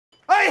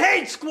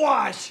hate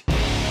squash!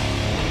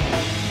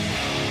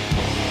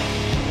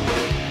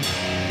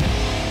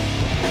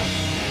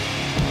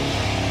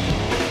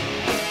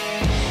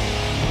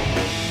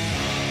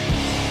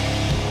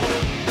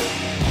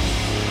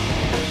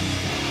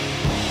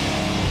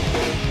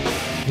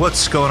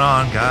 What's going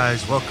on,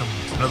 guys? Welcome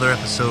to another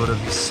episode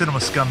of the Cinema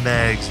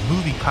Scumbags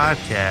movie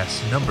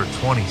podcast, number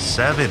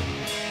 27.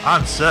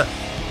 I'm Seth.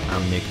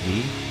 I'm Nick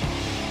D.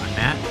 I'm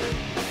Matt.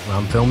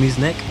 I'm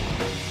FilmiesNick.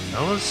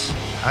 Fellas,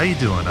 how you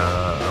doing?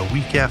 A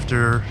week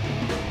after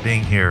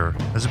being here.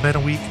 Has it been a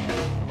week?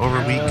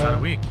 Over a week? About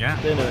a week,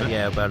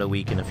 yeah. About a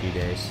week and a few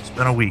days. It's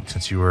been a week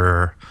since you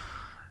were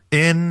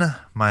in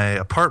my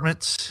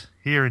apartment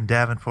here in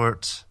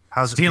Davenport.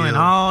 How's it Stealing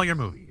feel? all your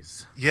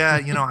movies. Yeah,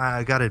 you know,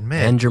 I gotta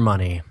admit. And your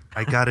money.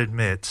 I gotta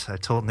admit, I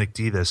told Nick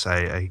D this.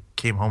 I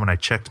came home and I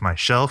checked my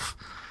shelf,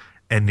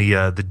 and the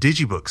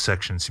Digibook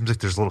section seems like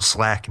there's a little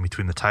slack in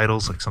between the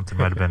titles, like something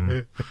might have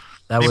been.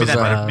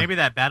 Maybe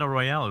that Battle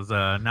Royale is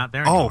not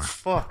there anymore. Oh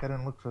fuck! I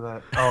didn't look for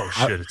that. Oh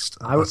shit!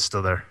 It's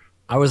still there.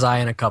 I was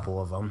eyeing a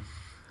couple of them.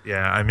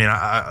 Yeah, I mean,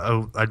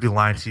 I'd be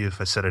lying to you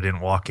if I said I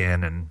didn't walk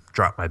in and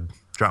drop my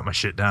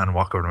shit down and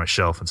walk over to my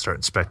shelf and start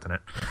inspecting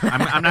it.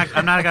 I'm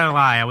not gonna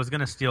lie. I was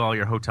gonna steal all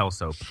your hotel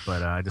soap,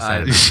 but I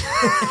decided.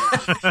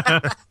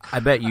 I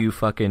bet you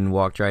fucking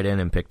walked right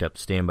in and picked up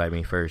Stand By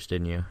Me first,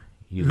 didn't you?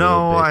 You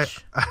no, little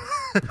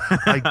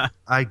bitch.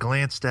 I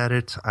glanced at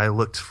it. I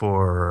looked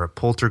for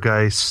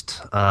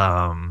Poltergeist.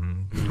 Why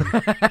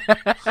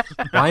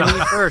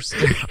me first?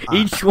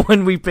 Each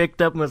one we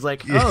picked up was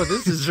like, oh,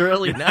 this is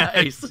really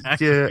nice.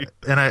 Yeah,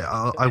 and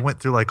I went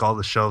through like all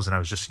the shelves and I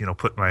was just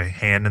putting my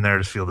hand in there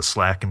to feel the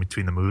slack in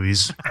between the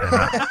movies.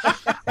 And,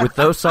 with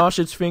those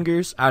sausage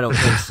fingers, I don't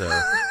think so.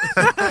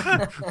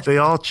 They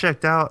all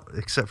checked out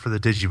except for the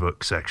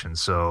Digibook section.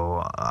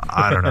 So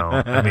I don't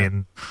know. I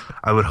mean,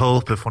 I would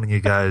hope if one of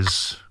you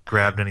guys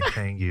grabbed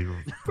anything, you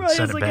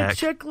send it like back. A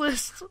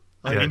checklist.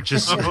 Yeah,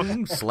 just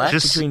slack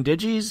between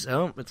digis.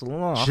 Oh, it's a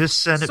little off. Just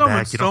send it Someone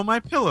back. stole my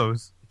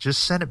pillows.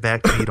 Just send it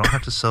back to me. You don't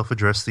have to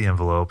self-address the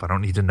envelope. I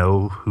don't need to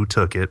know who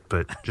took it,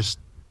 but just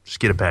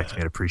get it back to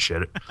me. I'd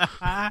appreciate it.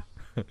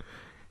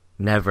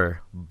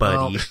 Never, buddy.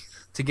 Well,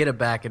 to get it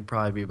back, it'd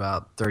probably be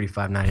about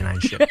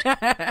 $35.99 shipped.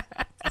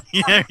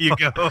 Yeah, there you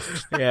go.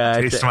 Yeah,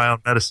 Taste my own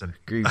medicine.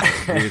 Agree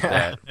with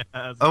that.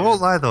 I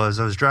won't lie though. As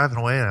I was driving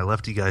away and I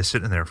left you guys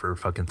sitting there for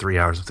fucking 3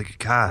 hours, I'm thinking,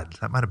 God,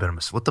 that might have been a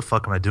mistake. What the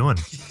fuck am I doing?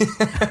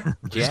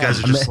 These guys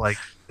are just like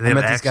I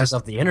met these guys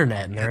off the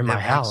internet and they're in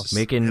my house.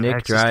 Making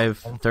Nick drive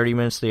 30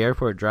 minutes to the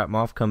airport, drop them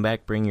off, come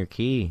back, bring your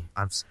key.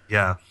 I'm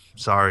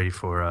sorry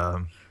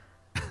for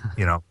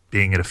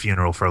being at a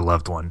funeral for a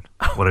loved one.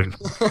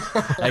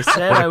 I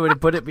said I would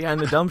have put it behind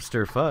the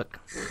dumpster. Fuck.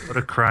 What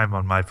a crime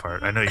on my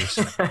part. I know you're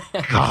saying,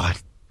 God,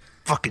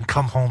 fucking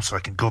come home so I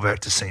can go back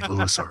to St.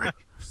 Louis already.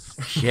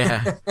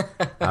 Yeah,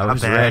 I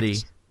was ready.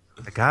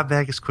 I got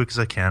back as quick as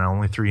I can. I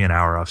only 3 an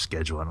hour off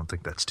schedule. I don't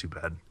think that's too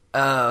bad.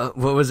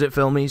 What was it,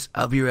 Filmies?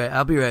 I'll be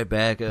right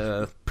back.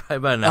 Probably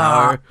about an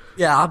hour.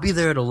 Yeah, I'll be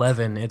there at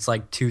 11. It's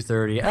like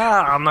 2:30.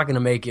 I'm not gonna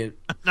make it.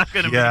 I'm not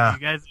gonna make it.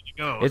 You guys need to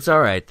go. It's all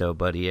right though,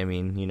 buddy. I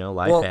mean,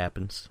 life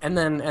happens. And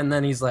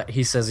then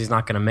he says he's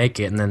not gonna make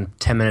it, and then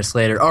 10 minutes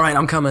later, all right,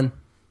 I'm coming.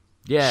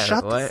 Yeah,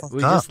 Shut the fuck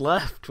we up. just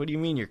left. What do you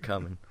mean you're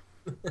coming?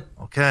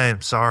 Okay,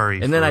 I'm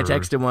sorry. And then I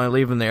texted him when I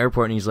leave from the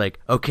airport, and he's like,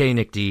 "Okay,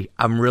 Nick D,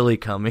 I'm really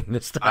coming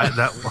this time."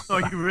 Oh,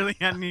 you really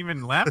hadn't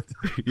even left?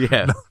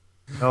 Yeah.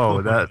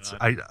 No,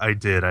 I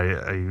did.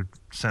 I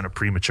sent a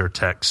premature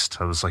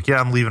text. I was like, yeah,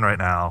 I'm leaving right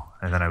now.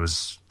 And then I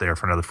was there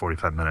for another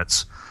 45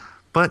 minutes.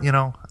 But,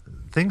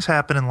 things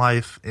happen in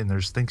life, and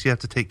there's things you have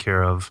to take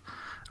care of.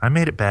 I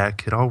made it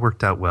back. It all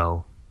worked out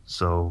well.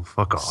 So,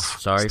 fuck off.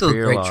 Sorry Still for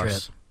your a great loss.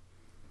 trip.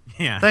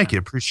 Yeah. Thank you.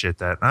 Appreciate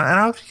that. And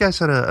I hope you guys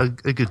had a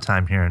good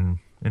time here in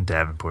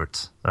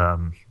Davenport.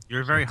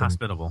 You're very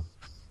hospitable.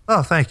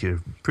 Oh, thank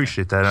you.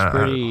 Appreciate that.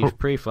 It's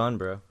pretty fun,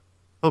 bro.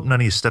 Hope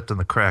none of you stepped on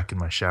the crack in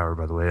my shower,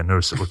 by the way. I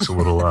noticed it looks a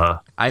little...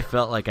 I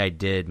felt like I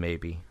did,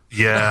 maybe.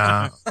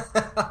 Yeah.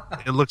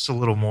 It looks a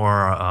little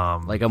more...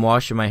 like I'm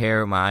washing my hair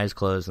with my eyes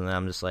closed, and then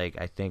I'm just like,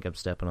 I think I'm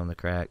stepping on the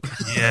crack.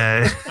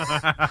 Yeah.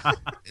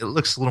 It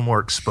looks a little more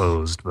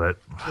exposed, but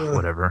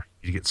whatever.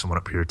 You get someone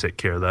up here to take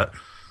care of that.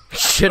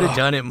 Should have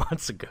done it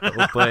months ago,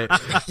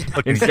 but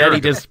instead he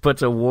just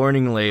puts a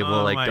warning label,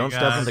 Oh like, my don't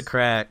step on the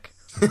crack.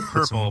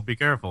 Purple, be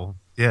careful.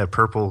 Yeah,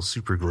 purple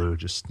super glue.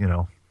 Just,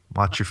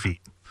 watch your feet.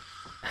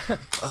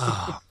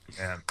 Oh,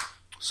 man.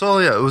 So,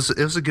 yeah, it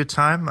was a good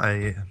time.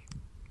 I'm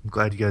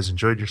glad you guys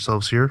enjoyed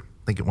yourselves here.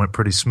 I think it went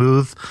pretty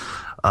smooth.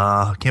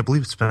 I can't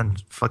believe it's been a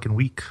fucking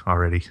week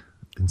already.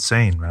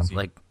 Insane, man.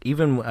 Like,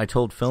 even I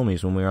told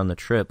Filmies when we were on the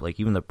trip, like,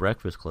 even the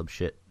Breakfast Club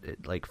shit,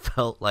 it, like,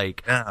 felt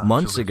like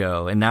months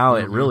ago, and now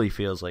it really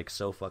feels like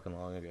so fucking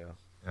long ago.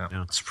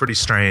 Yeah. It's pretty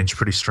strange,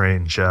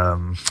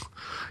 Yeah,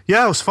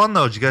 it was fun,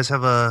 though. Did you guys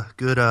have a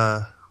good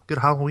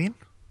Halloween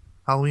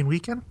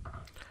weekend?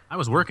 I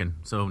was working,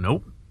 so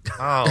nope.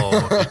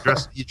 Oh,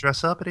 you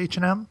dress up at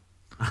H&M?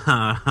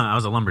 I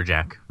was a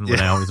lumberjack. What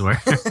I always wear.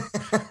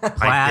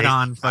 Plaid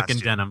on fucking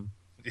denim.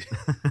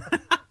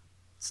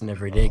 It's an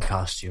everyday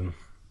costume.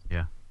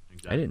 Yeah.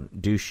 I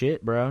didn't do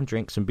shit, bro.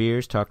 Drink some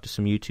beers, talk to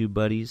some YouTube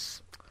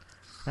buddies.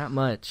 Not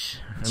much.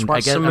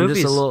 Watch some I'm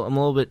movies. just I'm a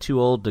little bit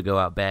too old to go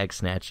out bag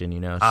snatching,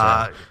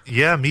 So.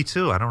 Yeah, me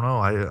too. I don't know.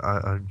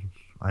 I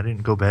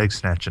didn't go bag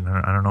snatching.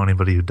 I don't know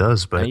anybody who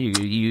does, but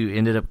You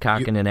ended up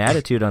cocking an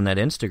attitude on that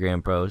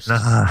Instagram post.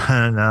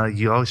 No,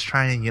 you always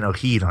try and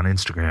heat on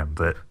Instagram,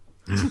 but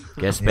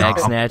Guess bag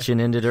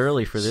snatching ended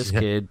early for this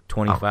kid,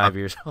 25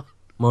 years old.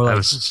 More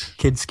like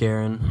kid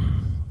scaring.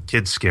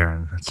 Kid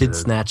scaring. Kid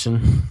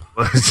snatching.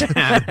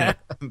 There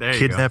you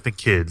Kidnapping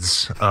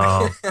kids.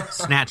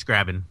 Snatch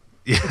grabbing.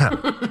 Yeah.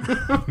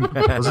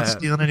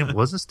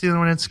 Wasn't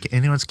stealing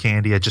anyone's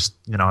candy. I just,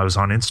 I was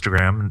on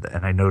Instagram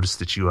and I noticed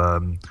that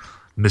you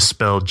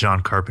misspelled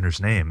John Carpenter's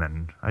name,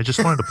 and I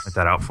just wanted to point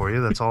that out for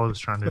you. That's all I was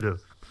trying to do.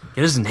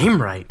 Get his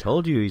name right.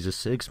 Told you he's a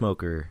cig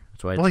smoker.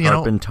 That's why it's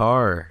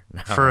Carpenter.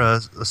 For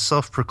a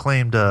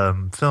self-proclaimed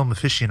film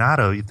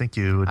aficionado, you'd think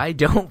you would... I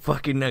don't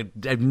fucking know.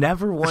 I've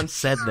never once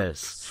said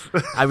this.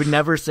 I would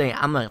never say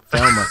I'm a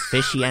film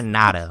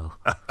aficionado.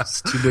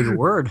 It's too big a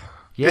word.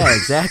 Yeah,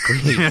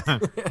 exactly.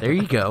 There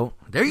you go.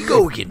 There you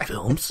go again,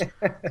 films.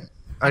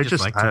 I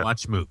just like to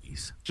watch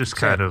movies. Just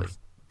kind of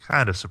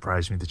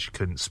surprised me that you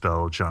couldn't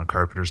spell John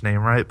Carpenter's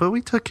name right, but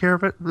we took care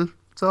of it.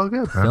 It's all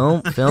good,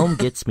 man. Film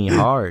gets me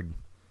hard.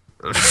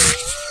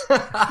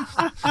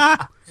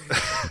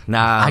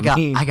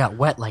 I got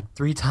wet like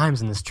 3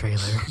 times in this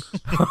trailer.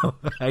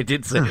 I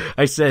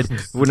said,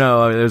 well,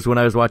 no, it was when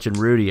I was watching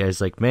Rudy. I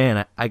was like,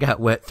 man, I got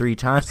wet 3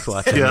 times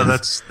watching. Yeah,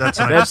 that's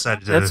when I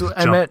decided to. That's what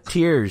I meant.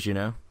 Tears,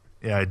 Yeah,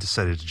 I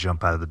decided to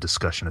jump out of the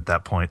discussion at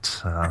that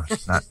point. Not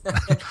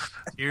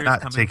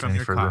taking any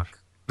further.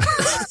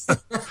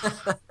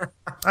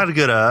 I had a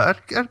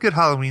good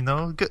Halloween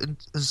though. It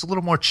was a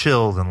little more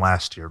chill than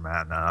last year,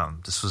 man.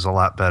 This was a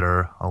lot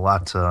better, a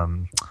lot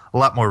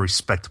more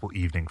respectable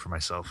evening for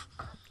myself.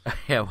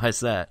 Yeah,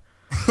 why's that?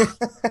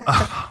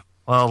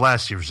 Well,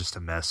 last year was just a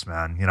mess,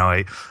 man.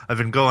 I've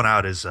been going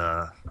out as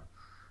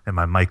in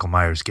my Michael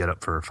Myers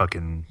getup for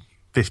fucking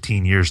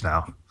 15 years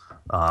now.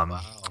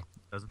 Wow.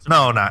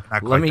 No, not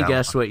quite. Let me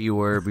guess what you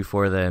were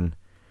before then.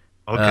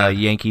 Okay.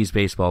 Yankees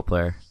baseball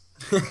player.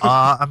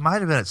 I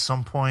might have been at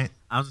some point.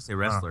 I was gonna say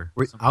wrestler.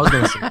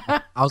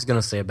 I was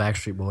gonna say a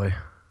Backstreet Boy.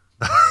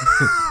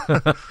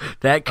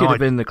 That could have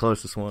been the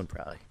closest one,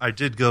 probably. I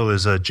did go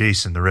as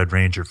Jason the Red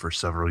Ranger for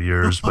several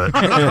years, but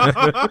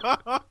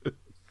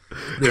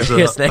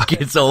yes, that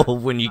gets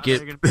old when you get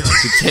to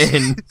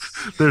 10.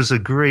 There's a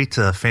great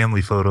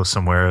family photo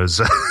somewhere. It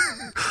was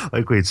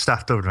like we had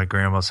stopped over to my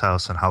grandma's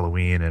house on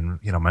Halloween, and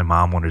my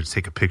mom wanted to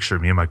take a picture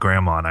of me and my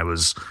grandma, and I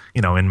was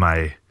in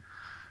my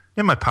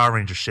Power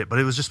Ranger shit, but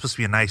it was just supposed to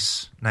be a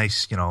nice,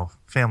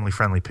 family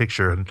friendly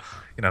picture, and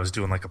I was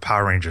doing like a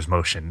Power Rangers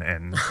motion,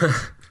 and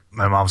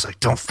my mom was like,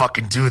 "Don't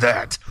fucking do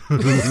that."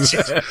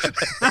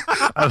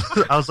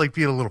 I was like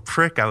being a little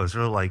prick. I was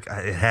really like,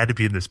 it had to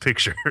be in this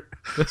picture.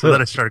 So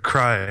then I started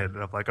crying, and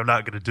I'm like, I'm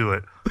not going to do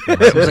it.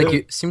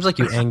 Seems like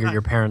you angered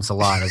your parents a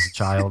lot as a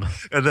child.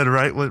 And then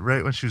right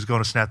when she was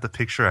going to snap the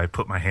picture, I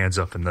put my hands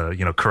up in the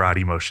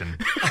karate motion.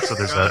 So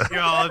there's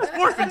it's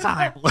morphin'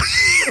 time.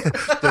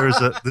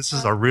 This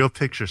is a real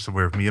picture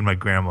somewhere of me and my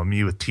grandma,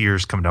 me with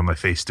tears coming down my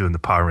face doing the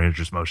Power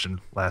Rangers motion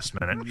last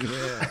minute.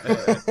 Yeah.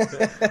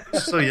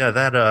 So yeah,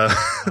 that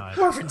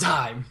morphin'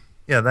 time.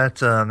 Yeah,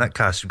 that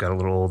costume got a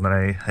little old,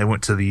 and I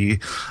went to the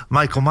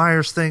Michael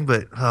Myers thing,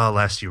 but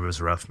last year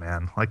was rough,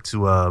 man. I like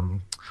to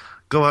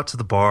go out to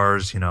the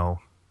bars,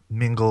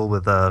 mingle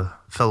with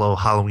fellow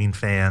Halloween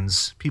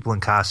fans, people in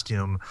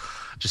costume.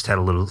 Just had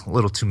a little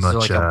too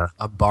much. So like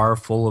a bar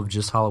full of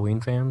just Halloween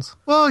fans?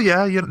 Well,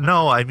 yeah,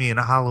 I mean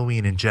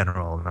Halloween in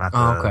general, not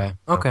the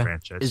okay.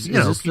 franchise. Is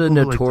this the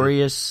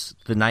notorious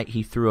the night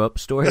he threw up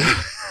story?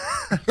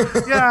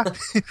 yeah.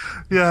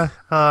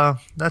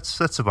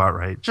 That's about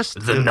right.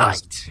 Just the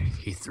night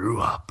he threw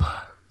up.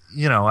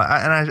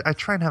 I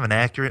try and have an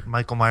accurate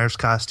Michael Myers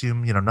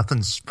costume.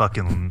 Nothing's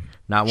fucking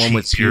not one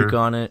with puke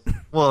on it.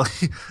 Well,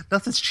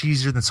 nothing's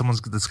cheesier than someone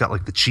that's got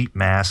like the cheap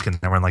mask and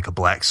they're wearing like a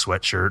black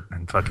sweatshirt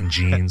and fucking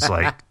jeans.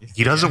 Like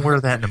he doesn't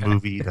wear that in a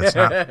movie. That's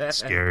not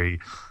scary.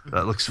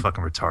 That looks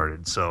fucking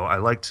retarded. So I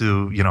like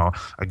to,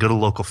 I go to a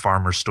local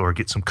farmer's store,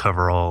 get some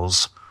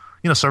coveralls.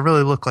 So I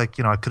really look like,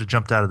 I could have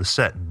jumped out of the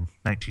set in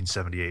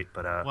 1978.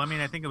 But well, I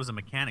mean, I think it was a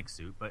mechanic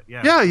suit, but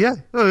yeah. Yeah.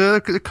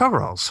 The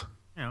coveralls.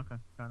 Yeah, okay,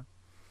 got it.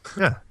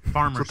 Yeah.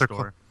 Farmer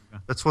store.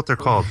 That's what they're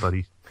called,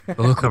 buddy.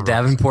 The local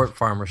Davenport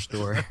farmer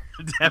store.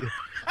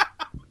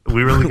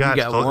 We really got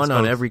one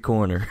on every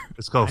corner.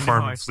 It's called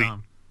Farm on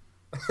Fleek.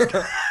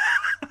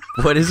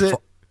 What is it?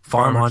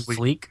 Farm on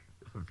Fleek?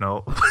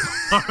 No.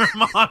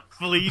 Farm on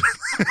Fleek.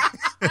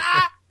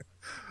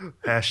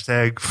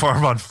 Hashtag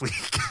Farm on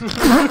Fleek.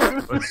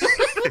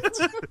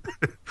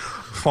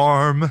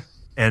 Farm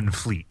and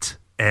Fleet.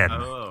 And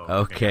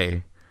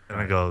okay.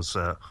 And it goes,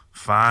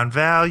 fine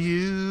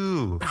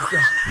value.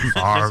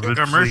 Farm and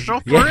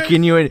commercial. Fleet. Yeah,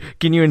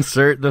 can you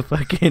insert the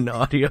fucking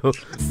audio?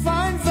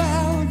 Fine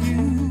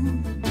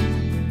value.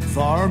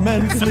 Farm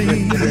and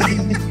Fleet.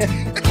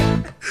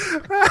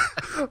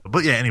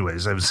 But yeah,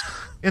 anyways, I was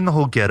in the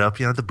whole get-up,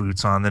 the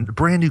boots on, then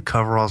brand new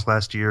coveralls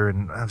last year,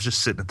 and I was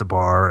just sitting at the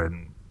bar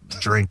and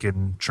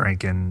drinking.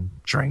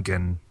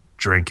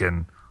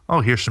 Oh,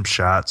 here's some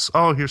shots.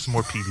 Oh, here's some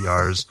more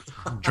PBRs.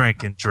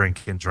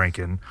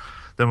 drinking.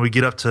 Then we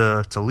get up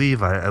to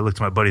leave. I looked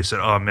at my buddy and said,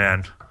 "Oh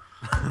man,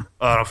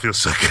 I don't feel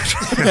so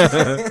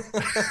good."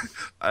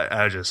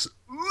 I just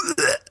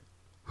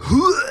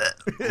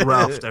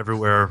Ralphed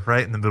everywhere,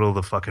 right in the middle of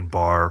the fucking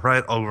bar,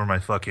 right over my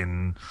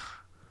fucking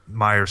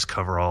Myers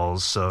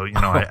coveralls. So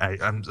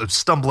I'm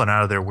stumbling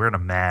out of there wearing a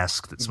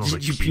mask that smells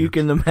like Did you puke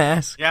in the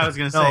mask? Yeah, I was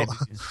gonna say.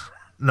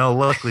 No,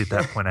 luckily at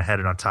that point I had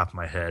it on top of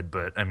my head,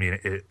 but I mean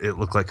it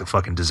looked like a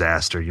fucking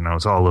disaster.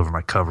 It's all over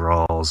my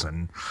coveralls,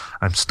 and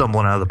I'm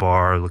stumbling out of the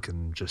bar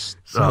looking just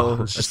so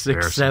a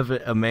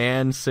 6'7", a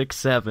man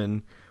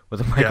 6'7",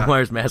 with a Michael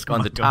Myers mask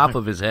on the top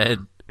of his head.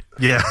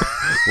 Yeah,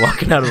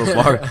 walking out of a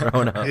bar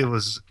thrown up. It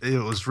was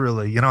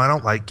really I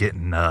don't like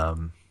getting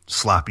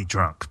sloppy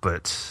drunk,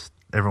 but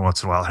every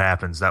once in a while it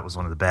happens. That was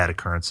one of the bad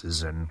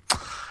occurrences, and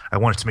I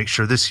wanted to make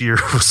sure this year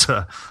was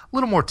a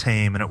little more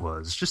tame, and it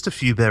was just a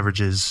few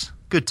beverages,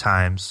 good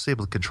times, was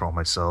able to control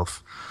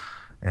myself,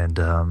 and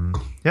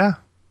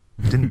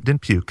didn't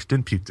puke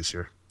this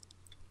year.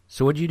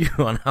 So what'd you do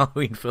on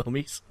Halloween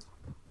Filmies?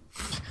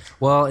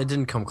 Well, it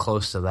didn't come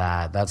close to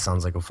that. That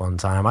sounds like a fun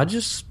time. I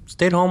just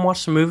stayed home,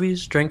 watched some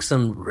movies, drank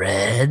some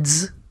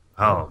Reds.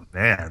 Oh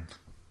man,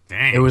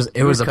 dang! It was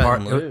a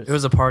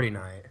party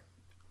night.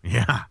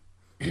 Yeah.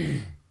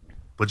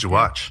 What'd you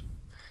watch?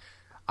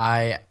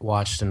 I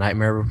watched A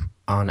Nightmare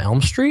on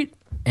Elm Street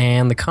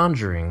and The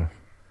Conjuring.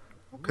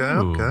 Okay.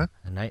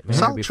 A Nightmare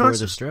Solid Before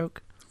choices. the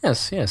Stroke.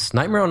 Yes.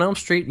 Nightmare on Elm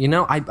Street.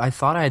 I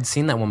thought I had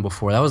seen that one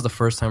before. That was the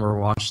first time I ever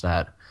watched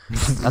that.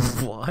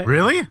 What?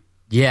 Really?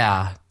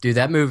 Yeah, dude,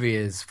 that movie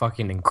is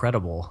fucking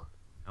incredible.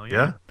 Hell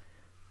Yeah.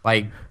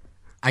 Like,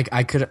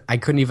 I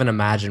couldn't even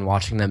imagine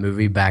watching that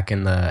movie back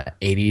in the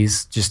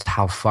 80s, just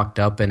how fucked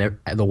up and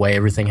the way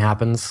everything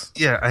happens.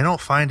 Yeah, I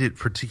don't find it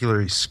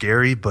particularly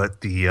scary,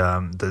 but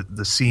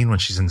the scene when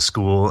she's in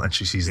school and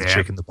she sees the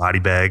chick in the body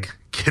bag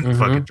getting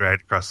fucking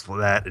dragged across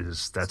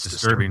that's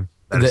disturbing.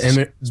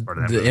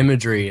 The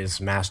imagery is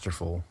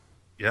masterful.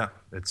 Yeah,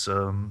 it's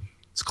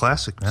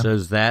classic, man. So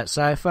is that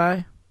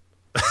sci-fi?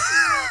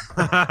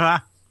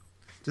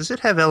 Does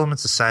it have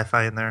elements of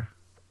sci-fi in there?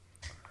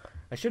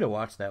 I should have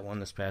watched that one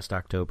this past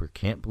October.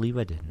 Can't believe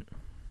I didn't.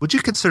 Would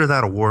you consider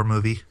that a war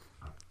movie?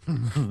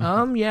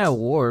 Yeah,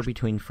 war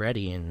between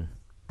Freddy and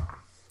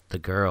the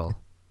girl.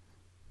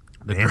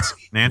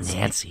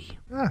 Nancy.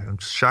 Yeah, I'm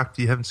shocked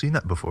you haven't seen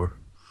that before.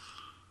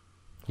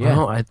 Yeah.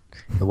 Well, it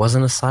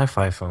wasn't a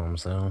sci-fi film,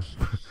 so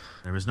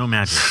There was no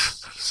magic.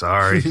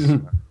 Sorry.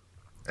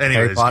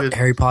 Anyways,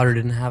 Harry Potter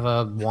didn't have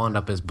a wand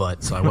up his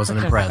butt, so I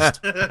wasn't impressed.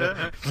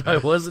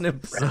 I wasn't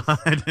impressed.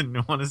 I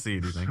didn't want to see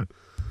anything. It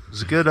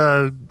was a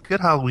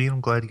good Halloween.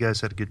 I'm glad you guys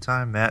had a good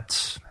time.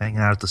 Matt's hanging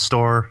out at the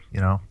store,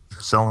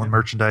 selling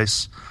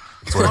merchandise.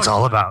 That's what it's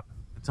all about.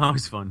 It's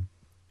always fun.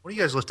 What do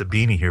you guys left a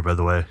beanie here, by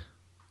the way?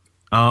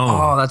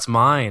 Oh, that's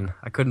mine.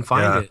 I couldn't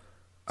find it.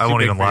 I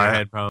won't even lie.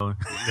 Head, probably.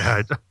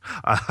 Yeah,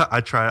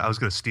 I tried. I was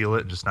going to steal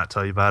it and just not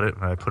tell you about it.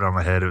 When I put it on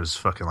my head, it was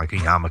fucking like a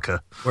yarmulke.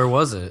 Where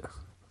was it?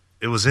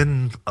 It was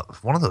in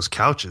one of those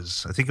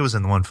couches. I think it was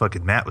in the one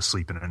fucking Matt was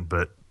sleeping in,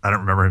 but I don't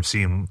remember him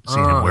seeing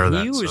him wear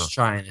that. He was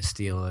trying to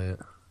steal it.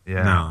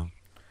 Yeah, no.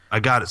 I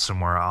got it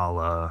somewhere.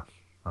 I'll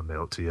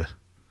mail it to you.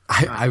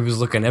 I was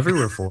looking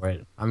everywhere for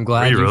it. I'm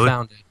glad you you really?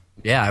 found it.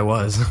 Yeah, I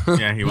was.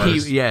 Yeah, he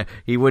was.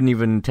 He wouldn't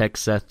even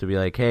text Seth to be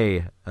like,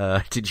 "Hey,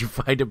 did you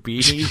find a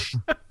beanie?"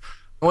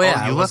 Oh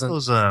yeah, you left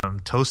those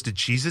toasted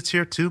Cheez-Its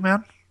here too,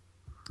 man?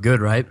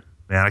 Good, right?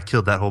 Man, I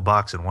killed that whole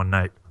box in one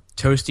night.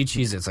 Toasty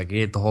Cheez-Its, like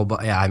you ate the whole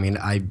yeah, I mean,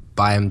 I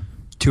buy them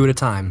 2 at a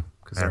time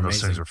because they're Man,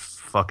 those amazing. things are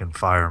fucking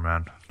fire,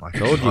 man. Like,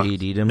 Told you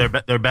he'd eat them.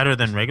 They're better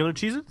than regular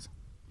Cheez-Its?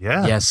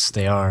 Yeah. Yes,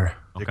 they are.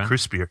 They're Okay.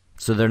 crispier.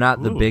 So they're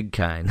not the big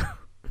kind.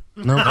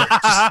 No,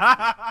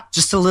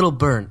 just a little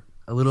burnt.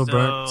 A little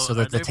burnt so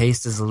that the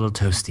taste is a little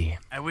toasty.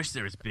 I wish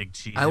there was big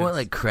Cheez-Its. I want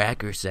like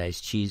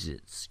cracker-sized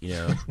Cheez-Its,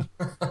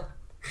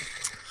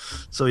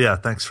 So yeah,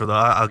 thanks for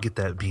I'll get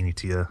that beanie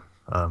to you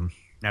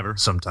Never.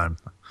 sometime.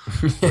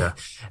 Yeah.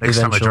 Next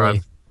time I Eventually.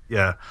 drive.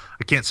 Yeah.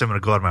 I can't say I'm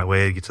going to go out of my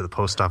way to get to the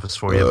post office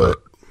for you,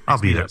 but I'll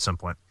be there at some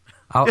point.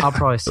 I'll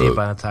probably see it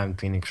by the time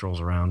Phoenix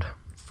rolls around.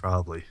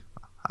 Probably.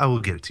 I will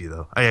get it to you,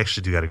 though. I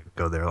actually do got to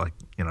go there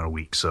a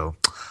week, so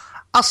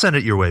I'll send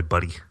it your way,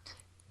 buddy.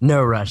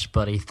 No rush,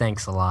 buddy.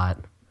 Thanks a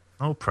lot.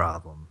 No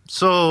problem.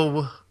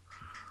 So,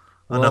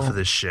 enough of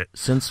this shit.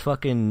 Since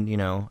fucking,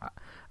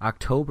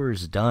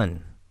 October's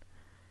done,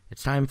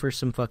 it's time for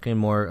some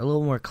fucking a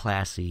little more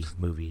classy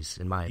movies,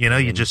 in my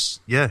opinion.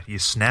 You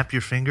snap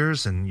your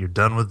fingers and you're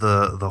done with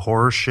the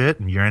horror shit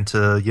and you're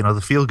into,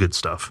 the feel-good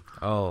stuff.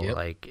 Oh,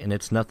 Yep. and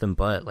it's nothing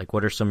but,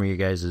 what are some of you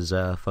guys'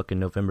 fucking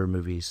November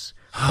movies?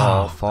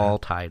 Fall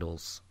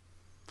titles.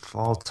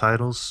 Fall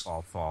titles?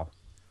 Fall.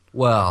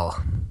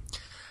 Well,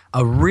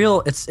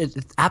 it's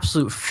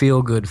absolute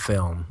feel-good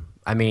film.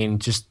 I mean,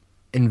 just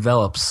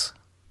envelops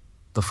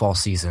the fall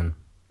season.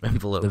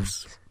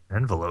 Envelopes.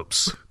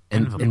 Envelopes.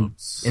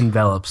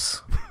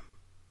 Envelops.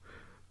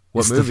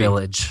 What It's movie? The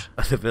Village.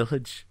 The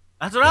Village.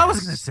 That's what I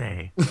was gonna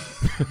say.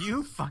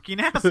 You fucking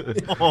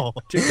asshole.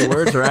 Took the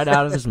words right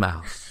out of his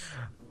mouth.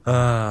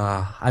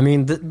 I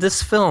mean,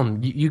 this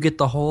film, you get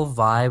the whole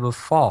vibe of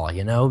fall,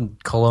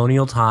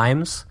 colonial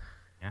times,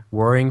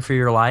 worrying for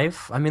your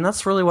life. I mean,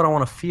 that's really what I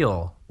want to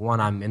feel when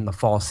I'm in the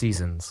fall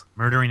seasons.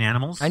 Murdering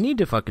animals? I need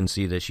to fucking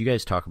see this. You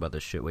guys talk about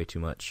this shit way too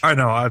much. I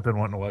know. I've been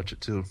wanting to watch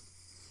it too.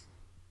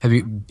 Have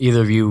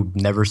either of you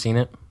never seen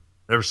it?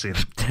 Never seen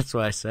it. That's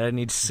why I said I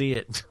need to see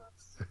it.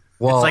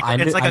 Well, I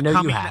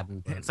know you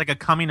hadn't. It's like a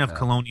coming of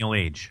colonial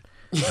age.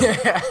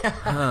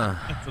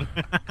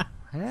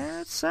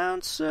 That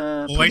sounds.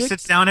 Boy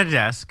sits down at a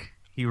desk.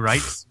 He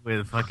writes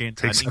with fucking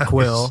Takes A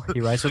quill.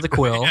 He writes with a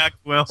quill. Yeah,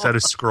 quill. Is that a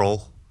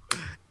scroll?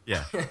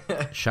 Yeah.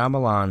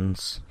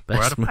 Shyamalan's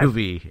best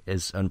movie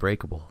is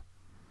Unbreakable.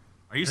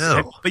 Are you No.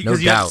 sick? Because No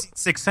you have doubt. seen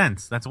Sixth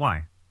Sense. That's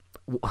why.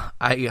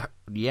 I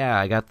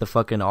got the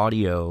fucking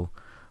audio,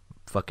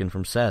 fucking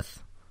from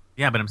Seth.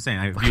 Yeah, but I'm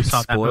saying if you saw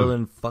that Spoiling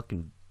movie,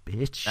 fucking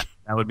bitch.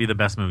 that would be the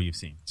best movie you've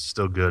seen.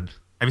 Still good.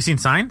 Have you seen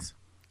Signs?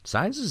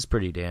 Signs is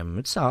pretty damn.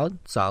 It's solid.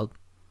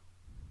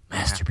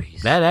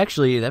 Masterpiece.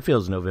 That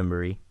feels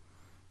November-y.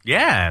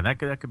 Yeah, that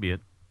could be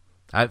it.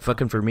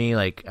 For me,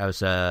 like I was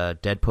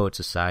Dead Poet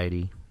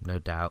Society, no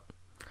doubt.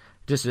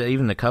 Just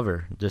even the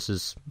cover. This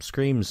is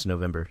screams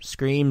November.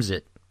 Screams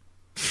it.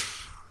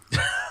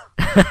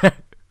 I'd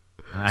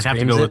have to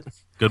Screams go it?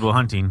 with Good Will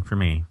Hunting for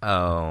me.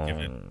 Oh,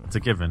 It's a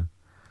given.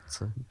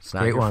 it's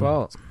not Great your one.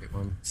 fault. Great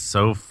one.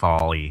 So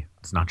folly.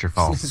 It's not your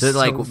fault. So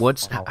like,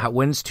 So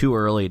when's too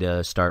early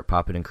to start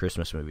popping in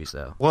Christmas movies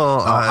though? Well,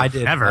 I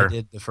did. Ever. I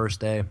did the first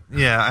day.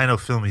 yeah, I know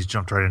Filmies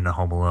jumped right into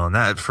Home Alone.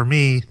 That for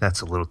me,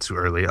 that's a little too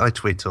early. I like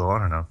to wait till I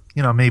don't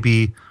know.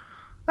 Maybe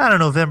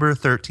November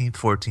 13th,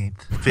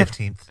 14th,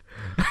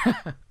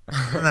 15th.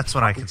 And that's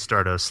when I can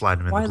start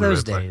sliding them in Why the Blu-ray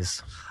those player.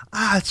 days?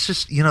 It's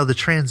just the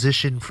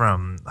transition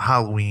from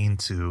Halloween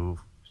to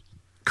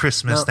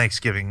Christmas, No.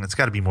 Thanksgiving. It's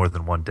got to be more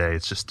than one day.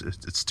 It's just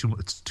it's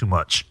too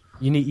much.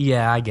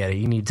 I get it.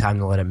 You need time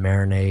to let it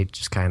marinate.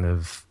 Just kind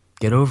of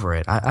get over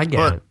it. I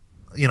get it.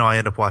 But I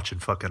end up watching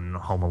fucking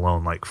Home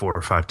Alone like 4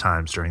 or 5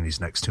 times during these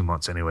next 2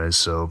 months, anyways.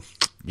 So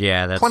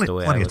Yeah, that's plenty the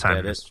way I of look time.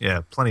 at it.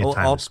 Yeah, plenty of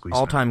time to squeeze.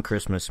 All in. time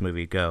Christmas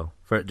movie. Go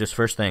just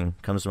first thing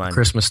comes to mind.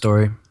 Christmas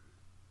Story.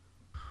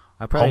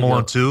 I probably Home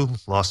Alone go- 2,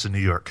 Lost in New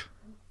York.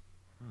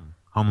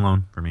 Home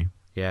Alone for me.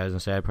 Yeah, I was gonna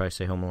say I'd probably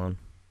say Home Alone.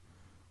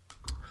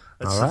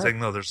 That's All the right. thing,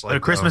 though. There's But like a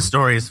Christmas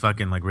Story is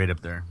fucking like right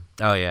up there.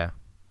 Oh yeah.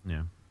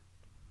 Yeah.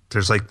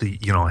 There's like the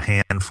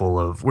handful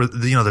of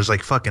there's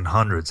like fucking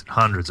hundreds and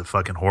hundreds of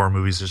fucking horror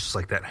movies. There's just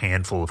like that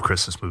handful of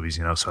Christmas movies,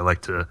 So I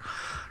like to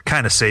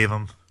kind of save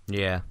them,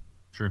 Yeah.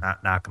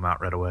 not knock them out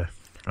right away.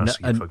 Or else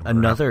you get fucking burned out.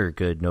 Another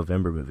good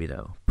November movie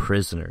though,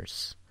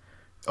 Prisoners.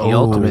 The Oh,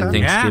 ultimate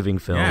okay. Thanksgiving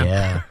film.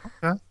 Yeah.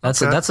 Okay,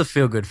 That's okay. a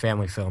feel good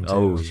family film too.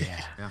 Oh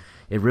yeah.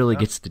 It really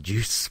gets the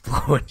juice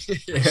flowing.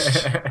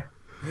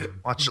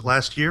 Watched it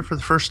last year for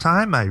the first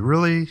time. I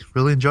really,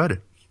 really enjoyed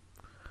it.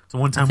 It's a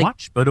one-time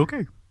watch, but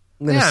okay.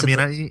 Yeah, I mean,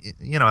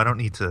 I don't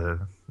need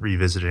to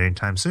revisit it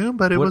anytime soon,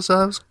 but it was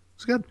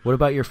good. What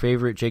about your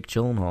favorite Jake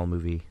Gyllenhaal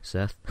movie,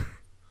 Seth?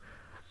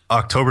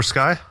 October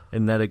Sky.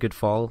 Isn't that a good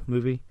fall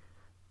movie?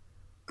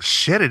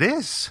 Shit, it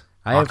is.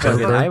 I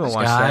haven't watched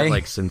Sky. that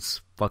like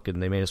since fucking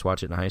they made us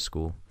watch it in high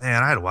school.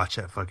 Man, I had to watch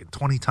that fucking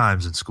 20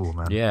 times in school,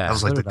 man. Yeah, that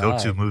was so like the did I.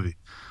 go-to movie.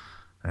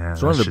 Man,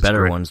 It's one of that the shit's better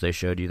great. ones they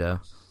showed you though.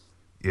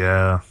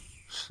 Yeah,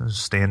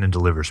 Stand and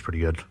Deliver's pretty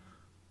good.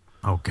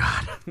 Oh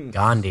God.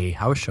 Gandhi.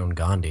 I was shown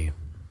Gandhi.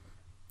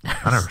 I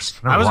never I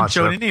wasn't watched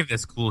showing that. any of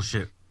this cool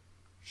shit.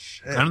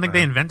 Shit, I don't think man.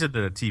 they invented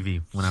the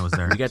TV when I was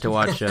there. You got to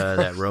watch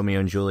that Romeo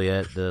and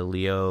Juliet, the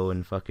Leo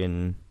and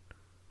fucking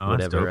Oh,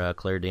 that's whatever dope.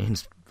 Claire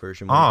Danes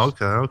version Oh,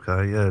 was.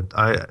 okay,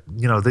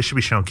 yeah. They should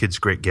be showing kids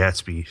Great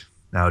Gatsby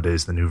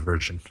nowadays. The new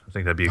version. I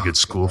think that'd be a good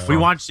school We film.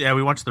 watched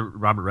the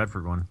Robert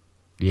Redford one.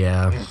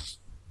 Yeah.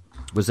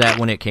 Was that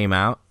when it came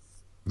out?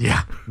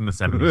 Yeah, in the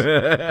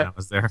 70s. Yeah, I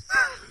was there.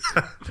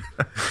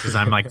 Because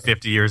I'm like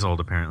 50 years old,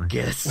 apparently.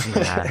 Guess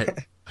not.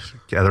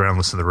 Gather around,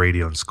 listen to the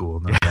radio in school.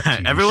 Not that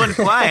TV Everyone shit.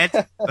 quiet.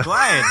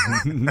 Quiet.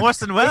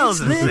 Orson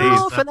Welles is saying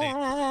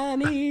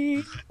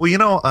something.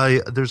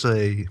 Well, there's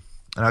an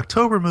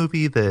October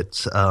movie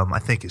that I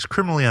think is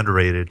criminally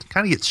underrated.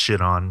 Kind of gets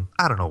shit on.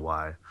 I don't know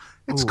why.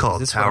 It's Ooh,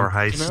 called is this Tower one,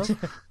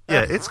 Heist.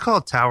 Yeah, it's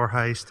called Tower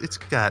Heist. It's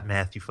got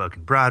Matthew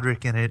fucking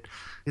Broderick in it.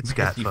 It's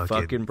got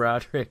fucking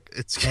Broderick.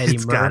 It's Eddie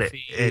got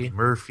Murphy. Eddie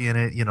Murphy in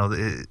it.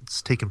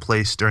 It's taking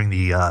place during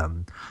the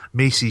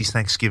Macy's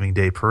Thanksgiving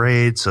Day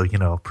Parade. So,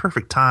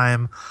 perfect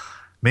time.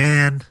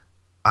 Man,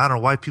 I don't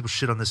know why people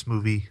shit on this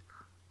movie.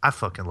 I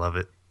fucking love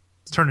it.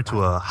 It's turned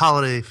into a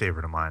holiday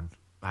favorite of mine.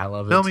 I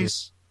love it.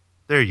 Filmies,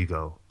 there you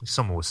go.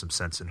 Someone with some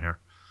sense in here.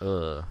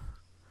 Ugh.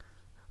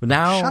 But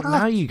now Shut up.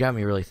 now you got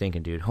me really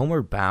thinking, dude.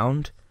 Homeward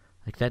Bound?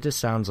 Like, that just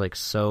sounds like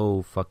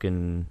so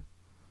fucking...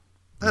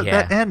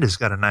 That end has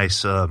got a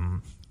nice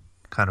kind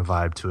of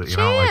vibe to it.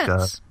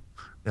 Chance.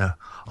 Yeah.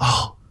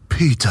 Oh,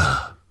 Peter.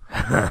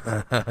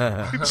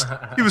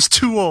 He was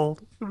too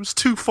old. It was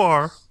too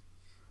far.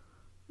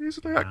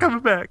 He's not coming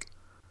back.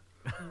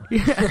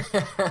 Yeah.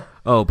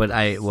 Oh, but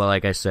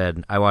like I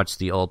said, I watched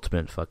the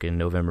ultimate fucking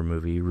November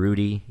movie,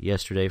 Rudy,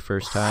 yesterday,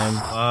 first time.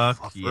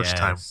 First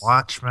time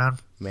watch, man.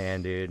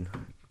 Man, dude,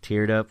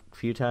 teared up a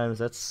few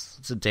times.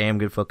 It's a damn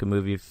good fucking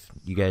movie. If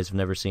you guys have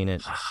never seen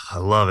it, I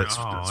love it. It's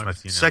my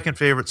second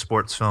favorite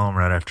sports film,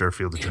 right after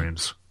Field of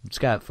Dreams. It's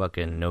got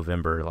fucking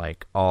November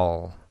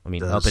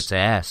up its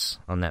ass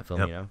on that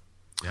film. You know.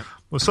 Yep.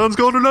 My son's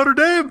going to Notre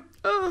Dame.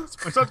 My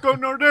son's going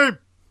to Notre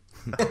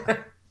Dame.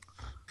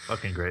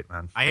 Fucking great,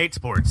 man. I hate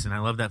sports, and I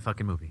love that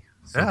fucking movie.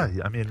 So.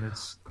 Yeah, I mean,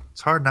 it's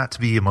hard not to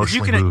be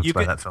emotionally moved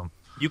by that film.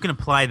 You can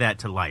apply that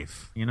to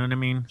life. You know what I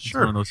mean?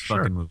 Sure. It's one of those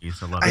fucking movies.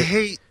 I love it.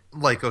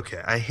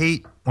 I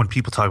hate when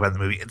people talk about the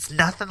movie. It's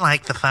nothing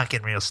like the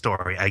fucking real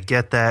story. I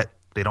get that.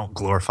 They don't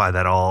glorify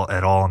that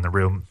at all in the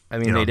room. I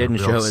mean, they didn't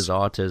show his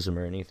autism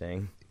or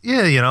anything.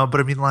 Yeah, but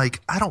I mean, like,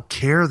 I don't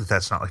care that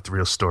that's not like the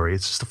real story.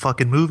 It's just a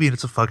fucking movie, and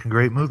it's a fucking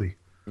great movie.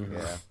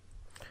 Yeah.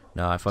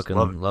 No, I fucking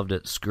loved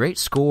it. It's great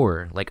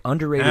score, like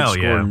underrated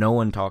score no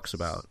one talks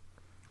about.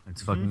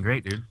 It's fucking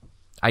great, dude.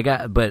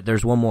 But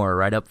there's one more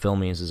right up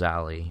Filmies'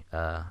 alley.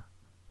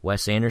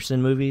 Wes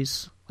Anderson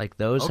movies, like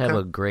those have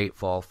a great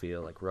fall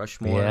feel, like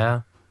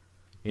Rushmore.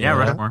 Yeah,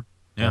 Rushmore.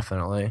 Yeah,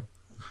 definitely.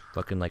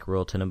 Fucking like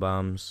Royal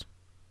Tenenbaums.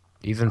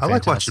 Even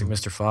Fantastic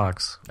Mr.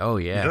 Fox. Oh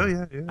yeah.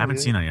 Yeah. I haven't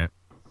seen that yet.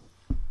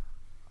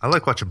 I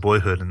like watching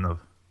Boyhood in the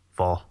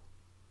fall.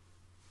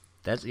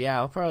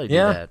 I'll probably do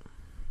that.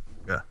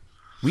 Yeah.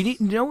 You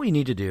know what we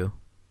need to do?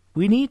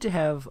 We need to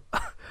have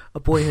a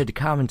Boyhood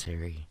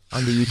commentary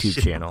on the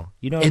YouTube channel.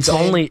 You know what it's I'm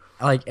saying? only,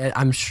 like,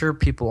 I'm sure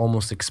people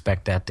almost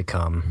expect that to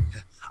come.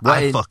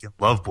 I fucking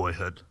love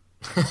Boyhood.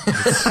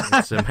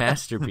 It's a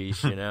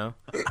masterpiece, you know?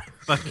 I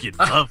fucking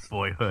love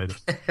Boyhood.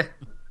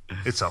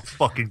 It's a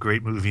fucking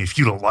great movie. If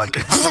you don't like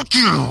it, fuck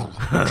you!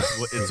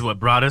 It's what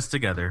brought us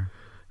together.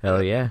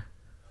 Hell yeah.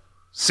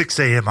 6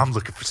 a.m. I'm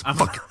looking for some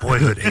fucking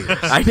Boyhood haters.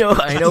 I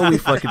know we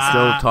fucking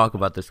still talk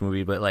about this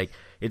movie, but like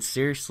it's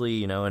seriously,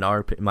 you know, in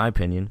my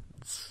opinion,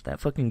 it's that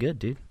fucking good,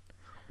 dude.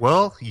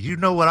 Well, you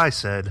know what I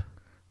said.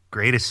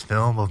 Greatest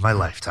film of my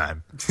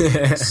lifetime.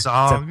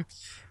 Song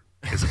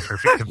is a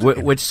perfect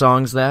Which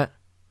song's that?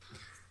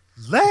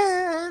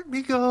 Let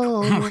me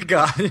go. Oh my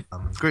god.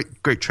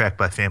 Great track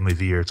by Family of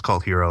the Year. It's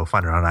called Hero.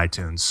 Find it on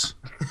iTunes.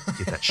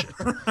 Get that shit.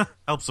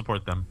 Help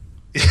support them.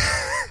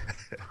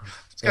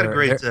 It's got a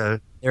great. They're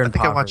I in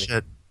think I poverty. watched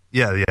it.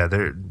 Yeah.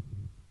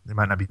 They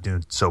might not be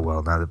doing so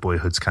well now that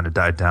Boyhood's kind of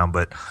died down,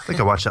 but I think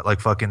I watched that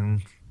like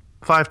fucking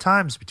 5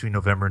 times between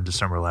November and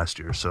December last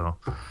year. So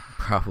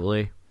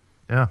Probably.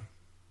 yeah,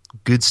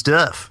 good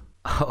stuff.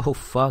 Oh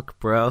fuck,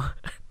 bro.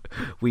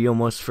 We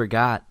almost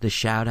forgot the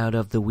shout out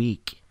of the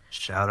week.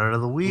 Shout out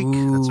of the week.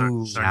 Ooh. That's our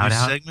new Shout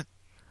out. segment.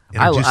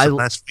 Introduced it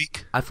last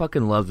week. I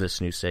fucking love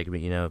this new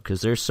segment, you know,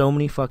 because there's so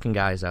many fucking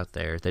guys out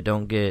there that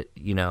don't get,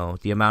 you know,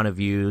 the amount of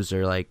views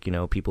or like, you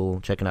know,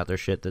 people checking out their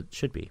shit that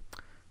should be.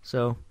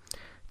 So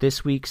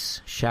this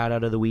week's shout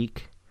out of the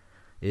week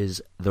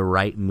is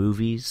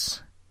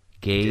TheWrightMovies.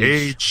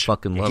 Gage.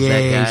 Fucking love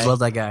that guy. Love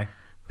that guy.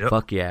 Yep.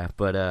 Fuck yeah.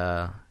 But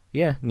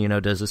yeah, you know,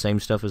 does the same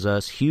stuff as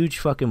us. Huge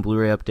fucking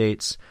Blu-ray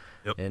updates.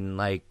 Yep. And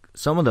like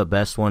some of the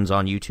best ones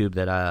on YouTube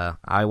that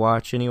I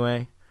watch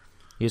anyway.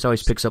 He just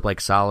always picks up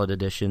like solid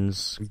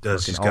editions. He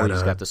does. He's He's always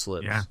got got the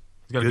slips. Yeah.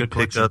 He's got a good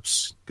collection.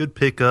 pickups. Good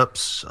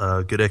pickups.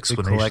 Good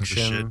explanations of shit.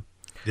 collection.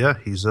 Yeah,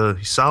 he's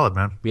solid,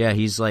 man. Yeah,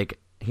 he's like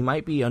he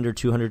might be under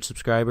 200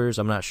 subscribers.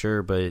 I'm not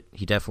sure, but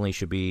he definitely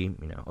should be,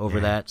 you know,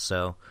 over that.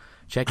 So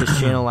check his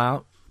channel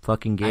out.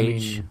 Fucking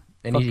Gage.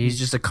 And he's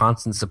just a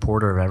constant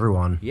supporter of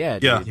everyone. Yeah,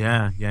 dude.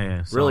 Yeah.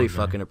 Really Solid guy.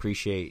 fucking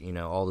appreciate, you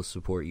know, all the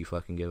support you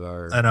fucking give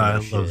our I know. I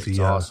shit. love It's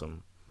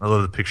awesome. I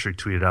love the picture he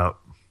tweeted out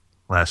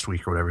last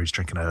week or whatever. He's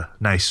drinking a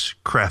nice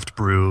craft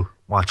brew,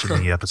 watching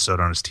the episode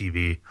on his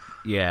TV.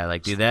 Yeah,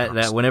 like dude,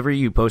 that whenever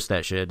you post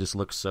that shit, it just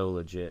looks so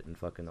legit and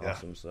fucking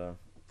awesome. So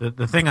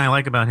The thing I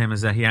like about him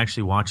is that he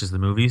actually watches the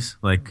movies.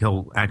 Like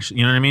he'll actually,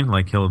 you know what I mean?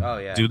 Like he'll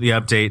do the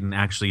update and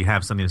actually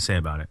have something to say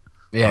about it.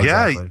 Yeah,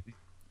 exactly.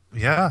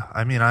 Yeah,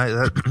 I mean,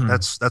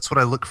 that's what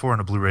I look for in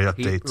a Blu-ray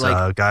update.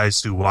 like-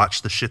 Guys who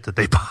watch the shit that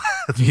they buy.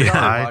 he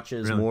buy.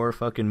 watches more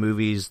fucking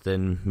movies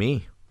than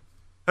me.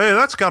 Hey,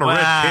 that's got a Well,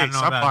 red I don't case.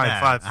 know I'm about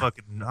buying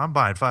that. I'm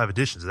buying 5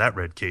 editions of that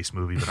red case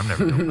movie, but I'm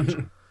never gonna watch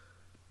it.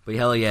 But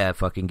hell yeah,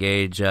 fucking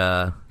Gage.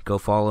 Go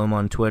follow him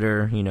on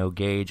Twitter. You know,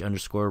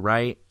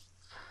 Gage_Right.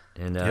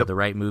 And the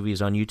Right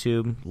Movies on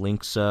YouTube.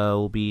 Links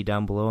will be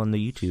down below on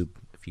the YouTube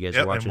if you guys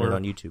are watching it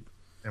on YouTube.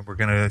 And we're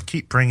going to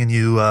keep bringing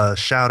you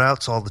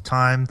shout-outs all the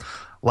time.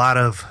 A lot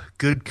of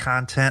good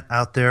content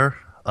out there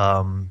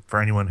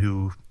for anyone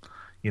who,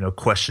 you know,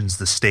 questions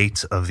the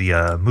state of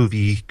the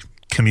movie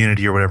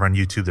community or whatever on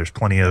YouTube. There's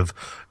plenty of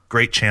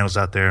great channels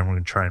out there, and we're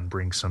going to try and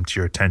bring some to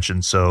your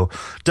attention. So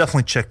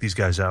definitely check these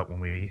guys out when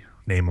we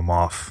name them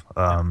off.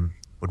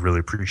 Would really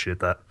appreciate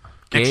that.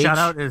 Gage, Next shout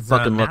out is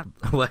fucking Matt.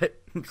 What?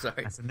 I'm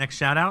sorry. That's the next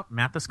shout out,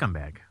 Matt the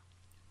Scumbag.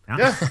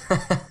 Yeah.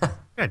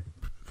 Good.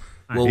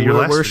 Well, Your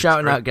last we're week's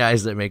shouting great. out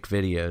guys that make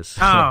videos.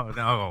 Oh,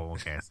 no.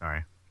 Okay.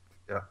 Sorry.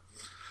 Yeah.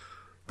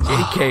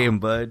 JK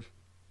and Bud.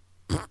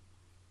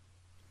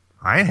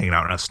 I ain't hanging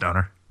out in a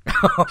stoner.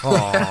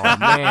 Oh,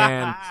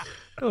 man.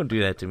 Don't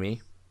do that to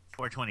me.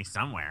 420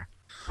 somewhere.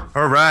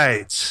 All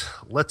right.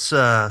 Let's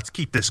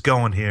keep this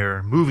going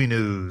here. Movie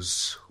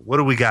news. What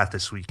do we got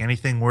this week?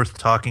 Anything worth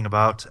talking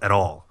about at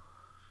all?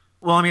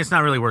 Well, I mean, it's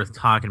not really worth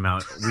talking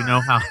about. We know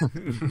how...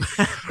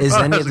 Is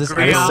any of this...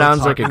 It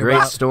sounds like a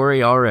great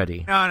story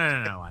already.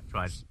 No.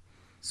 Watch.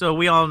 So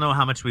we all know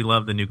how much we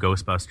love the new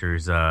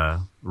Ghostbusters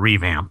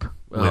revamp.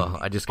 Oh,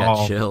 I just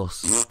got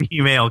chills.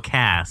 Female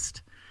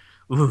cast.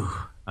 Ooh,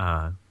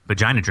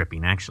 vagina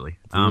dripping, actually.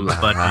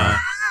 But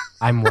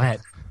I'm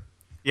wet.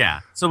 Yeah.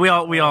 So we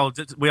all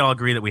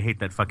agree that we hate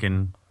that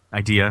fucking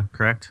idea,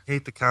 correct?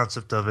 Hate the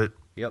concept of it.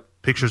 Yep.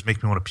 Pictures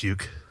make me want to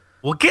puke.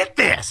 Well, get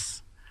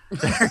this.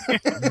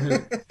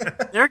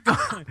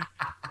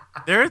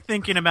 They're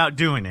thinking about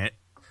doing it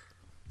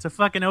to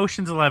fucking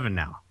Ocean's 11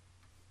 now.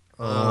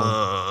 And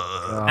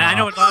I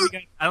know a lot of you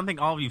guys, I don't think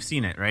all of you've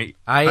seen it, right?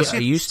 I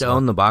used to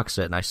own the box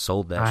set and I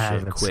sold that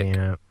shit quick. Seen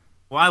it.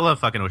 Well, I love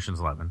fucking Ocean's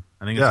 11.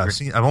 I think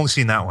it's I've only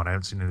seen that one. I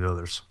haven't seen any of the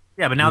others.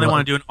 Yeah, but now they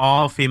want to do an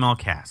all-female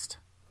cast.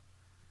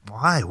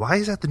 Why? Why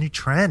is that the new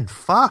trend?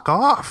 Fuck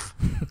off.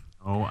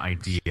 No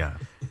idea.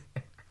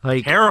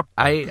 Like, terrible.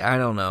 I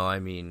don't know. I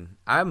mean,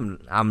 I'm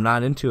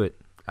not into it.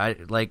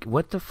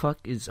 What the fuck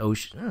is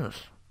Ocean? Ugh,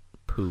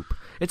 poop.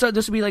 This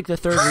would be like the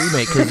third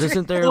remake because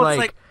isn't there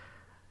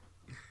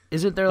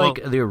isn't there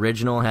the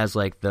original has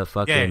like the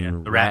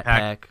fucking the Rat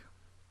Pack?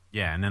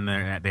 Yeah, and then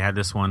they had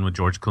this one with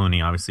George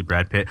Clooney, obviously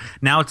Brad Pitt.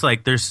 Now it's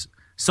like there's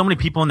so many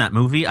people in that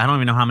movie. I don't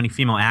even know how many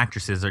female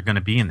actresses are going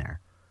to be in there.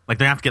 Like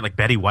they have to get like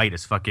Betty White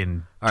as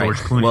fucking George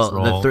Clooney's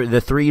role.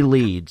 The three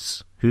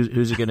leads.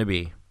 Who's it going to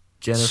be?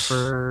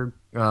 Jennifer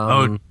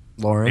Lawrence.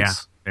 Yeah,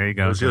 there you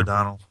go. Rosie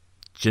O'Donnell.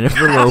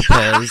 Jennifer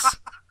Lopez.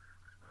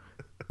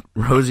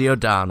 Rosie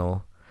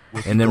O'Donnell.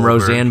 And then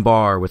Goldberg. Roseanne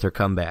Barr with her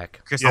comeback.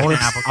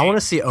 I want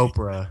to see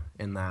Oprah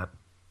in that.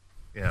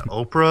 Yeah,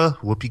 Oprah,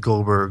 Whoopi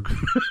Goldberg,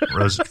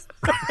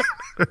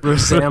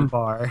 Roseanne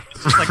Barr.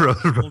 Like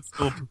old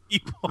school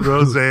people.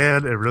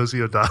 Roseanne, and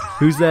Rosie O'Donnell.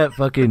 Who's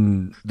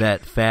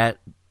that fat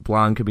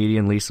blonde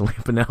comedian Lisa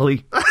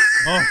Lampanelli?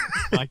 Oh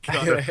my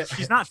god,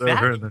 she's not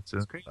fat.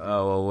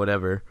 Oh well,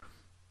 whatever.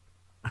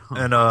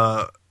 And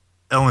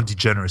Ellen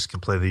DeGeneres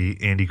can play the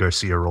Andy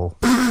Garcia role.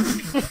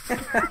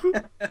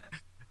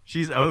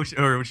 She's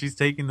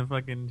taking the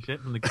fucking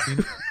shit from the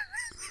casino.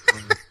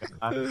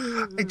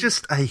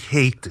 I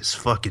hate this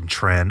fucking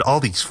trend. All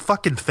these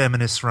fucking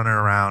feminists running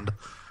around,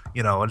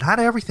 and how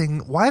to everything.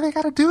 Why they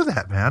got to do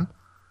that, man?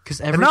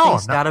 Because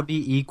everything's got to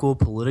be equal,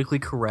 politically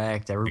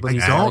correct.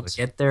 Everybody's got to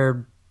get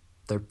their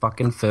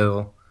fucking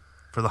fill.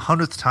 For the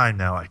 100th time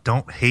now, I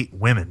don't hate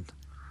women.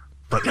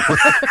 But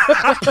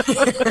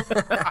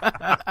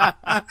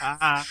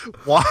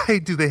why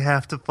do they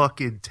have to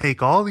fucking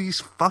take all these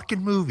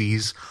fucking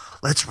movies?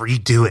 Let's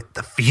redo it,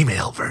 the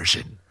female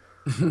version.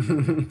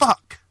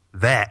 Fuck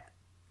that.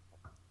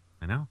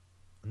 I know.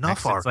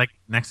 Enough It's like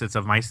Next it's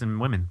of Mice and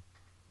Women.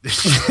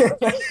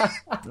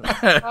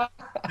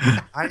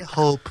 I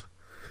hope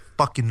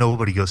fucking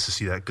nobody goes to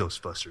see that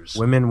Ghostbusters.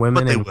 Women,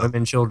 and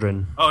women,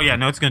 children. Oh yeah,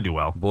 no, it's gonna do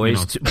well.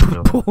 Boys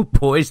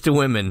to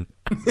women.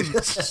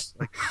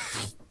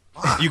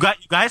 You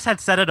guys had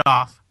set it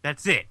off.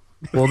 That's it.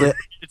 Well,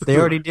 they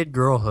already did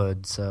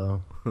Girlhood,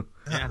 so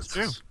yeah, it's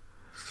true.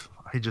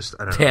 I don't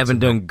know. They haven't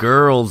done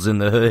Girls in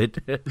the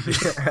Hood.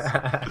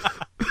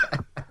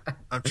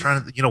 I'm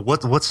trying to,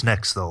 what's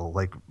next though?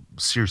 Like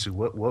seriously,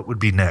 what would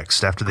be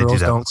next after they Girls do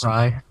that? Don't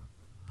Cry.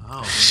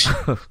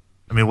 Oh,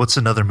 I mean, what's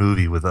another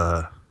movie with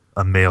a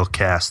male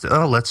cast?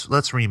 Oh,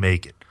 let's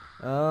remake it.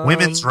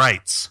 Women's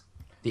Rights.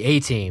 The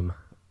A-Team.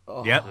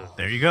 Yep,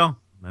 there you go.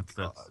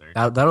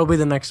 That'll be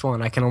the next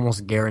one. I can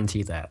almost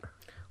guarantee that.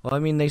 Well, I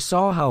mean, they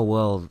saw how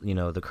well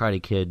the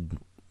Karate Kid.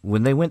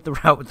 When they went the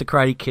route with the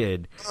Karate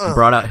Kid and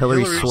brought out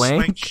Hilary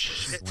Swank,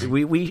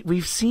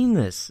 we've seen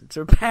this. It's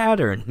a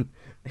pattern.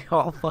 They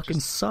all fucking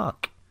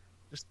suck.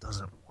 It just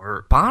doesn't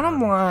work. Bottom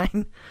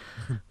line,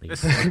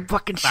 this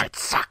fucking shit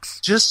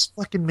sucks. Just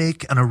fucking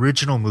make an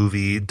original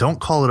movie. Don't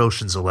call it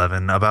Ocean's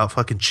 11 about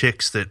fucking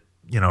chicks that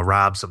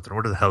rob something.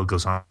 What the hell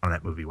goes on in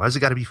that movie? Why's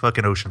it got to be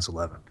fucking Ocean's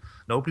 11?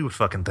 Nobody would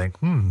fucking think,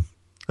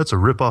 that's a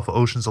ripoff of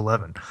Ocean's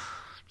 11.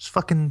 Just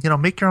fucking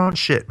make your own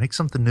shit. Make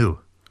something new.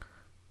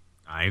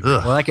 I agree.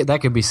 Well, that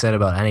could be said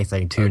about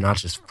anything too, not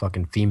just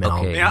fucking female.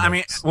 Okay. Yeah, I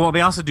mean, well,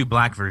 they also do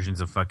black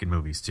versions of fucking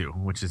movies too,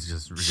 which is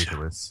just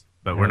ridiculous.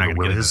 But we're not going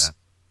to get into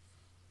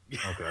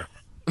that.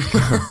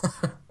 Okay.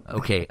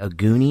 Okay, a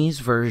Goonies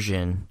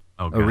version,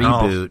 a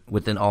reboot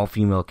with an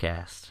all-female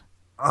cast.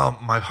 Oh,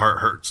 my heart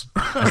hurts.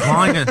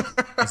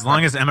 As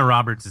long as Emma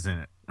Roberts is in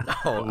it.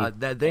 Oh,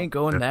 they ain't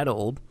going that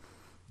old.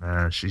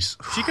 She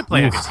could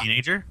play like a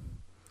teenager.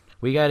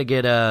 We got to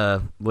get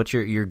what's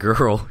your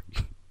girl?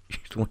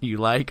 One you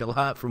like a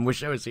lot from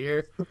Wish I Was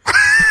Here.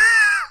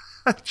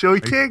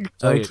 Joey King.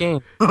 Joey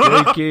King.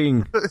 Joey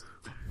King.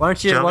 Why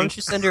don't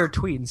you send her a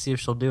tweet and see if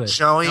she'll do it?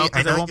 Joey, No,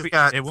 I know you've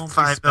got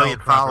 5 million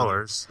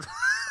followers.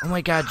 Oh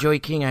my God, Joey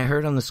King! I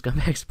heard on the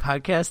Scumbags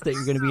podcast that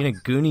you're going to be in a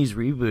Goonies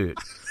reboot.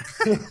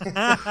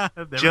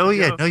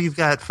 Joey, I know you've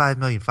got 5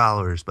 million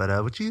followers, but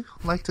would you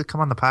like to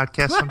come on the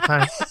podcast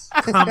sometime?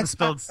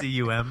 Spelled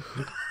C-U-M.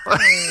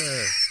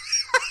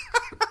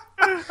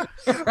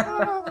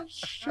 Oh,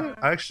 shit.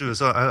 I actually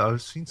I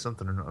was seeing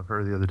something of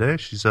her the other day.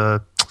 She's I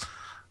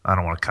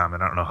don't want to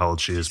comment. I don't know how old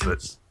she is,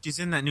 but she's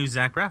in that new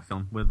Zach Braff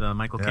film with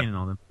Michael Caine and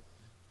all them.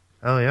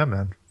 Oh yeah,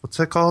 man. What's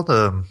that called?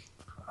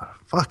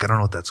 Fuck, I don't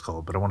know what that's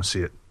called, but I want to see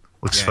it.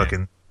 Looks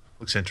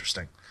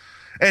interesting.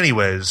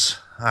 Anyways,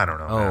 I don't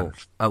know.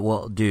 Man.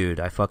 Well, dude,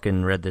 I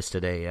fucking read this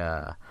today.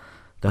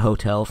 The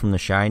hotel from The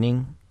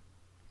Shining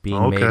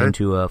being made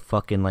into a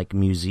fucking like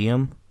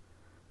museum.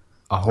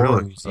 A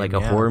horror museum, like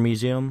a horror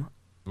museum.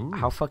 Ooh.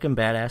 How fucking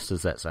badass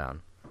does that sound?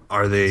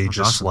 Are they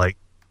just like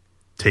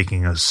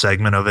taking a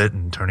segment of it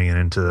and turning it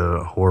into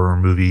a horror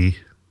movie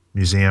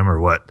museum, or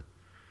what?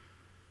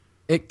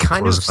 It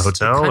kind of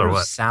hotel or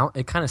what?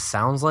 It kind of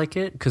sounds like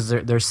it, because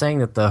they're saying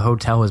that the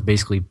hotel was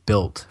basically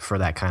built for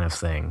that kind of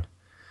thing.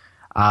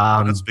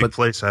 It's a big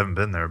place. I haven't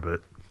been there,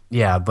 but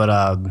yeah,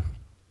 but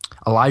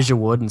Elijah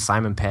Wood and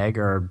Simon Pegg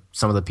are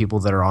some of the people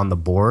that are on the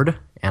board,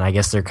 and I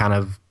guess they're kind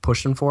of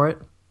pushing for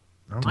it.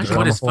 Elijah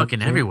Wood is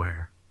fucking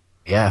everywhere.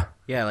 Yeah.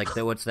 Yeah, like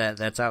what's that?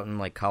 That's out in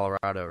like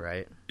Colorado,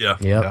 right? Yeah.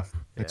 Yep. Yeah.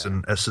 It's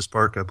in Estes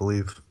Park, I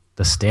believe.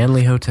 The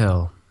Stanley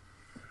Hotel.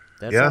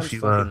 That sounds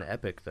fucking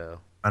epic, though.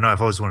 I know.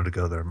 I've always wanted to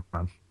go there,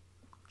 man.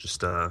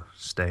 Just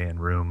stay in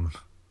room.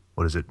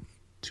 What is it?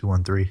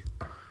 213.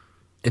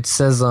 It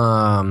says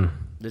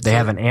they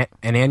have an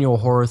annual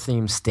horror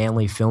themed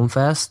Stanley Film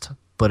Fest,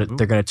 but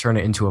they're going to turn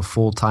it into a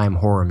full-time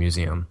horror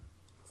museum.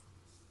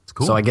 It's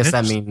cool. So I guess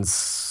that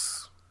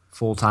means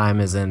full-time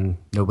is in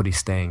nobody's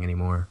staying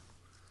anymore.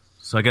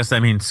 So I guess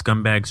that means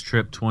Scumbags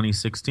Trip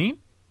 2016.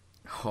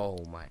 Oh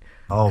my!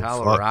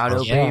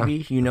 Colorado,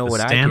 baby. You know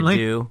what Stanley? I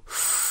could do.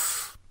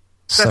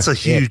 That's a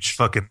huge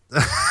fucking...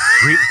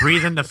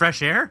 breathe in the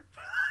fresh air?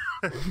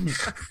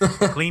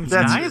 Clean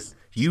skies?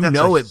 You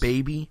know it,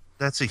 baby.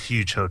 That's a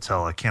huge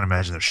hotel. I can't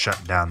imagine they're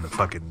shutting down the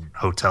fucking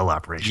hotel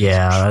operations.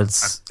 Yeah,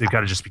 they've got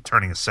to just be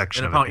turning a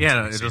section of it.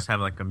 Yeah, they just have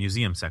like a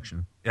museum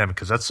section. Yeah,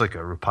 because that's like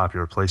a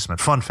popular placement.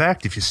 Fun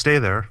fact, if you stay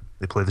there,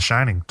 they play The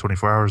Shining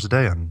 24 hours a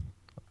day on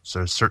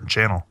a certain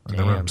channel in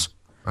the rooms.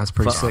 That's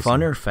pretty sick.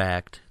 Funner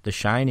fact, The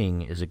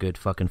Shining is a good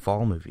fucking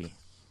fall movie.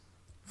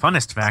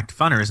 Funnest fact,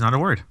 funner is not a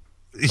word.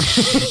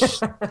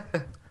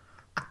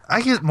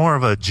 I get more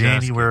of a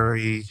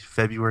January,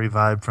 February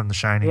vibe from The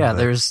Shining. Yeah,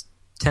 there's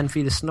 10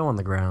 feet of snow on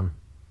the ground.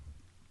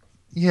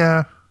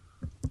 Yeah.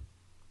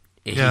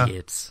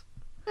 Idiots.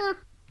 Yeah.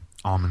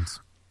 Almonds.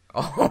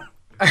 Oh,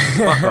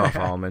 fuck off,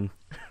 almond.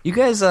 You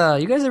guys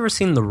ever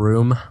seen The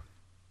Room?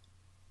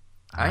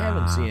 I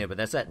haven't seen it, but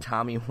that's that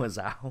Tommy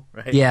Wiseau,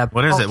 right? Yeah.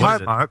 What is it?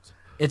 What is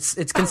it?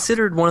 It's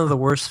considered one of the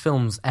worst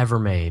films ever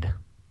made.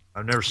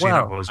 I've never seen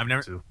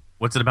it.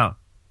 What's it about?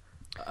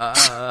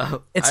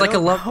 It's like a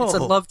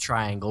love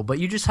triangle, but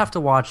you just have to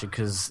watch it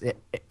because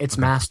it's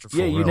masterful.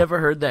 Yeah, you never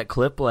heard that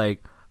clip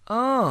like,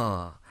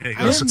 I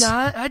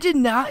did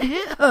not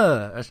hit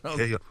her.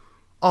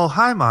 Oh,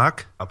 hi,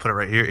 Mark. I'll put it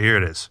right here. Here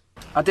it is.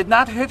 I did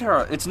not hit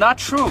her. It's not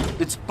true.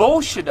 It's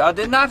bullshit. I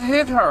did not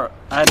hit her.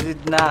 I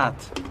did not.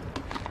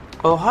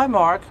 Oh, hi,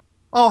 Mark.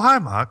 Oh, hi,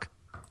 Mark.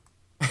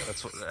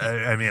 That's what,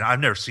 I mean, I've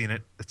never seen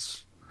it.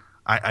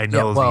 I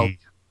know the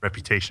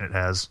reputation it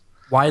has.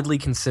 Widely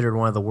considered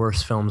one of the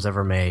worst films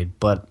ever made,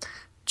 but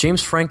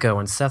James Franco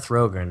and Seth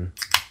Rogen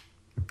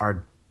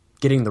are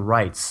getting the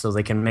rights so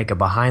they can make a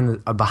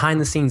behind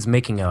the scenes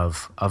making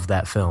of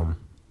that film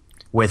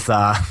with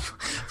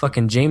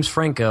fucking James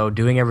Franco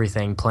doing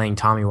everything, playing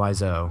Tommy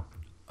Wiseau.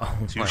 Oh,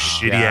 two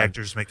shitty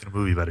actors making a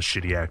movie about a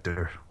shitty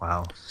actor.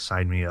 Wow,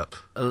 sign me up.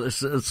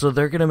 So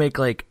they're gonna make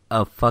like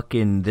a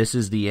fucking This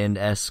Is the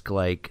End-esque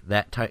like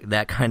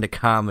that kind of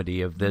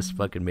comedy of this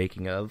fucking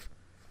making of.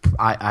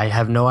 I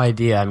have no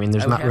idea. I mean,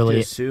 there's not really. I would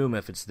have to assume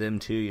if it's them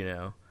too, you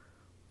know.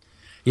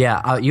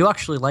 Yeah, you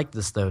actually like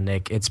this though,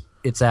 Nick. It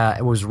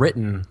was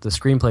written. The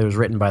screenplay was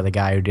written by the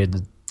guy who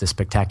did the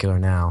Spectacular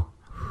Now.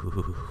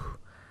 Ooh.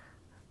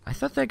 I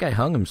thought that guy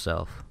hung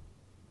himself.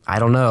 I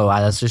don't know.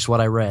 That's just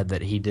what I read,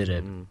 that he did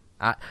it.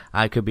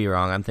 I could be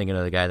wrong. I'm thinking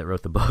of the guy that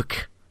wrote the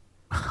book.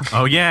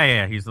 Oh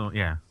yeah,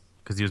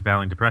 because he was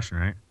battling depression,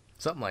 right?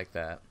 Something like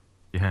that.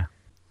 Yeah,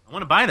 I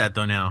want to buy that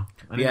though now.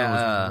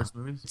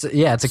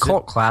 It's a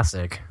cult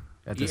classic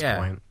at this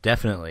point.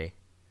 Definitely.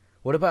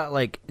 What about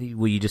like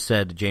you just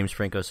said, James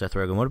Franco, Seth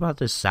Rogen? What about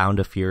this Sound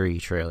of Fury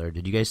trailer?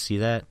 Did you guys see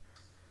that?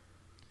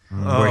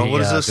 Where he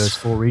what is this? Goes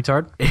full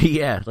retard?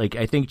 Yeah, like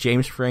I think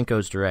James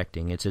Franco's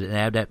directing. It's an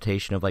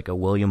adaptation of like a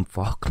William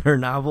Faulkner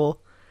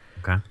novel.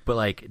 Okay. But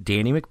like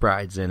Danny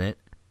McBride's in it,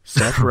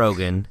 Seth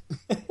Rogen,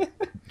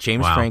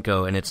 James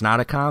Franco, and it's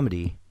not a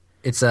comedy.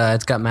 It's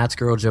got Matt's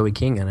girl Joey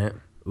King in it.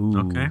 Ooh.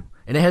 Okay.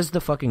 And it has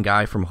the fucking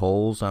guy from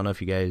Holes. I don't know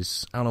if you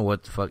guys. I don't know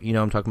what the fuck. You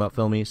know what I'm talking about,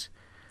 Filmies?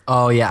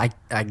 Oh yeah,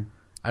 I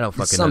don't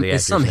fucking know the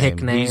actor's it's some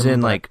hick name. He's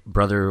in like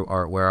Brother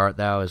Art Where Art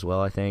Thou as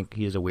well. I think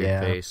he has a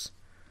weird face.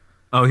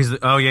 Oh, I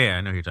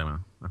know who you're talking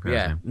about.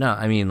 Yeah, no,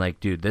 I mean, like,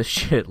 dude, this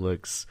shit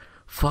looks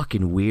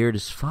fucking weird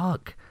as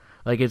fuck.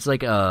 Like, it's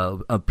like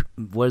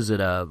what is it?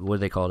 What do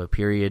they call it? A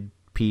period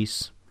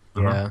piece?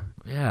 Yeah.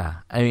 Yeah.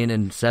 I mean,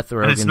 and Seth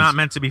Rogen. And it's not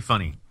meant to be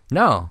funny.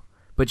 No,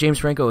 but James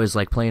Franco is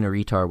like playing a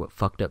retard with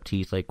fucked up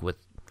teeth, like with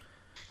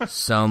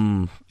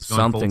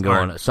something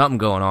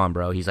going on,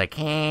 bro. He's like,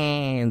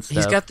 and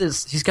stuff.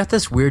 He's got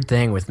this weird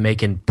thing with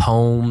making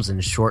poems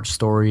and short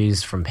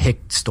stories from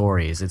hick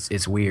stories.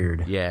 It's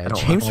weird. Yeah,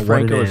 James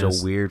Franco is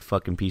a weird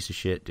fucking piece of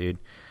shit, dude.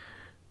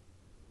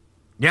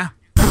 Yeah.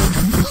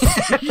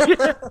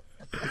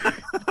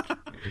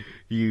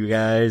 You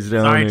guys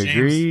don't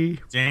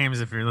agree?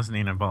 James, if you're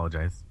listening, I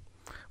apologize.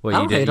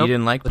 What, you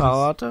didn't like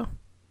Palo Alto?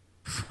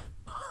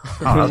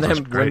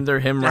 When they're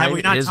him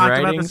writing his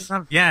writings?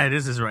 Yeah, it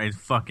is his writing. It's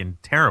fucking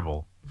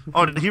terrible.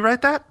 Oh, did he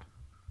write that?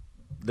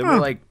 They were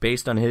like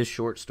based on his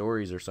short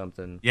stories or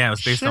something. Yeah, it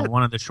was based on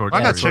one of the short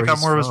stories. I gotta stories. check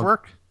out more of his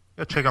work.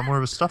 Gotta check out more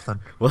of his stuff then.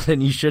 Well, then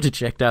you should have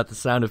checked out the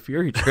Sound of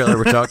Fury trailer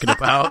we're talking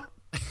about.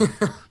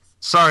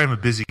 Sorry, I'm a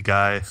busy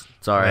guy.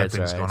 It's all right.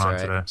 Things going on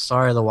today.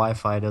 Sorry, the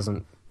Wi-Fi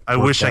doesn't. I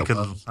wish I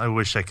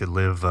could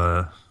live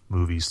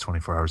movies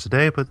 24 hours a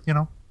day, but you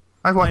know,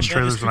 I watch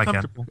trailers when I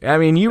can. I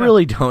mean, you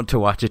really don't to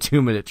watch a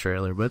 2-minute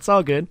trailer, but it's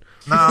all good.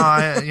 No,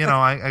 I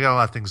got a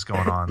lot of things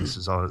going on. This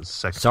is all the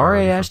second.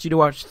 Sorry, I asked you to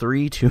watch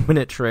 3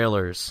 2-minute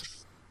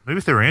trailers. Maybe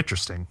if they were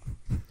interesting.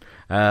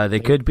 They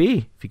could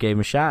be if you gave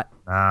them a shot.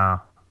 Yeah,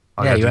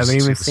 you haven't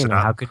even seen them.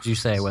 How could you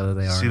say whether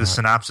they are? See the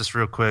synopsis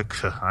real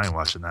quick. I ain't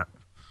watching that.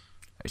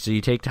 So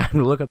you take time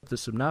to look up the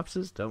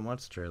synopsis? Don't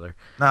watch the trailer.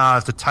 No,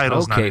 if the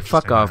title's not interesting,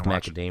 fuck off,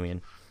 Macadamian.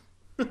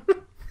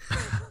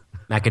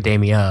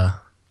 Macadamia.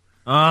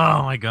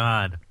 Oh my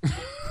god.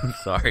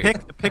 Sorry.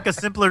 Pick a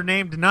simpler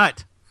named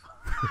nut.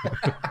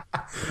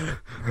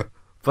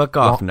 Fuck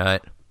off,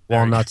 nut.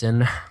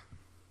 Walnutin.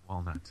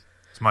 Walnut.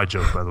 It's my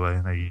joke, by the way.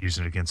 Now you're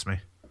using it against me.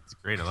 It's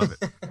great. I love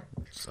it.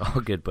 It's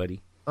all good,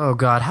 buddy. Oh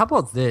god, how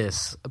about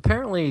this?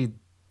 Apparently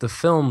the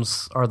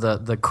films or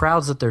the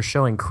crowds that they're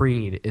showing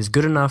Creed is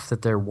good enough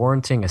that they're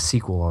warranting a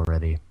sequel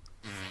already.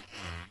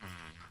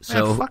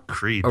 So Man, fuck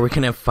Creed. Are we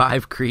gonna have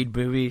 5 Creed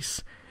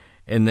movies?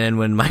 And then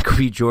when Michael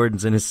B.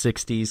 Jordan's in his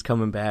 60s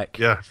coming back.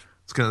 Yeah.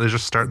 They're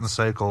just starting the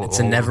cycle. It's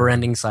a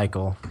never-ending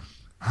cycle.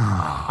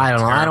 I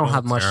don't know. I don't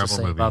have much to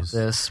say about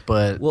this,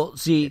 but well,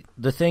 see,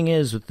 the thing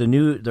is with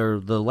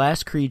the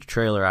last Creed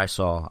trailer I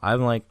saw,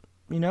 I'm like,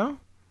 you know,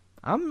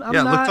 I'm not,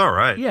 it looked all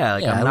right. Yeah,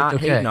 like I'm not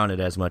hating on it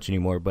as much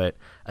anymore. But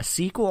a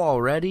sequel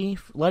already?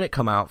 Let it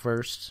come out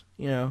first.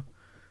 You know,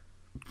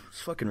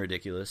 it's fucking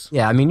ridiculous.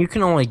 Yeah, I mean, you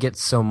can only get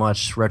so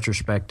much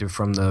retrospective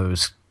from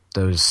those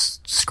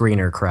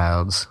screener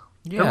crowds.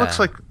 Yeah.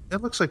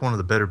 It looks like one of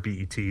the better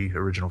BET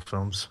original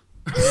films.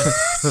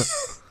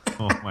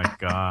 Oh my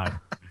god!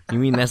 You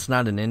mean that's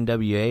not an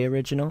NWA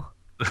original?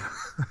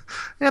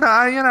 I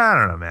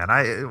don't know,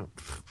 man.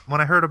 When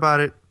I heard about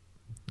it,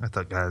 I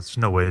thought, guys, there's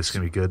no way it's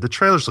gonna be good. The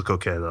trailers look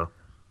okay though.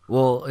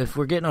 Well, if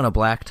we're getting on a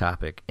black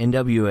topic,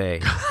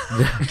 NWA.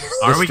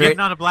 Are we getting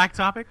on a black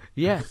topic?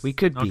 Yeah, we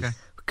could be. Okay.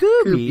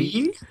 Could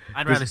be.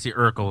 I'd rather see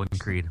Urkel and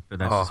Creed, but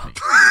that's just me.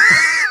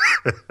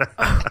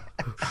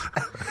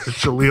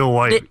 Jaleel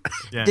White.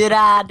 Did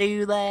I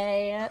do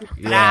that?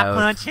 Yeah, I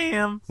punch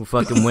him. We'll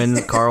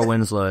fucking Carl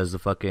Winslow as the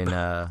fucking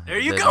there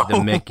you go.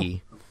 The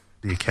Mickey.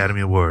 The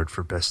Academy Award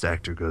for Best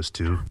Actor goes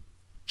to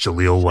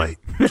Jaleel White.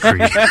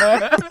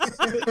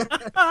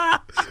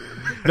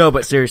 No,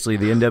 but seriously,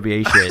 the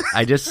NWA shit.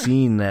 I just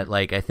seen that.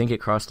 Like, I think it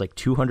crossed like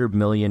 $200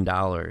 million.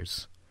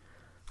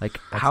 Like,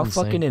 how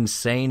insane. fucking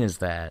insane is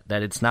that?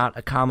 That it's not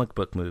a comic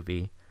book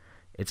movie.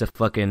 It's a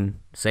fucking,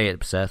 say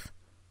it, Seth,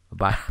 a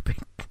biopic.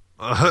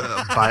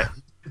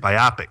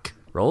 Biopic.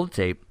 Roll the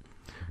tape.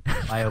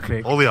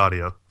 Biopic. All the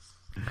audio.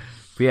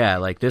 But yeah,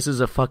 like, this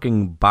is a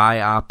fucking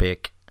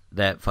biopic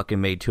that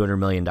fucking made $200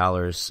 million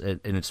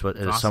and it's a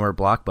awesome. Summer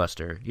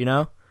blockbuster, you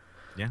know?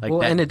 Yeah. Like, Well,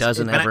 that and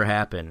doesn't ever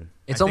happen.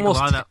 It's I think almost.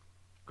 a lot of that...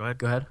 Go ahead.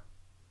 Go ahead.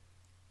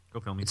 Go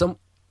film me.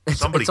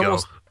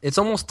 It's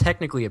almost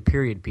technically a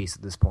period piece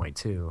at this point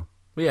too.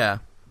 Yeah.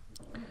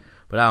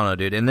 But I don't know,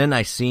 dude. And then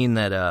I seen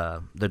that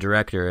the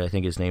director, I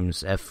think his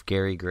name's F.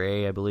 Gary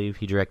Gray, I believe.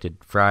 He directed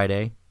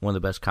Friday, one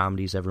of the best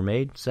comedies ever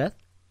made. Seth,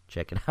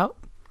 check it out.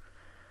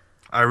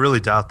 I really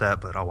doubt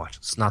that, but I'll watch it.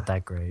 It's not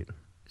that great.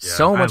 Yeah,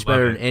 so much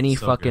better than it. any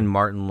So fucking good.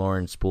 Martin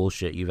Lawrence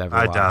bullshit you've ever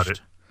I watched. doubt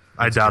it.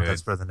 I doubt good.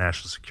 that's for the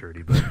national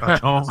security,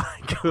 but Oh my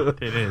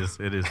god, it is.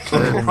 It is.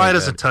 why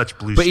doesn't touch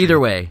Blue But Street? either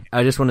way,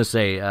 I just want to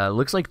say,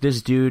 looks like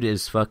this dude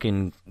is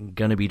fucking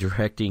gonna be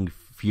directing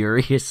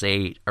Furious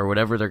 8 or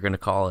whatever they're gonna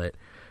call it,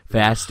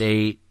 Fast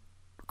 8,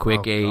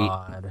 Quick 8,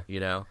 God. you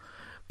know.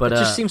 But It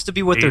just seems to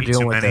be what they're 80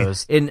 doing too with many.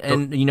 those.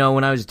 and you know,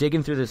 when I was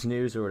digging through this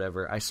news or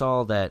whatever, I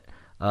saw that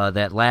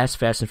that last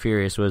Fast and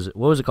Furious was,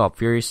 what was it called?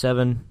 Furious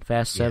 7,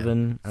 Fast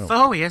 7. I don't-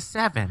 Furious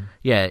 7.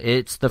 Yeah,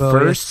 it's the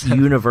Furious first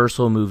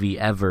Universal movie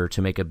ever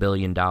to make $1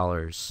 billion.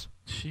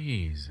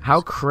 Jesus.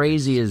 How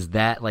crazy is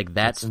that? Like,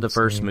 that's the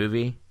first insane.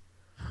 movie.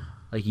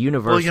 Like,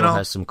 Universal know,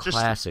 has some just-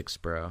 classics,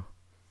 bro.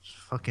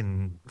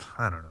 Fucking,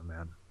 I don't know,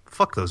 man.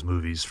 Fuck those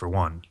movies for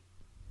one.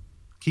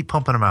 Keep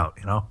pumping them out,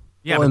 you know?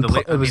 Yeah, Well,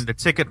 but the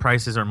ticket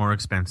prices are more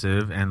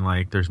expensive, and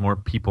like there's more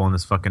people on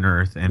this fucking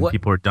earth, and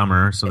people are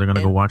dumber, so they're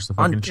gonna go watch the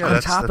fucking show. On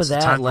top of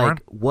that,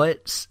 like,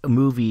 what's a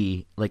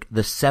movie, like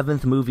the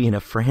 7th movie in a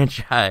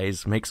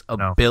franchise makes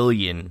 $1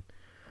 billion?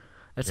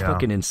 That's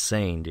fucking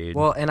insane, dude.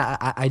 Well, and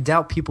I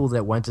doubt people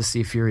that went to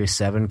see Furious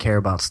 7 care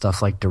about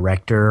stuff like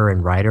director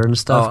and writer and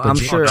stuff. Oh,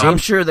 I'm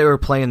sure they were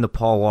playing the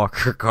Paul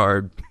Walker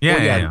card.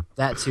 Yeah,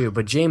 that too.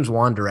 But James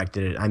Wan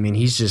directed it. I mean,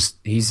 he's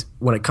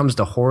when it comes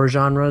to horror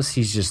genres,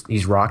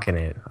 he's rocking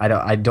it.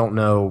 I don't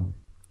know.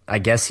 I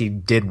guess he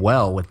did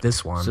well with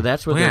this one. So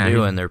that's what they're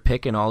doing. They're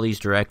picking all these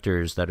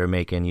directors that are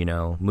making,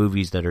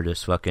 movies that are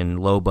just fucking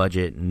low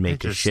budget and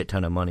make a shit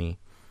ton of money.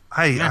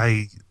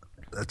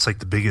 That's like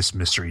the biggest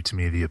mystery to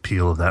me, the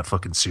appeal of that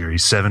fucking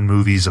series. 7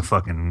 movies of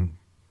fucking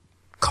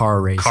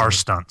car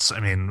stunts. I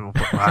mean,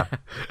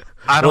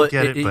 I don't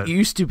get it. But it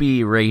used to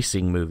be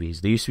racing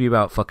movies. They used to be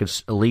about fucking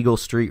illegal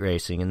street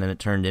racing, and then it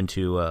turned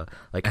into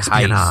like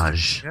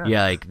espionage. Heist.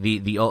 Yeah, like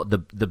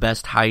the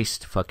best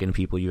heist fucking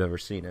people you've ever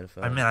seen in a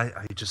film. I mean, I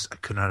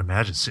could not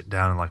imagine sitting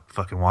down and like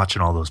fucking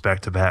watching all those back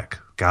to back.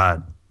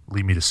 God,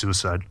 lead me to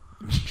suicide.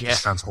 Yeah,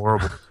 sounds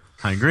horrible.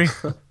 I agree.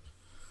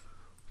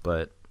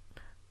 But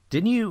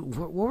didn't you?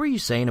 What were you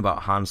saying about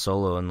Han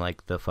Solo and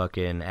like the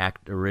fucking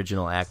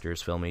original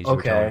actors, Filmies? You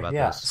were telling me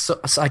about this.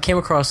 So I came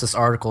across this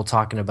article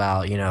talking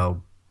about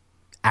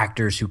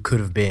actors who could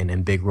have been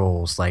in big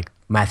roles, like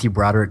Matthew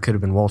Broderick could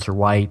have been Walter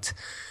White.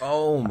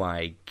 Oh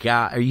my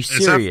god, are you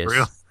serious? Is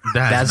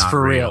that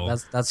for real? That's for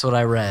real. That's what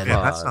I read. Yeah,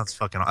 that sounds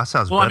fucking. That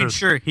sounds. Well, better. I mean,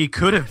 sure, he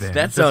could have been.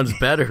 That sounds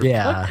better.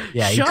 Yeah.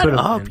 Shut he could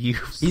up, been. you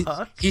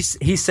fuck. He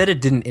said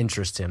it didn't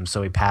interest him,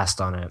 so he passed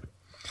on it.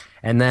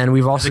 And then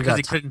we've also got because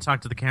he couldn't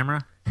talk to the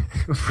camera.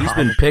 He's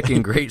been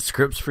picking great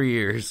scripts for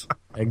years.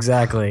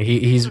 Exactly.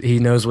 He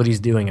knows what he's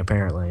doing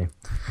apparently.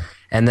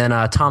 And then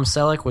Tom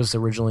Selleck was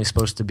originally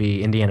supposed to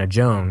be Indiana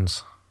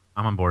Jones.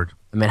 I'm on board.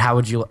 I mean, how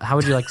would you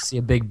like to see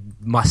a big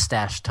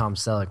mustache Tom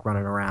Selleck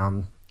running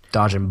around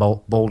dodging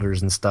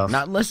boulders and stuff?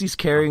 Not unless he's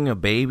carrying a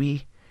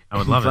baby. I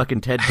would love it.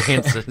 Fucking Ted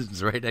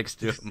Danson's right next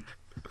to him.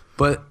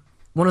 But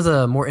one of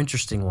the more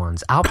interesting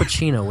ones, Al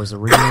Pacino was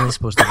originally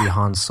supposed to be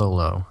Han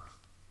Solo.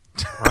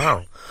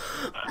 Wow.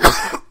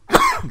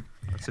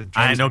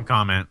 I had no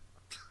comment.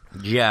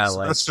 Yeah, so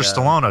like that's just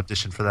Stallone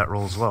auditioned for that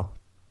role as well.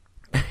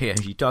 Yeah,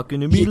 you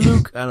talking to me,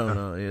 Luke? I don't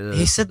know. Yeah,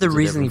 he said the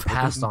reason he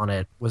passed on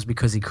it was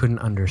because he couldn't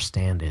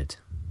understand it.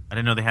 I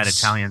didn't know they had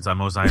Italians on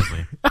Mos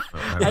Eisley.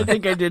 I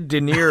think I did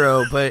De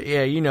Niro, but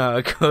yeah, you know how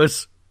it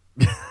goes.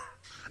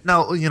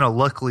 Now,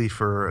 luckily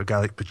for a guy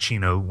like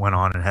Pacino, went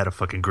on and had a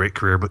fucking great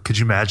career. But could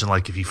you imagine,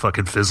 like, if he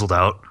fucking fizzled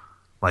out,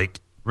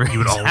 like, you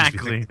would always be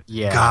thinking,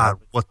 God,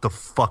 what the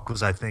fuck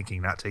was I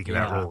thinking? Not taking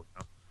that role.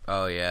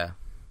 Oh yeah.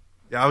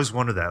 Yeah, I always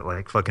wonder that.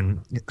 Like,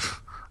 fucking,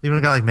 even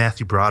a guy like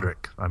Matthew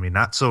Broderick. I mean,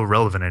 not so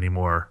relevant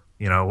anymore.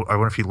 I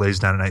wonder if he lays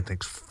down at night and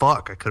thinks,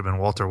 "Fuck, I could have been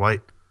Walter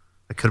White.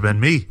 That could have been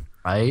me."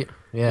 Right?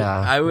 Yeah.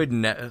 I would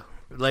never.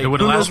 Like, who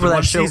knows where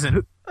that show?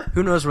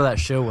 Who knows where that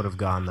show would have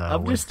gone though?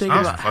 I'm just thinking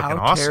about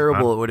how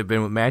terrible it would have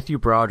been with Matthew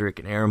Broderick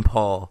and Aaron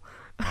Paul.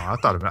 Oh,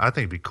 I think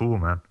it'd be cool,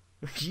 man.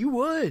 You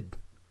would.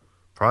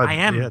 Probably.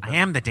 I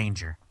am the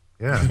danger.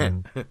 Yeah.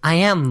 I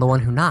am the one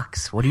who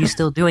knocks. What are you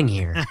still doing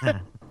here?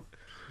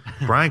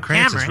 Bryan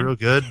Cranston's real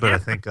good, but I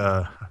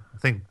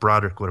think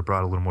Broderick would have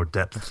brought a little more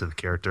depth to the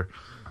character.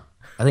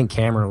 I think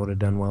Cameron would have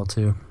done well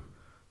too.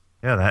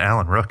 Yeah, that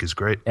Alan Ruck is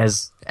great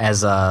as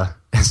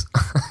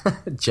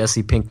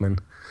Jesse Pinkman.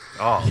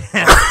 Oh,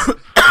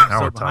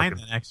 now we're talking.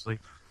 That, actually.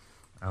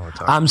 Now we're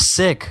talking. I'm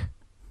sick,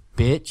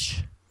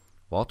 bitch.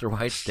 Walter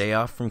White's day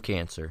off from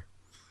cancer.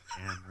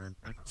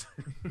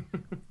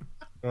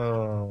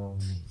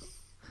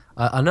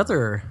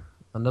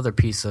 Another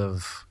piece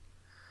of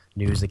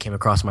news that came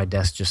across my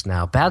desk just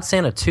now. Bad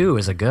Santa 2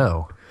 is a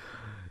go.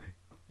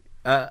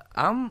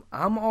 I'm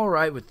all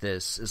right with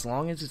this as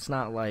long as it's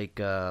not like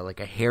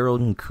a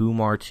Harold and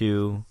Kumar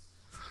 2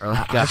 or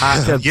like a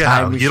Hot Tub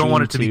Time you don't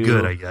want it to 2. be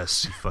good, I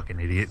guess, you fucking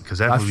idiot, because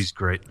that movie's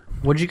great.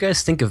 What did you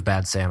guys think of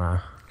Bad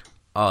Santa?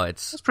 Oh,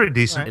 it's pretty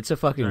decent. It's a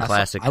fucking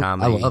classic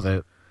comedy. I love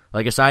it.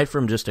 Like, aside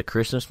from just a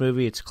Christmas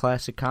movie, it's a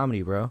classic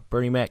comedy, bro.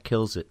 Bernie Mac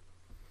kills it.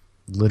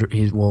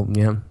 Literally,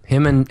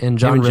 him and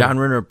John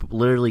Renner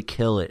literally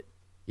kill it.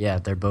 Yeah,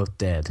 they're both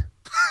dead.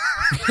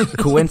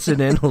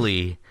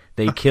 Coincidentally,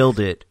 they killed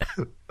it.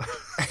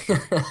 And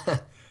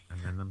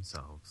then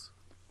themselves.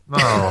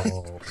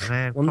 Oh,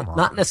 man, well, come on.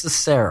 Not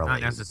necessarily.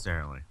 Not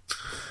necessarily.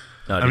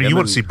 No, I mean, you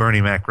want to see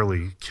Bernie Mac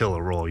really kill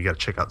a role, you got to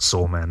check out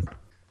Soul Man.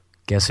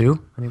 Guess who?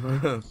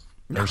 Anybody?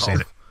 Never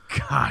seen it.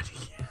 God,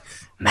 yeah.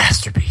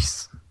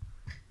 Masterpiece.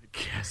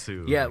 Guess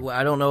who? Yeah, well,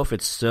 I don't know if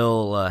it's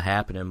still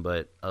happening,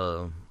 but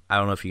I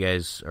don't know if you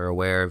guys are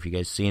aware, if you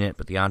guys seen it,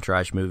 but the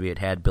Entourage movie, it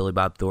had Billy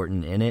Bob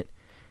Thornton in it.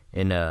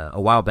 And a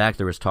while back,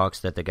 there was talks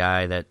that the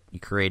guy that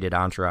created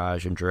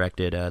Entourage and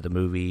directed the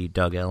movie,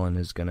 Doug Ellen,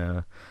 is going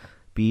to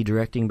be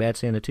directing Bad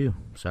Santa 2.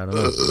 So I don't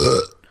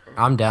know.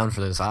 I'm down for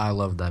this. I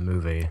love that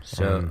movie.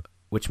 So,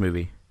 which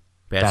movie?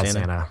 Bad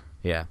Santa?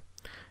 Yeah.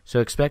 So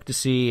expect to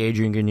see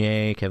Adrian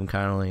Grenier, Kevin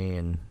Connolly,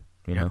 and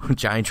You know,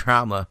 giant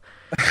drama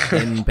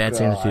in Bad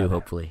Santa 2,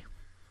 hopefully.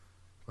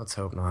 Let's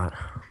hope not.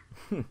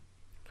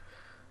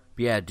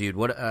 Yeah, dude.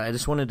 What I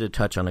just wanted to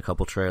touch on a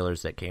couple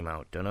trailers that came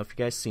out. Don't know if you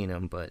guys seen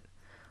them, but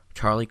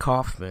Charlie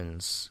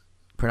Kaufman's,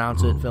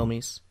 pronounce it,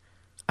 Filmies?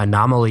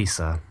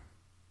 Anomalisa.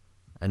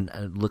 And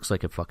it looks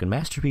like a fucking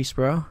masterpiece,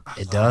 bro.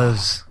 It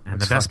does. And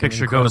It's the best fucking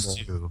picture incredible. goes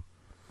to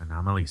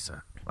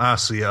Anomalisa.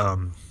 Honestly,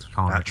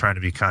 not trying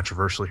to be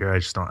controversial here.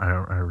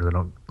 I really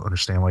don't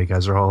understand why you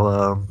guys are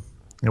all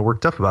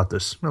worked up about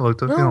this. It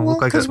looked,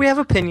 looked like because we have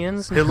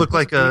opinions. It looked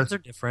like opinions are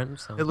different.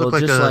 So. It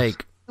looked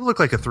it looked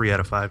like a 3 out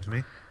of 5 to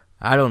me.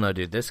 I don't know,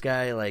 dude. This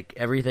guy, like,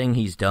 everything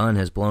he's done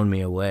has blown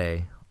me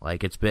away.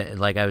 Like, it's been,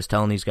 like I was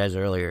telling these guys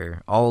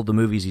earlier, all the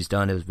movies he's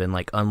done has been,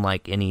 like,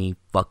 unlike any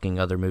fucking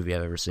other movie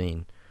I've ever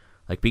seen.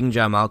 Like, being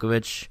John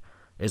Malkovich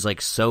is,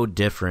 like, so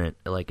different.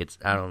 Like, it's,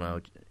 I don't know.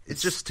 It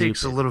just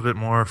takes a little bit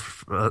more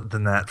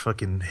than that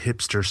fucking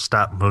hipster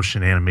stop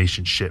motion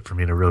animation shit for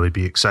me to really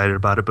be excited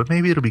about it, but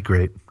maybe it'll be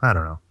great. I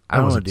don't know. I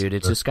don't know, dude.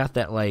 It's just got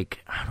that, like,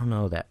 I don't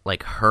know, that,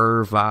 like,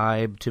 her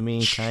vibe to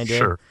me, kind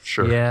of.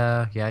 Sure.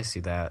 Yeah, I see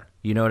that.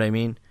 You know what I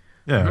mean?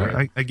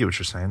 Yeah, I get what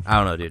you're saying. I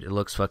don't know, dude. It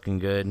looks fucking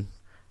good.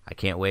 I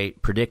can't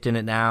wait. Predicting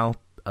it now.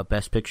 A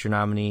Best Picture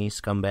nominee,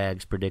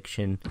 Scumbags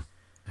prediction.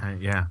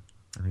 Yeah,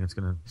 I think it's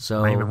going to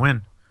might even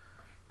win.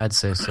 I'd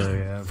say so,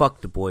 yeah.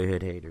 Fuck the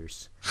Boyhood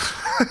haters.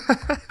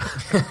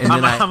 And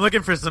then I'm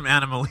looking for some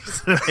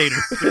Anomalisa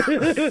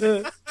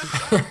haters.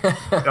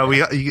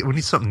 We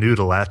need something new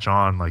to latch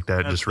on like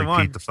that. That's just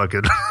repeat the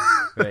fucking...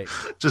 Right.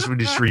 just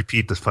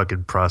repeat the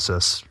fucking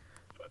process.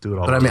 Do it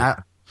all. But I mean,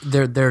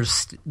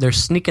 they're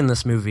sneaking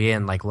this movie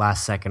in like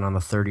last second on the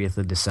 30th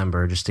of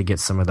December just to get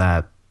some of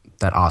that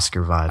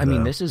Oscar vibe. I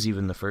mean, this is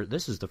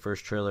the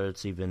first trailer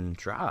that's even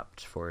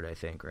dropped for it, I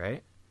think,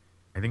 right?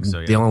 I think so,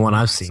 yeah. The only one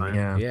I've seen,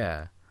 yeah.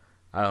 Yeah.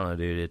 I don't know,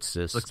 dude. It's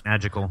just... Looks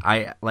magical.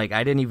 I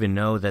didn't even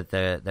know that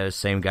the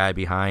same guy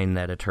behind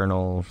that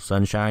Eternal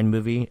Sunshine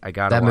movie. I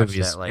gotta that watch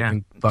movie is that,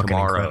 like, fucking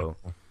tomorrow. incredible.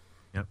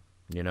 Yep.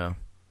 You know?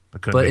 I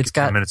couldn't make it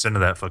 10 minutes into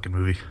that fucking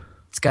movie.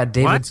 It's got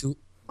David...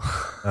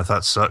 I thought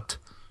it sucked.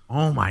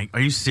 Oh my... Are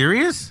you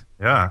serious?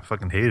 Yeah, I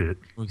fucking hated it.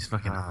 He's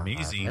fucking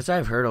amazing. As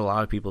I've heard a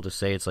lot of people just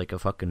say it's like a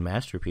fucking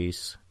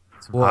masterpiece.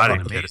 I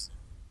didn't get it.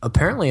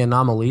 Apparently,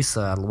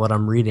 Anomalisa, what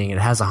I'm reading, it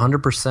has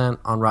 100%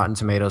 on Rotten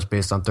Tomatoes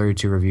based on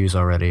 32 reviews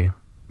already.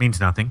 Means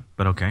nothing,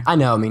 but okay. I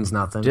know it means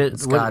nothing.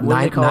 It's got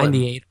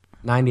 98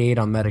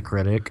 on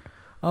Metacritic.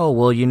 Oh,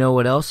 well, you know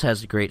what else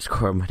has a great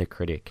score on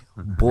Metacritic?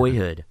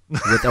 Boyhood,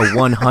 with a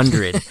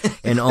 100.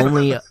 And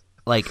only,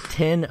 like,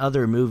 10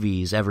 other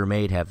movies ever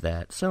made have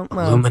that. So,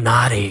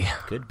 Illuminati.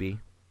 Could be.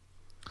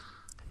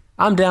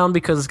 I'm down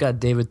because it's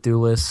got David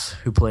Thewlis,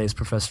 who plays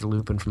Professor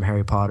Lupin from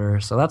Harry Potter,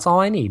 so that's all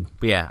I need.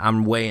 But yeah,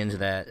 I'm way into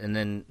that. And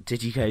then,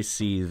 did you guys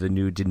see the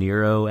new De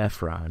Niro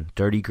Efron,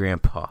 Dirty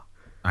Grandpa?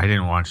 I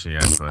didn't watch it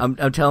yet, but...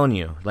 I'm telling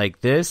you,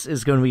 like, this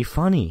is going to be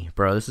funny,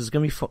 bro. This is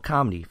going to be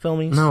comedy.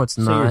 Filming. No, it's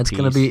not. It's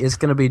going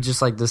to be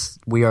just like this,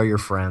 We Are Your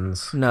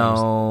Friends.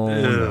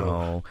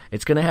 No.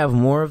 It's going to have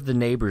more of the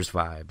Neighbors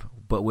vibe,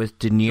 but with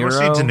De Niro... You want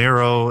to see De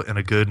Niro in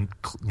a good,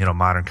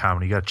 modern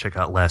comedy, you got to check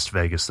out Las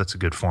Vegas. That's a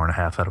good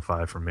 4.5 out of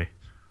 5 for me.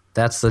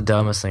 That's the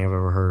dumbest thing I've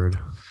ever heard.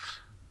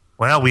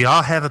 Well, we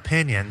all have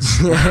opinions.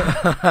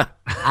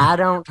 I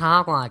don't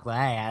talk like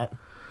that.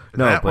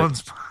 No, that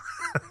one's...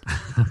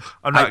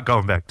 I'm not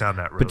going back down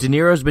that road. But De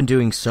Niro's been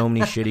doing so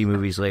many shitty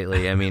movies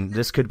lately. I mean,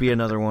 this could be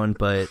another one,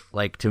 but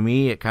like to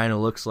me, it kind of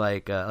looks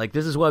like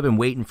this is what I've been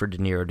waiting for De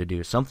Niro to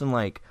do. Something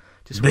like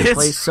just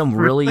replace some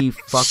really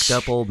fucked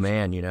up old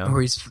man, you know,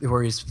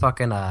 where he's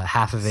fucking a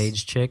half of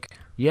age chick.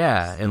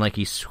 Yeah, and like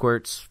he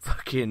squirts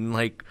fucking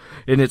like,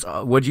 and it's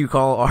what'd you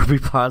call Aubrey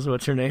Plaza?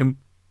 What's her name?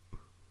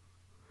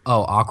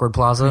 Oh, Awkward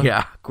Plaza?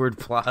 Yeah, Awkward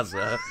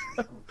Plaza.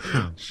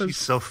 She's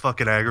so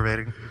fucking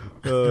aggravating.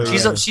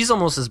 She's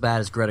almost as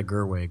bad as Greta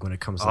Gerwig when it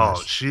comes to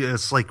that.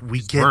 It's like we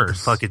get the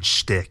fucking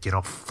shtick,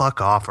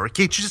 fuck off her.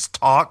 Can't you just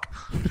talk?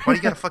 Why do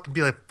you gotta fucking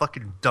be like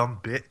fucking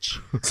dumb bitch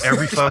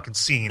every fucking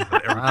scene? Every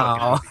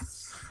fucking movie?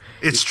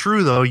 It's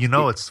true though,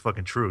 it's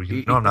fucking true.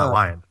 I'm not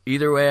lying.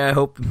 Either way, I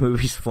hope the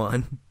movie's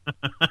fun.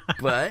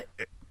 But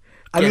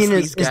I mean,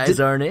 these guys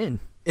aren't in.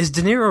 Is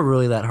De Niro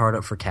really that hard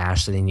up for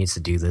cash that he needs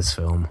to do this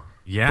film?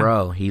 Yeah,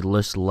 bro, he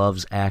just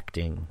loves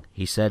acting.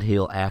 He said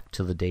he'll act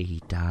till the day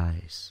he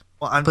dies.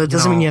 Well, but it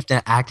doesn't mean you have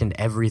to act in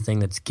everything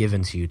that's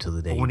given to you till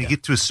the day. When you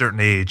get to a certain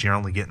age, you're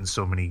only getting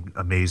so many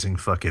amazing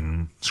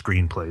fucking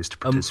screenplays to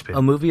participate.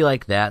 A movie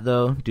like that,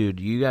 though, dude,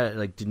 you got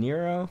like De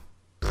Niro.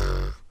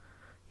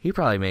 He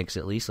probably makes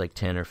at least like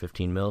 10 or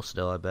 15 mil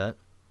still. I bet.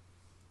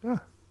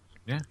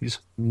 Yeah, he's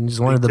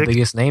one of the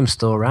biggest names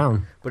still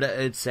around. But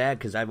it's sad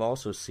because I've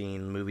also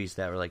seen movies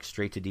that were like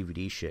straight to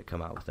DVD shit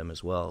come out with them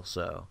as well.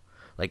 So,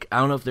 like, I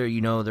don't know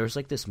if there's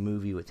like this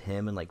movie with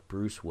him and like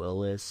Bruce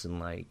Willis and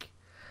like.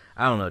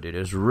 I don't know, dude. It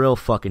was real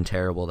fucking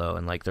terrible, though,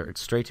 and like it's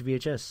straight to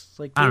VHS. It's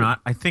like, dude, I don't know.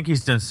 I think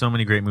he's done so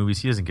many great movies.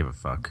 He doesn't give a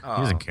fuck. He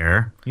doesn't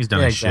care. He's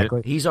done his shit.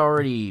 He's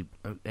already.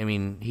 I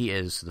mean, he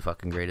is the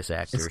fucking greatest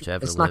actor to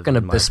ever. It's not going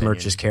to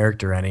besmirch his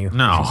character any.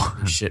 No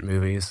shit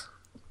movies.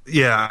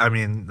 Yeah, I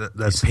mean,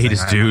 that's He's paid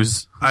his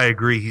dues. I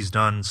agree. He's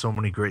done so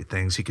many great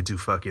things. He could do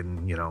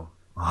fucking,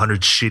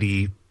 100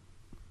 shitty,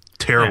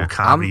 terrible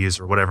comedies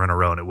or whatever in a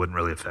row, and it wouldn't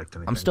really affect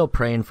anything. I'm still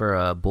praying for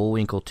a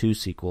Bullwinkle 2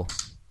 sequel.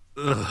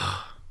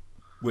 Ugh.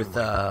 With,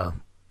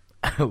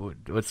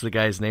 what's the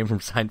guy's name from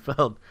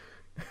Seinfeld?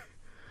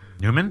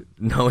 Newman?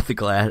 No, with the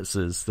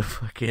glasses. The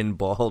fucking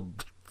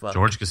bald fuck.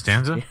 George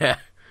Costanza? Yeah.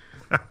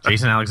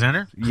 Jason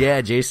Alexander? Yeah,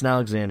 Jason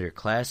Alexander.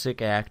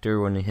 Classic actor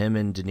when him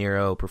and De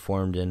Niro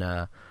performed in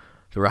the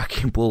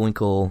Rocky and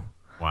Bullwinkle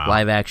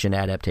live-action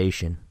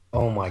adaptation.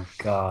 Oh, my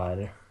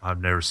God.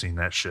 I've never seen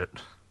that shit.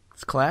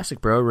 It's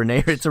classic, bro.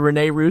 It's a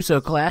Rene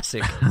Russo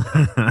classic.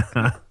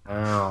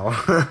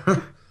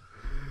 Oh.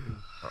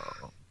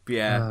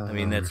 Yeah, I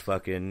mean, that's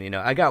fucking,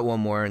 I got one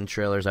more in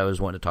trailers. I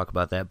was wanting to talk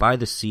about that. By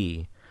the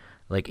Sea.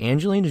 Like,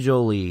 Angelina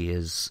Jolie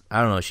is,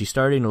 I don't know, she's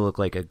starting to look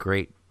like a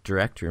great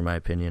director, in my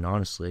opinion,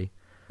 honestly.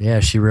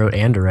 Yeah, she wrote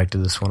and directed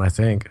this one, I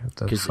think.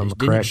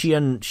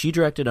 Didn't she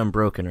directed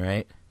Unbroken,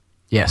 right?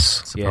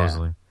 Yes.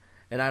 Supposedly. Yeah.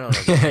 And I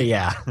don't know.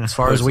 Yeah, as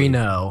far as we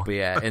know. But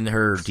yeah, and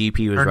her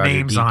DP was her Roger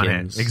name's Deakins. on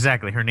it.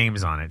 Exactly, her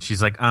name's on it.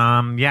 She's like,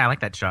 yeah, I like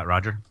that shot,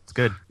 Roger. It's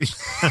good.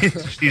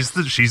 she's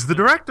the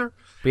director.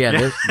 But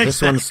yeah,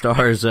 this one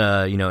stars,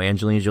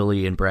 Angelina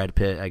Jolie and Brad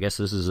Pitt. I guess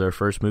this is their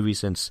first movie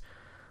since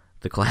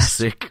the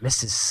classic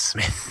Mrs.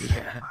 Smith.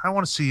 Yeah. I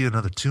want to see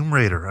another Tomb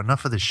Raider.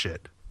 Enough of this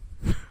shit.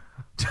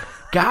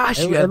 Gosh,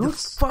 you have the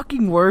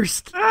fucking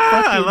worst.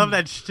 I love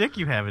that shtick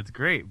you have. It's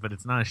great, but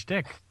it's not a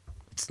shtick.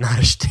 It's not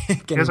a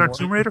shtick. You guys aren't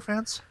Tomb Raider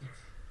fans?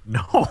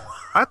 No.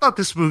 I thought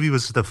this movie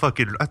was I thought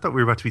we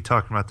were about to be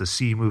talking about the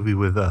Sea movie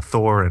with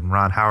Thor and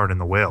Ron Howard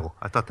and the Whale.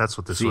 I thought that's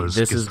what this was.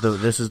 This is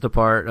the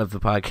part of the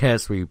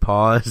podcast where you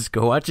pause,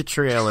 go watch a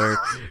trailer,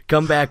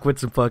 come back with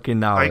some fucking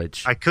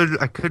knowledge. I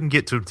couldn't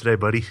get to him today,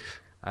 buddy.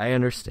 I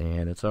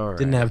understand. It's all right.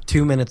 Didn't have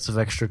 2 minutes of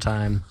extra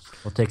time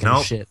while taking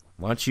a shit.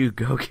 Why don't you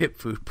go get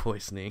food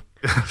poisoning?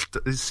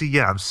 See,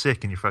 yeah, I'm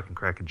sick and you're fucking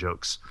cracking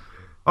jokes.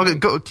 Okay,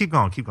 keep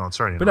going.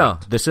 Sorry. But no,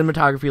 the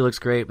cinematography looks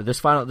great. But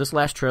this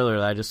last trailer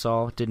that I just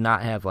saw did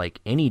not have like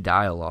any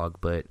dialogue.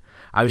 But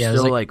I was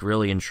still like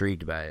really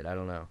intrigued by it. I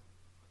don't know.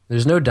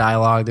 There's no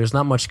dialogue. There's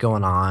not much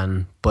going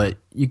on. But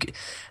you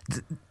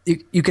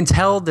can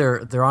tell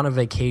they're on a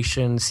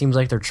vacation. Seems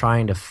like they're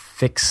trying to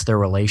fix their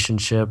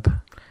relationship.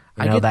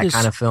 You know, that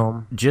kind of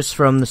film. Just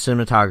from the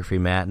cinematography,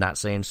 Matt. Not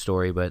saying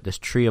story, but this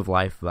Tree of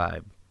Life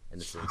vibe.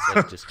 And it's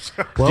like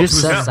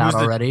just Seth's out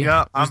already.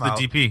 Yeah, who's the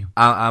DP?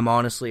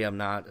 I'm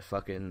not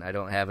fucking. I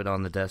don't have it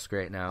on the desk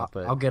right now,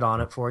 but I'll get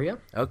on it for you.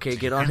 Okay,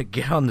 get on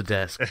the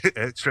desk.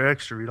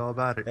 extra. Read all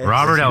about it.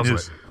 Robert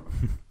Elswit.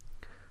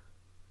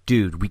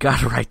 Dude, we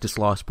gotta write this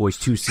Lost Boys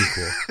 2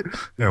 sequel.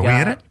 Are we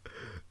in it?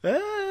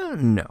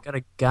 No. Got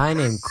a guy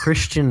named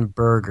Christian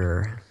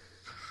Berger.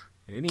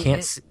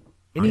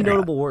 Any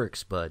notable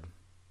works, bud?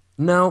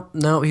 No,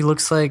 he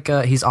looks like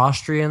he's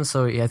Austrian,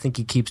 so I think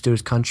he keeps to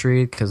his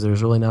country because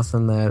there's really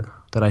nothing that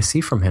I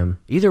see from him.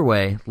 Either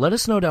way, let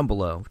us know down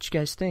below what you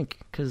guys think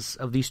because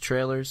of these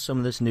trailers, some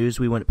of this news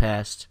we went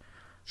past.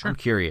 Sure. I'm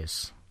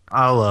curious.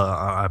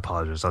 I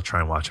apologize. I'll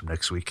try and watch them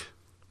next week.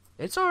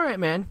 It's all right,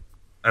 man.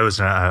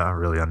 I'm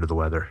really under the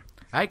weather.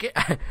 I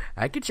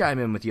could chime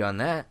in with you on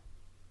that.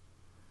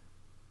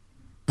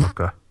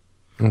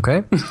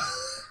 Okay.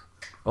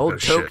 Old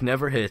choke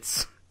never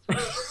hits.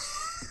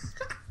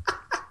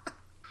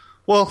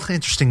 Well,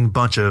 interesting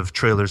bunch of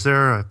trailers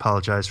there. I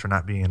apologize for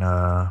not being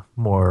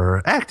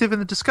more active in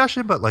the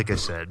discussion, but like I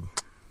said,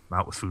 I'm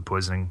out with food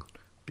poisoning.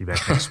 Be back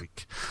next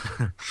week.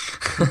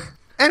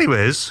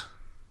 Anyways,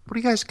 what do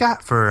you guys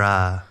got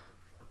for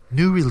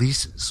new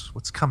releases?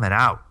 What's coming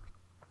out?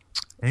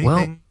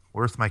 Anything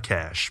worth my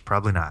cash?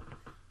 Probably not.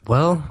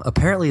 Well,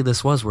 apparently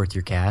this was worth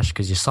your cash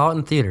because you saw it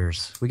in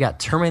theaters. We got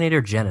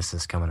Terminator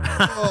Genesis coming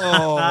out.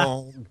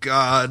 Oh,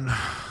 God.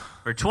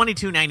 For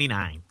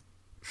 $22.99.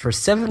 For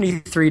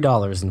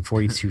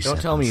 $73.42.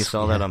 Don't tell me you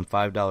saw that on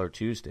 $5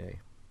 Tuesday.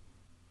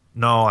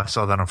 No, I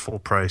saw that on full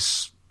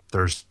price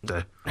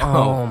Thursday.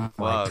 Oh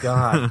my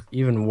God.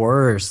 Even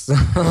worse.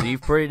 So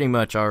you've pretty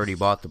much already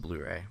bought the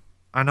Blu-ray.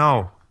 I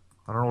know.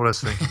 I don't know what I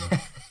was thinking.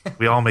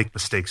 We all make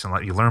mistakes in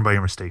life. You learn by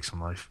your mistakes in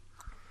life.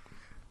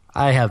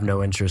 I have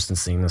no interest in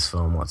seeing this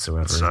film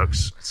whatsoever. It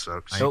sucks.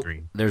 I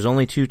agree. There's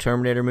only 2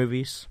 Terminator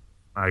movies.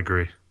 I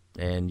agree.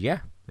 And yeah,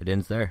 it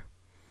ends there.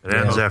 It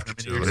ends after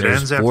 2. It There's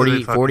ends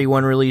after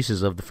 41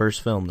 releases of the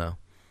first film, though.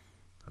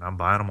 And I'm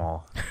buying them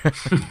all.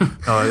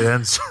 No, it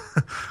ends.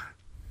 The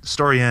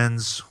story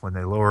ends when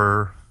they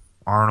lower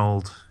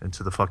Arnold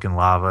into the fucking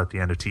lava at the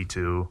end of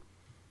T2.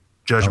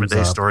 Judgment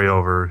Day story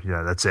over.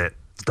 Yeah, that's it.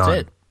 It's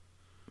done.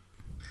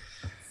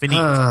 That's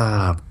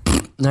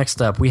it.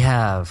 Next up, we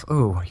have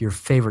your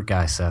favorite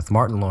guy, Seth,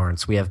 Martin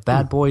Lawrence. We have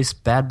Bad Boys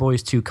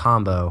 2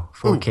 combo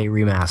 4K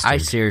remastered. I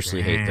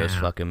seriously hate those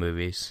fucking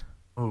movies.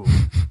 Ooh.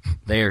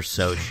 They are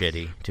so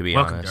shitty, to be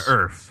Welcome honest. to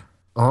Earth.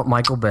 Oh,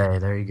 Michael Bay.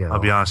 There you go. I'll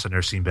be honest, I've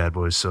never seen Bad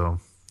Boys, so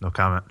no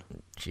comment.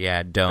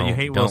 Yeah, you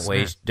hate Will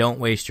Smith. don't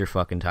waste your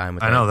fucking time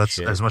with that. I know that's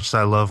shit. as much as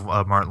I love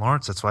Martin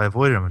Lawrence. That's why I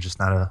avoided him. I'm just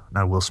not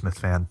a Will Smith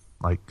fan,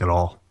 like at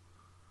all.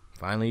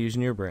 Finally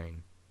using your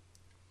brain.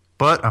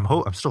 But I'm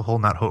still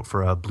holding out hope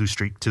for a Blue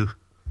Streak 2.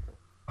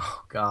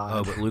 Oh God.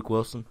 Oh, but Luke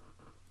Wilson,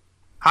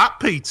 Hot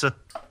pizza.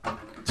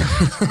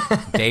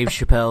 Dave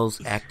Chappelle's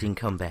acting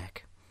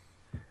comeback.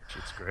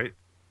 It's great.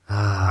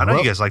 I know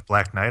you guys like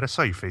Black Knight. I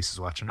saw your faces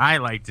watching it. I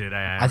liked it.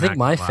 I think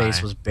my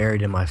face was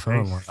buried in my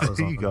phone.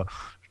 There you go.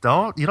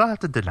 You don't have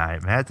to deny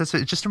it, Matt. That's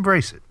it. Just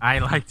embrace it. I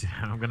liked it.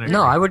 I'm gonna.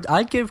 No,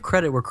 I'd give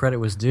credit where credit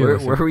was due.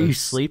 Where were you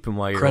sleeping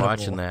while you were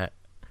watching that?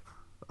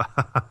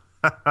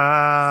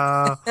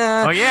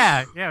 Oh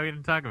yeah, we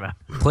didn't talk about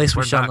it. Place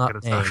we We're shall not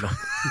not gonna name.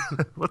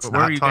 Let's Where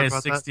not were you talk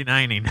guys about that.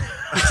 69ing?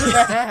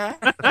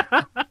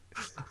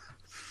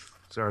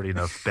 There's already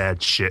enough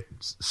bad shit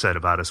said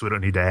about us. We don't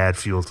need to add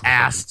fuel to the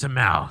Ass to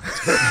mouth.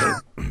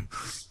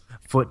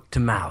 Foot to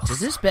mouth. Does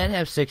this bed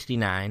have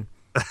 69?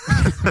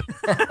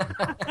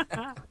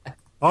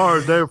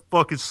 Oh, they're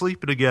fucking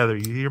sleeping together.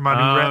 You hear my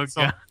new rap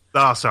song?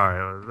 Oh,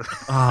 sorry.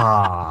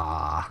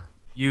 Ah.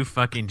 You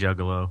fucking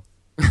juggalo.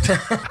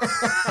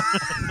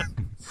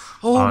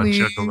 On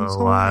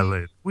Juggalo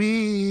Island,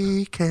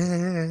 we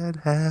can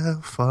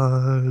have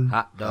fun.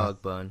 Hot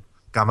dog bun.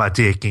 Got my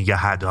dick in your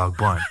hot dog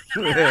bun.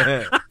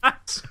 God,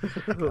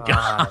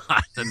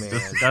 that's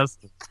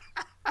disgusting.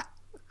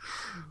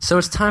 So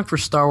it's time for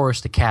Star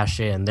Wars to cash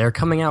in. They're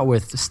coming out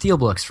with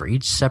steelbooks for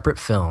each separate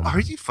film. Are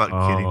you fucking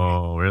kidding me?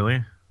 Oh,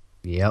 really?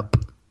 Yep.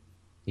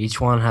 Each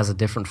one has a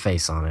different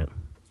face on it.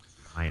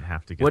 Might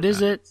have to get What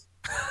is it?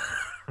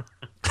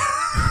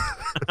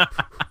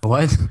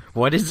 What?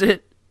 What is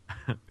it?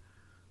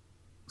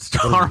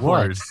 Star What?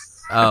 Wars.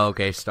 Oh,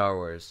 okay, Star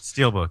Wars.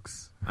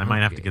 Steelbooks. I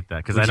might have to get that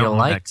because I Would don't you own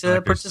like that to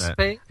collector's set.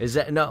 participate? Is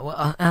that no?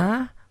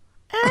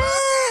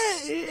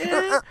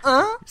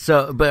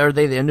 So, but are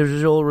they the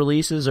individual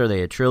releases? Or are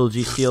they a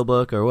trilogy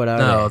steelbook, or what are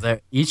No,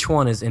 they? each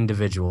one is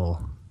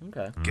individual.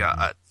 Okay.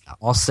 God.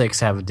 All 6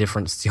 have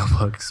different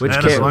steelbooks. Which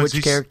And as long as which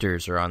you-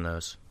 characters are on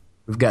those?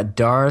 We've got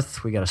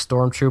Darth. We got a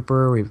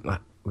stormtrooper.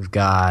 We've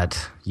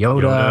got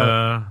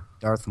Yoda.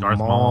 Darth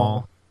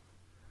Maul.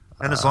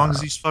 And as long as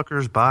these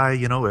fuckers buy,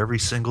 every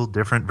single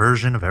different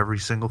version of every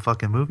single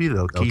fucking movie,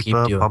 they'll keep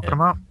doing pumping it.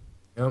 them out.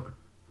 Yep.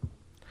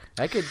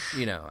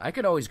 I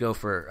could always go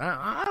for.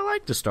 I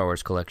like the Star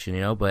Wars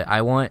collection, but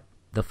I want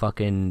the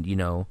fucking,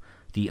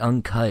 the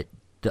uncut,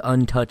 the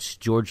untouched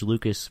George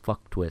Lucas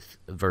fucked with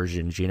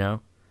versions,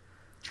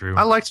 True.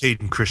 I liked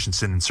Hayden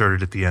Christensen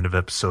inserted at the end of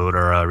episode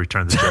or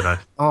Return of the Jedi.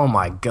 Oh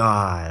my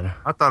God.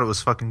 I thought it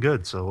was fucking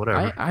good, so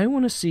whatever. I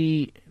want to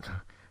see,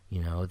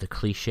 the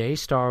cliche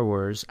Star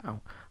Wars. Oh,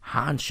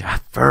 Han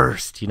shot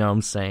first. You know what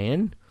I'm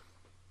saying?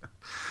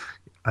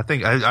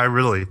 I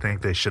really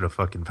think they should have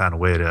fucking found a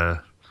way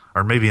to,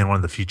 or maybe in one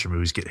of the future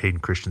movies, get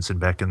Hayden Christensen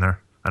back in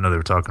there. I know they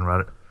were talking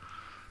about it.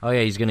 Oh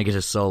yeah, he's gonna get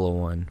a solo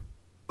one.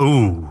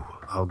 Ooh.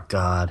 Oh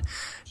God.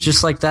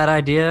 Just like that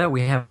idea,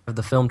 we have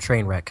the film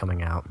Trainwreck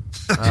coming out.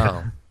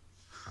 Oh,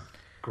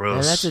 Gross.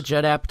 and that's a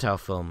Judd Apatow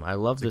film. I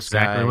love this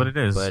exactly guy, what it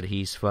is. but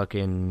he's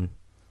fucking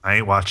I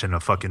ain't watching a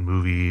fucking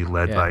movie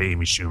led by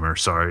Amy Schumer.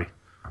 Sorry.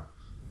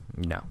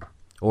 no,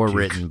 or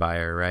written by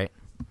her, right?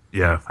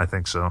 Yeah, I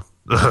think so.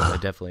 That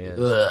definitely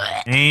is.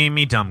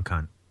 Amy dumb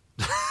cunt.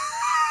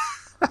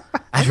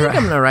 I think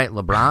I'm gonna write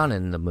LeBron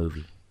in the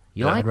movie.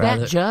 You like I'd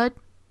rather- that, Judd?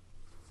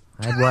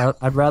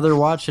 I'd rather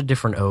watch a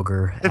different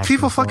ogre. And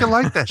people fucking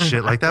like that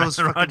shit. Like, that was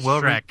Watch fucking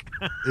well. Shrek.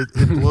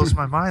 It blows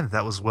my mind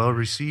that was well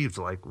received.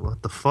 Like,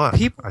 what the fuck?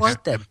 People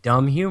like that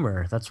dumb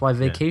humor. That's why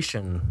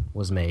Vacation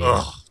was made.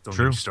 Ugh, don't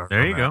True. get me started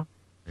There on you that. go.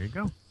 There you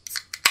go.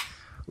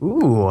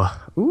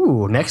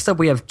 Ooh. Next up,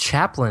 we have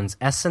Chaplin's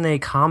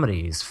SNA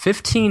comedies.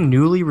 15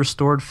 newly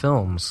restored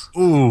films.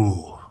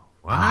 Ooh.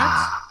 What?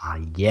 Ah,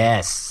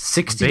 yes.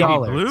 $60.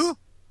 Baby Blue?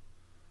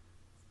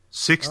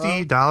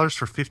 $60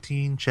 for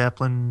 15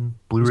 Chaplin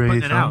putting Blu-ray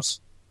it out?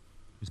 films?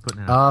 Who's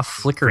putting it out?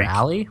 Flicker Freak.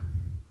 Alley.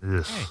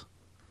 Ugh. Hey.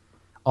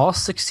 All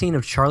 16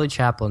 of Charlie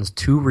Chaplin's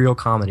 2 real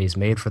comedies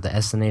made for the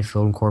SNA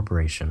Film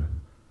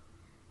Corporation.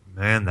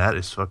 Man, that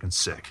is fucking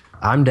sick.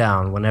 I'm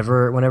down.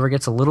 Whenever it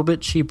gets a little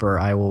bit cheaper,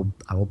 I will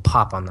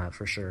pop on that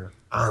for sure.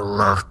 I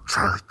love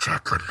Charlie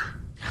Chaplin.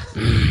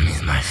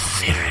 He's my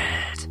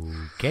favorite.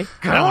 Okay.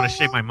 God, I want to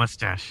shave my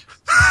mustache.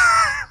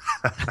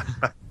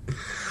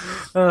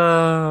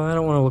 I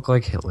don't want to look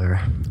like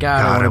Hitler.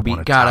 God, I want to be.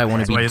 wanna God, I top want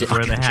That's to why be. you have to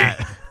wear the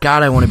hat.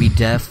 God, I want to be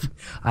deaf.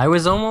 I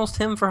was almost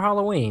him for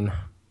Halloween.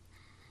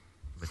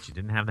 But you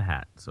didn't have the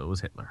hat, so it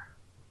was Hitler.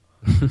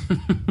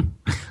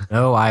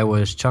 No, I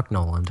was Chuck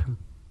Noland.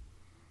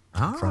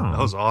 Oh. That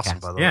was awesome,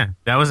 by the way. Yeah,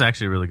 that was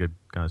actually a really good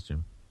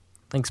costume.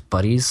 Thanks,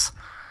 buddies.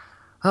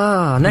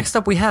 Next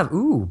up we have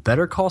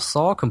Better Call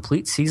Saul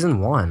Complete Season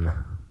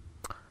 1.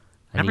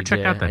 Never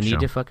checked out that I need show.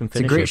 to fucking It's a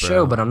finish great it,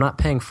 show, bro. but I'm not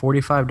paying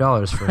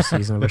 $45 for a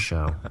season of a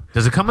show.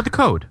 Does it come with the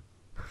code?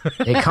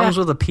 It comes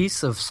with a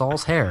piece of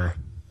Saul's hair,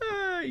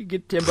 You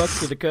get $10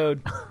 for the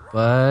code.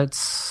 but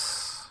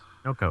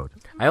No code.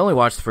 I only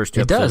watched the first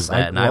 2 it episodes does. of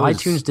that, and I was,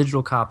 iTunes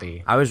digital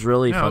copy. I was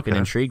really Yeah, fucking okay.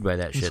 intrigued by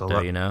that shit, a though.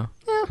 lot. You know.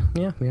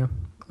 Yeah.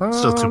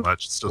 Still too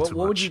much. Still too much.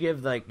 What would you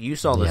give? Like, you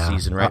saw the Yeah.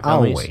 season, right?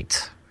 I'll Filmies?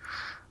 wait.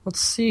 Let's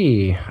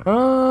see.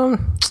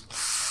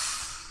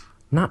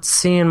 Not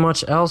seeing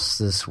much else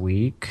this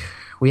week.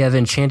 We have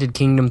Enchanted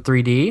Kingdom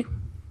 3D.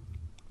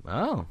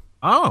 Oh.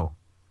 Oh.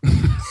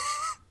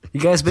 You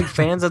guys big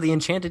fans of the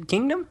Enchanted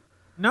Kingdom?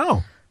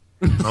 No.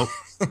 Nope.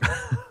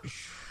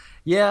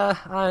 Yeah,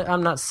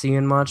 I'm not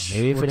seeing much.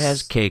 Maybe if it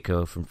has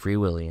Keiko from Free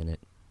Willy in it.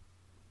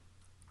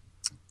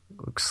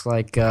 Looks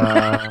like...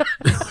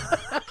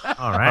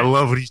 All right. I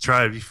love when you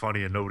try to be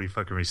funny and nobody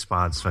fucking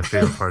responds. It's my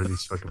favorite part of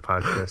these fucking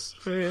podcasts.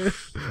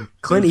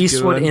 Clint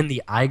Eastwood in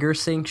the Iger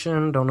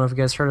Sanction. Don't know if you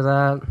guys heard of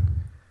that.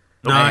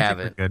 No, I I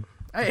haven't. think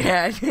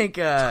we're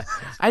good.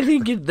 I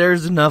think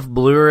there's enough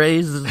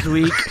Blu-rays this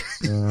week.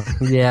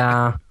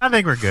 Yeah. I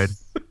think we're good.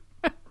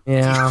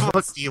 Yeah.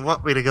 Do you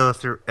want me to go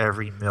through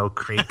every Mill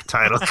Creek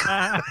title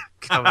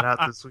coming out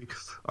this week?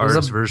 Or There's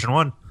it's version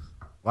 1?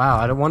 Wow,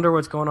 I wonder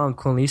what's going on with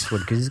Clint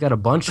Eastwood because he's got a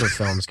bunch of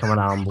films coming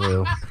out in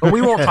blue. But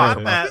we won't talk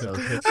about those.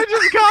 I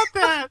just got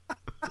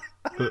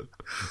that.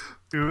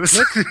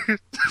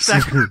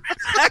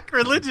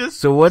 Sacrilegious.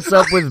 So what's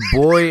up with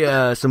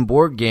some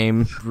board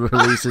game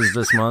releases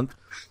this month?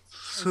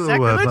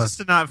 Sacrilegious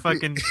to not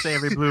fucking say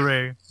every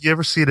Blu-ray. You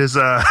ever seen his,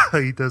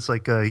 he does he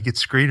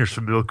gets screeners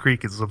from Mill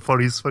Creek. It's the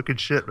funniest fucking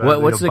shit.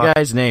 What's the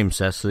guy's name,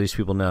 Seth, so these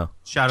people know?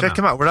 Check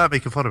him out. We're not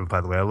making fun of him,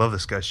 by the way. I love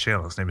this guy's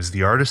channel. His name is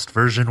The Artist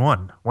Version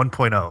 1,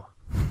 1.0.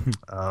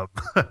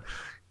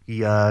 He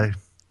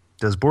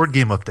does board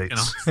game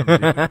updates.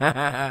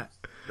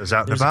 Goes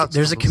out and about.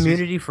 There's a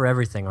community for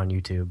everything on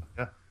YouTube.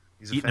 Yeah.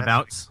 He's Eating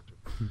abouts.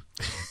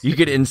 You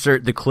could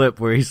insert the clip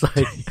where he's like,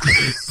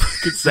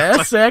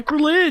 that's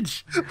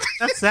sacrilege.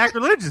 That's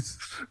sacrilegious.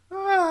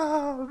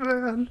 Oh,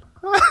 man.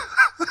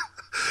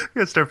 You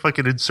gotta start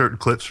fucking inserting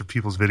clips from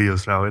people's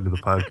videos now into the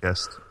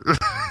podcast.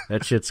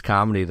 That shit's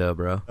comedy, though,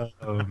 bro.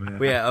 Oh, man.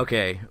 But yeah,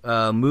 okay.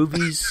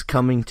 Movies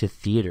coming to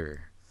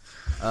theater.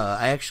 Me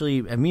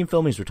and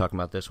Filmies were talking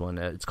about this one.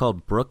 It's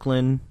called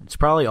Brooklyn. It's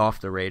probably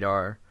off the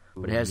radar,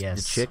 but it has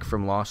the chick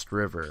from Lost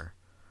River,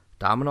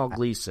 Domhnall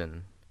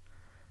Gleeson,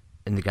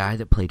 and the guy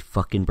that played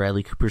fucking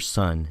Bradley Cooper's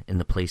son in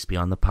The Place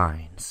Beyond the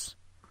Pines.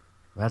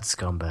 That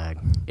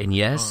scumbag. And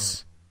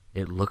yes,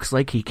 it looks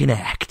like he can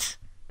act.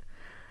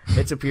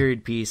 It's a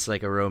period piece,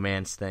 like a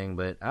romance thing,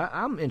 but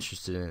I'm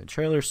interested in it. The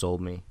trailer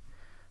sold me.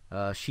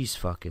 She's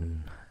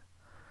fucking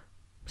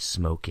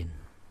smoking.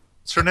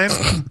 What's her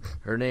name?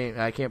 Her name,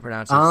 I can't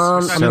pronounce it.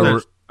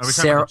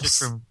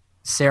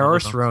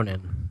 Saoirse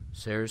Ronan.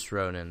 Saoirse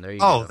Ronan. There you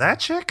Oh, go. that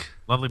chick?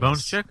 Lovely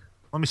Bones chick?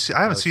 Let me see.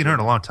 I haven't seen her in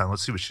a long time.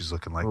 Let's see what she's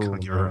looking like. I'm gonna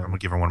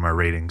give her one of my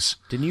ratings.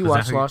 Didn't you Was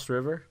watch that who- Lost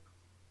River?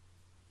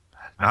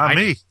 Not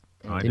me.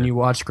 Oh, Didn't you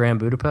watch Grand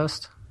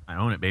Budapest? I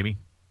own it, baby.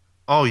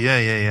 Oh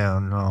yeah.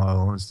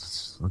 No,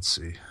 let's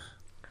see.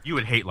 You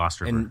would hate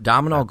Lost River. And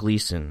Domhnall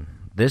Gleeson.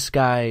 This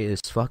guy is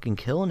fucking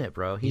killing it,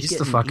 bro. He's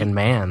the fucking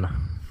man.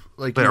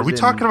 Like, Wait, are we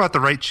talking about the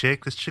right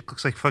chick? This chick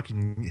looks like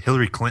fucking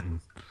Hillary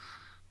Clinton.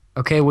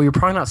 Okay, well, you're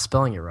probably not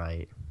spelling it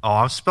right. Oh,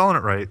 I'm spelling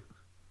it right.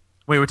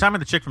 Wait, we're talking about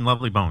the chick from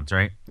Lovely Bones,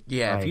 right?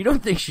 Yeah, Right. if you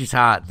don't think she's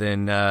hot,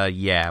 then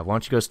yeah, why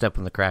don't you go step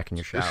in the crack in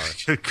your shower?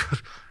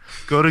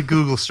 Go to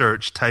Google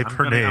search, type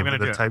her name, I'm gonna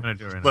and then do it. type. I'm gonna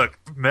do it right Look,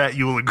 Matt,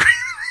 you will agree.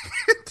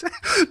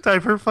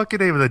 Type her fucking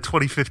name and then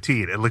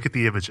 2015, and look at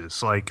the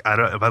images. Like,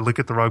 am I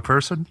looking at the wrong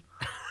person?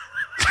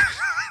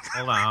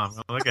 Hold on.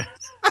 Look at.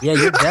 Yeah,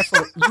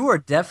 you are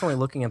definitely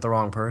looking at the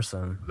wrong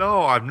person.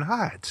 No, I'm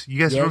not. You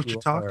guys Yeah, know what you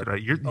you're talking are.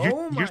 about. You're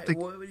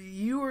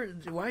You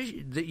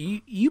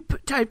were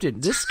typed in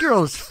this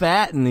girl is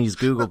fat in these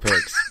Google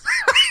pics.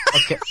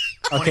 Okay,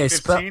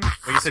 2015? Wait,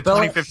 you said spell-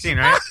 2015,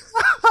 right?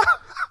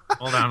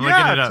 Hold on, I'm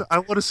looking it up. I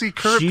want to see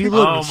current She pictures.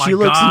 looks Oh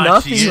my God,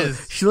 nothing. she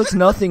is. She looks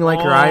nothing like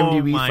her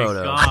IMDb Oh my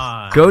photo.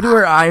 God. Go to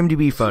her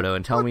IMDb photo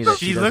and tell me that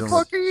she She doesn't. looks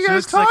What the fuck are you She guys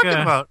looks like talking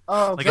a- about?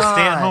 Oh, Like God. a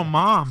stay-at-home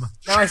mom.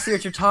 Now I see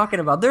what you're talking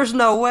about. There's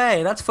no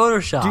way. That's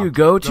Photoshop. Dude,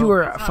 go to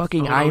her it's not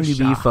fucking IMDb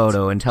photoshopped.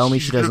 photo and tell me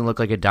she She's doesn't gonna- look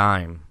like a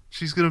dime.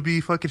 She's gonna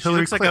be fucking She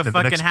Hillary looks like Clinton. a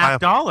in the fucking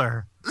next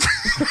 $50.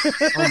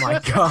 Oh, my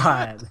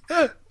God.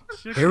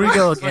 Here we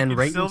go again. Fucking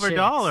Rating silver chicks.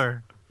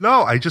 dollar.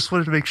 No, I just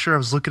wanted to make sure I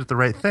was looking at the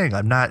right thing.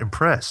 I'm not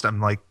impressed.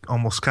 I'm like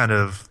almost kind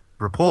of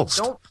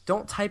repulsed.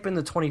 Don't type in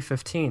the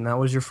 2015. That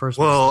was your first.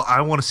 Well,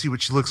 I want to see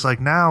what she looks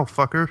like now,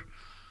 fucker.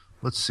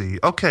 Let's see.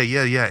 Okay,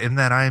 yeah. In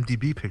that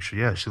IMDb picture,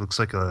 yeah, she looks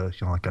like a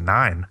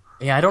 9.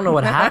 Yeah, I don't know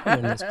what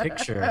happened in this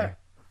picture.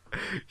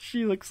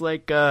 She looks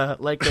like a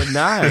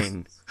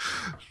 9.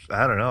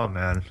 I don't know,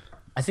 man.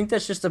 I think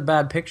that's just a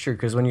bad picture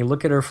because when you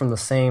look at her from the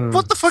same.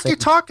 What the fuck are you same-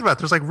 talking about?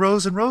 There's like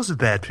rows and rows of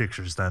bad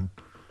pictures. Then,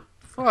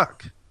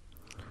 fuck.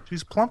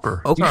 She's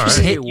plumper. Okay. You just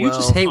All hate. right, You just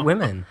well- hate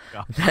women.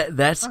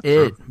 That's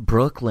it.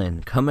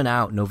 Brooklyn coming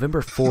out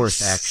November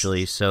 4th,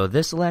 actually. So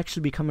this will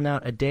actually be coming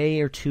out a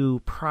day or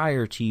two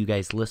prior to you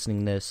guys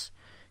listening this,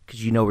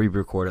 because you know we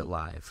record it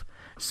live.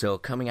 So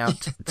coming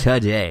out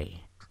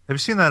today. Have you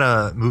seen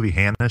that movie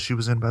Hannah she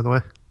was in, by the way?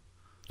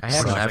 I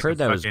haven't. I've heard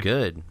that was fucking-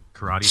 good.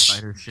 Karate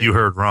fighter shit. You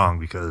heard wrong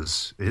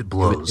because it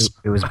blows.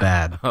 It was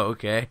bad. Oh,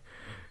 okay.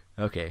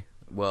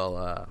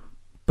 Well,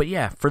 but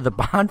yeah, for the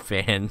Bond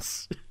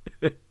fans,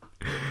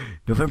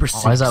 November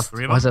 6th.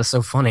 Why is that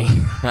so funny?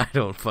 I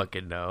don't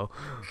fucking know.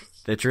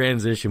 The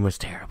transition was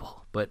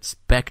terrible. but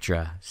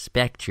Spectre.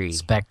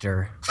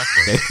 Spectre.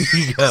 There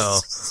you go.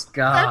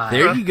 God.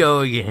 There you go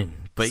again.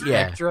 But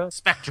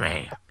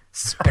Spectre.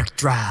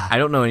 Spectra. I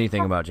don't know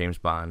anything about James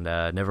Bond.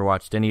 Never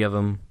watched any of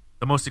them.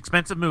 The most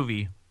expensive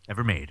movie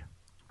ever made.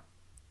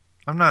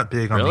 I'm not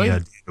big on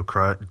the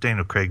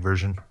Daniel Craig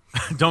version.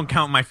 Don't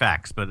count my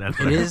facts, but that's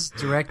it is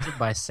directed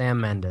by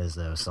Sam Mendes,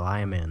 though, so I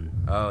am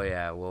in. Oh,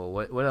 yeah. Well,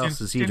 what else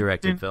has he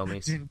directed,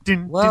 Filmies?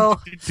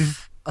 Well,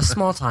 a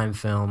small-time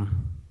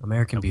film,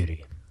 American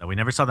Beauty. That we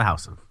never saw the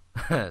house of.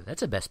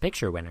 That's a Best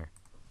Picture winner.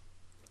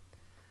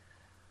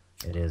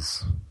 It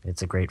is.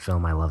 It's a great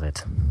film. I love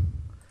it.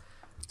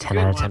 10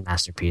 out of 10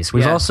 masterpiece.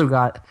 We've also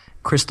got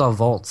Christoph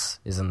Waltz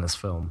is in this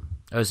film.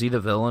 Oh, is he the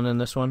villain in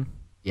this one?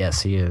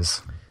 Yes, he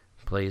is.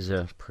 Plays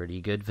a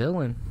pretty good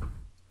villain.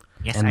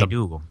 Yes, I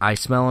do. I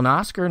smell an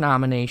Oscar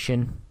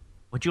nomination.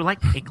 Would you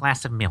like a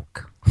glass of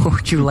milk?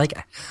 Would you like...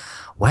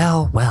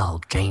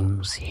 Well,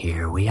 James,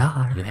 here we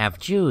are. You have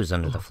Jews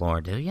under the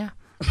floor, do you?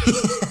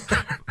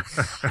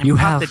 You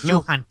have... the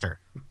Jew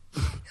hunter.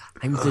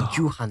 I'm the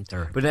Jew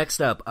hunter. But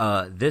next up,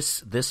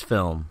 this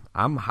film,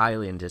 I'm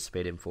highly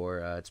anticipated for.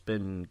 It's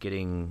been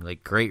getting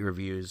great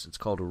reviews. It's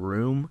called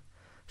Room,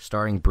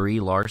 starring Brie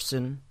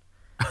Larson.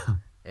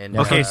 And,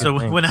 okay,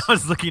 so when I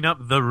was looking up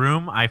The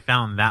Room, I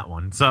found that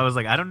one. So I was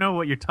like, I don't know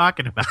what you're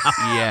talking about.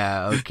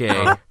 Yeah,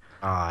 okay.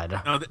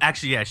 Odd. No,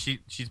 actually, yeah,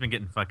 she's been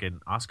getting fucking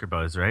Oscar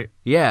buzz, right?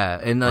 Yeah,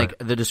 and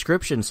the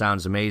description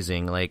sounds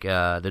amazing.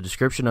 The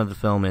description of the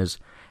film is,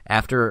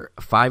 after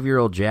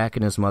 5-year-old Jack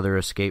and his mother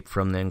escape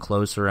from the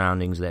enclosed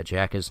surroundings that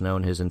Jack has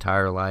known his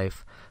entire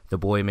life, the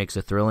boy makes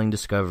a thrilling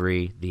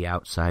discovery, the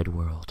outside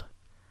world.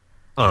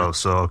 Oh,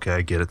 so okay,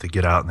 I get it. They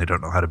get out and they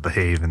don't know how to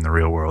behave in the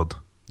real world.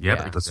 Yep,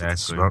 Yeah, That's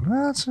exactly.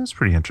 That's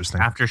pretty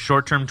interesting. After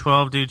Short Term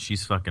 12, dude,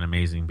 she's fucking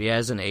amazing. He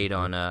has an 8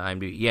 on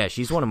IMDb. Yeah,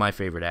 she's one of my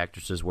favorite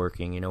actresses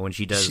working, when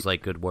she does,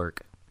 good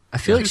work. I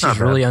feel like she's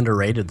really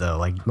underrated, though.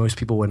 Like, most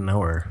people wouldn't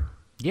know her.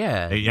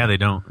 Yeah. Yeah, they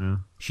don't. Yeah.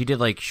 She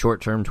did,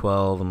 Short Term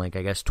 12 and, I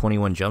guess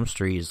 21 Jump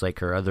Street is,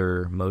 her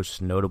other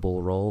most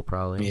notable role,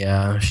 probably.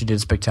 Yeah, she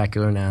did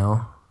Spectacular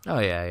Now. Oh,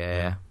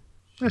 yeah.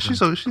 Yeah, she's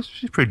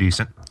pretty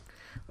decent.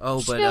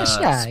 Oh, but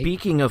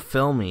speaking of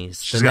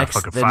Filmies, She's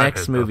the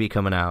next movie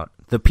coming out,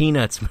 the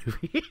Peanuts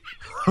movie.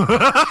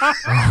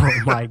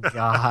 Oh my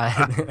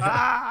god!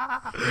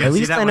 At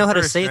least I know how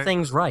to say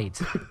things right.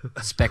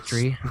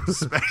 Spectre.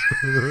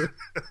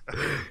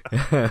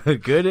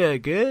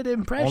 Good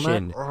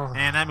impression.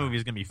 Man, that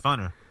movie's gonna be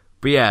funner.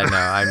 But yeah, no,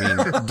 I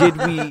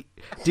mean,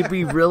 did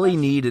we really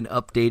need an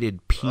updated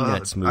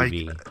Peanuts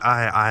movie?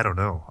 I don't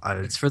know.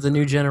 It's for the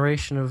new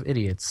generation of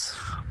idiots.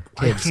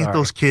 Why can't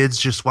those kids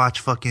just watch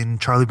fucking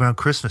Charlie Brown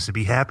Christmas and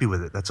be happy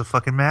with it? That's a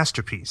fucking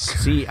masterpiece.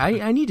 See,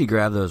 I need to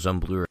grab those on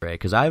Blu-ray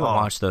because I haven't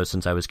watched those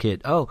since I was a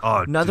kid.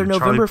 Another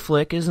November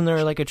flick. Isn't there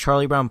a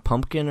Charlie Brown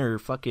Pumpkin or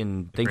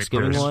fucking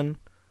Thanksgiving one?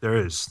 There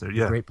is.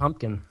 Yeah. Great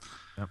Pumpkin.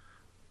 Yep.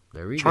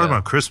 There we go. Charlie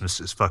Brown Christmas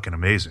is fucking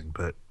amazing,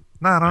 but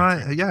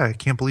I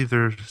can't believe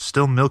they're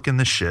still milking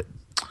this shit.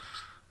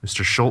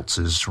 Mr. Schultz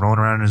is rolling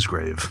around in his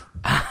grave.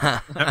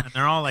 And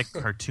they're all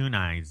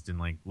cartoonized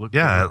and look.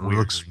 Yeah, it weird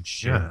looks. and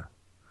shit. Yeah.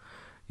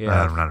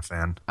 Yeah, I'm not a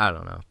fan. I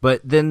don't know. But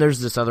then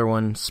there's this other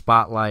one,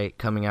 Spotlight,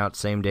 coming out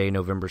same day,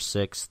 November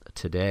 6th,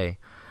 today.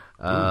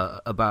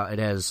 It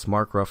has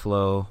Mark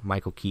Ruffalo,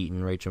 Michael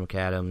Keaton, Rachel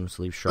McAdams,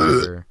 Liev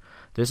Schreiber.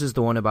 This is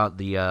the one about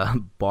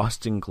the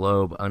Boston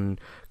Globe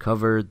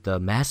uncovered the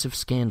massive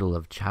scandal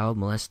of child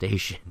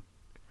molestation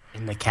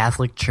in the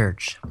Catholic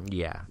Church.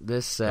 Yeah,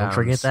 this sounds don't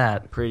forget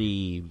that.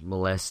 Pretty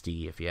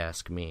molesty, if you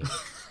ask me.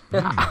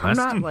 I'm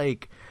not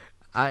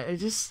I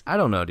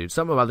don't know, dude.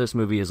 Something about this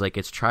movie is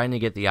it's trying to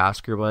get the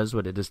Oscar buzz,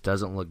 but it just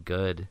doesn't look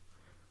good.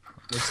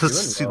 It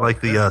seems like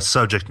the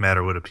subject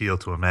matter would appeal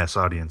to a mass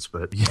audience,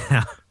 but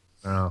yeah.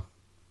 Well,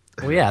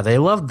 yeah, they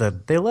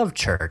love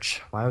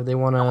church. Why would they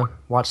want to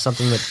watch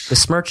something that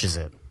besmirches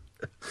it?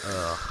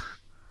 I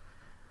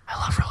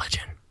love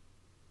religion.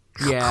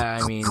 Yeah,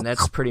 I mean,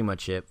 that's pretty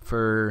much it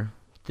for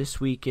this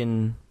week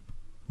in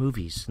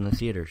movies in the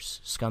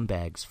theaters.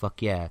 Scumbags,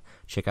 fuck yeah.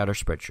 Check out our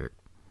Spreadshirt.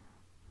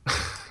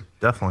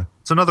 Definitely.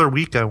 It's another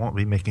week I won't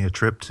be making a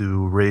trip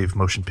to Rave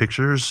Motion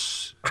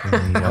Pictures.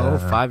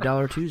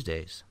 $5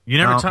 Tuesdays. You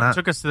never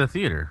took us to the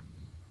theater.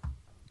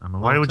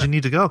 Why would you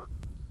need to go?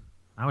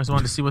 I always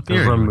wanted to see what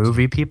theater. We're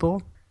movie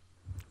people.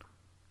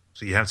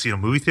 So you haven't seen a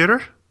movie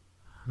theater?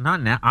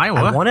 Not now. Iowa.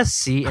 I want to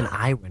see an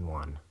Iowan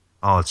one.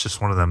 Oh, it's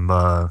just one of them,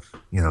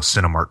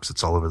 Cinemarks.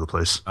 It's all over the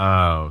place.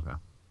 Oh,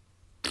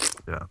 okay.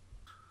 Yeah.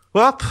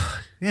 Well,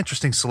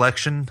 interesting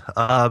selection.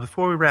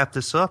 Before we wrap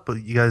this up,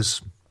 you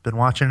guys been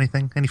watching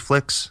anything? Any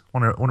flicks?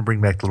 Want to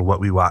bring back a little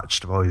what we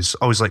watched. I've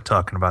always liked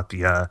talking about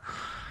the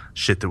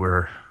shit that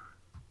we're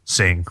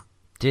seeing.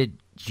 Did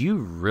you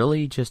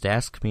really just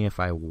ask me if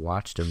I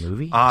watched a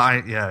movie?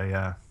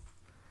 Yeah.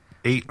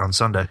 8 on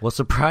Sunday. Well,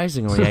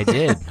 surprisingly, I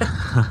did.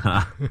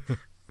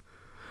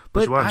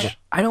 But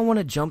I don't want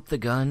to jump the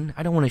gun.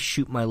 I don't want to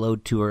shoot my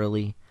load too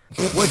early.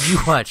 What'd you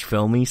watch,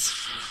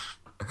 Filmies?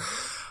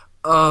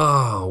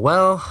 Oh,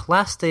 well,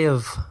 last day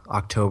of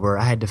October,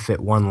 I had to fit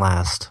one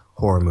last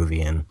horror movie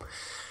in.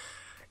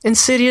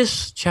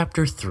 Insidious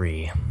Chapter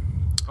 3.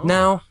 Oh.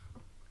 Now,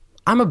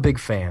 I'm a big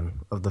fan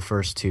of the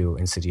first two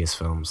Insidious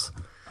films.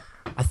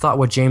 I thought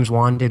what James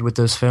Wan did with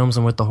those films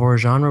and with the horror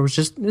genre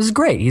is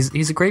great.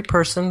 He's a great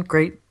person.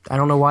 Great. I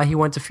don't know why he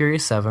went to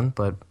Furious 7,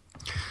 but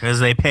because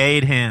they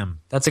paid him.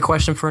 That's a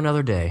question for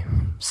another day.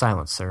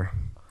 Silence, sir.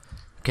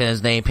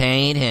 Because they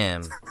paid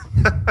him.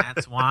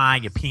 That's why,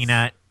 you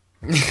peanut.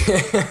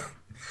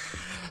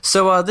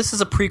 So this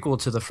is a prequel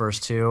to the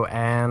first two,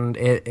 and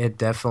it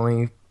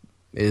definitely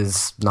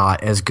is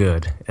not as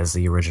good as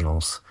the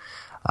originals.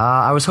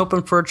 I was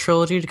hoping for a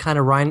trilogy to kind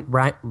of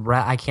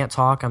I can't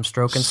talk. I'm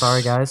stroking.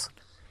 Sorry, guys.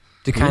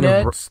 To kind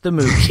of the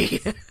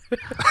movie.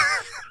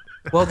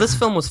 Well, this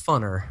film was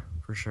funner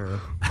for sure.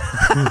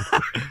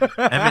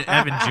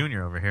 Evan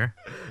Jr. over here.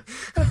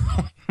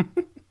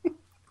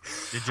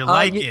 Did you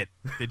like it?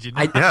 Did you?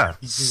 Yeah,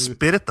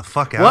 spit it the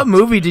fuck out. What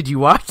movie did you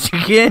watch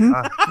again?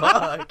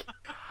 Fuck.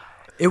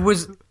 It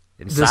was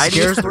the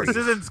scares. This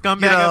isn't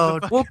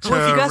Scumbags. Well, if you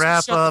guys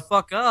can shut the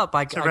fuck up,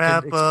 I to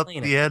wrap up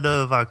the end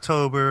of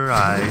October,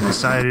 I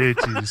decided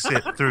to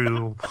sit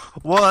through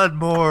one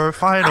more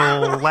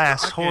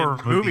last horror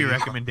movie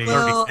recommendation.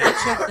 Well, I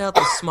checked out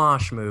the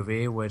Smosh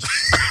movie, which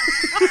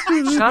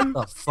shut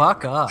the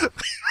fuck up.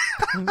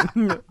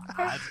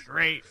 That's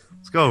great.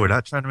 Let's go. We're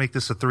not trying to make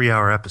this a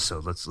 3-hour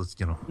episode. Let's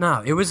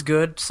No, it was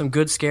good. Some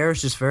good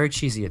scares, just very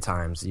cheesy at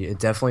times. It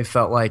definitely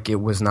felt like it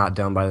was not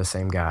done by the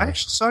same guy. I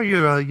actually saw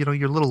your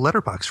your little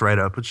letterbox write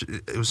up, which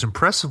it was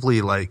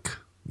impressively like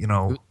It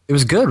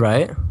was good,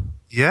 right?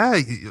 Yeah,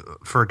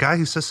 for a guy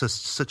who says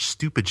such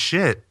stupid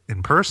shit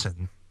in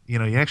person, you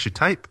actually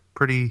type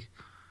pretty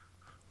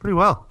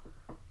well.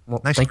 Well,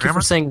 nice thank grammar.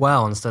 You for saying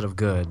well instead of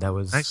good. That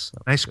was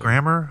nice good.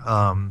 Grammar.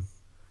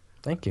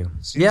 Thank you.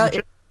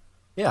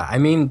 Yeah, I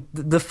mean,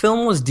 the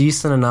film was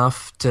decent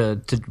enough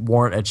to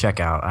warrant a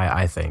checkout,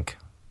 I think.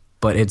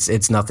 But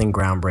it's nothing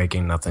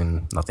groundbreaking,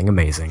 nothing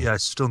amazing. Yeah, I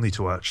still need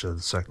to watch the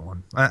second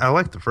one. I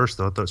liked the first,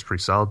 though. I thought it was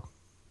pretty solid.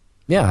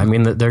 Yeah, I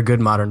mean, they're good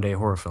modern-day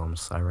horror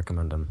films. I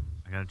recommend them.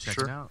 I gotta check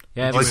it out.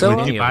 Yeah,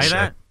 did you buy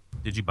that?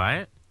 Did you buy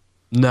it?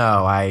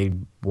 No, I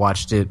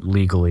watched it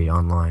legally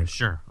online.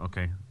 Sure,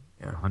 okay.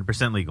 Yeah.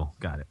 100% legal.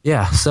 Got it.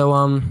 Yeah,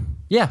 so,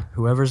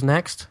 whoever's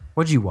next,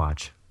 what'd you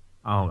watch?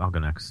 I'll go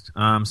next.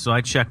 So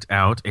I checked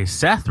out a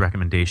Seth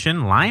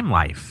recommendation, Lime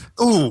Life.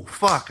 Oh,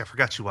 fuck. I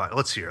forgot you watched.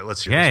 Let's hear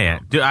it. Yeah.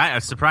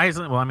 Dude,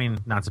 surprisingly, well, I mean,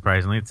 not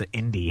surprisingly, it's an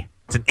indie.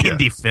 It's an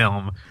indie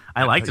film.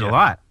 I liked it a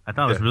lot. I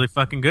thought it was really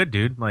fucking good,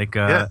 dude. Like,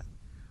 I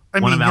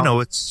mean,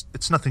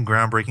 it's nothing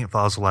groundbreaking. It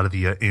follows a lot of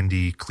the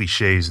indie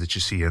cliches that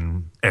you see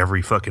in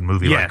every fucking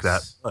movie like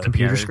that.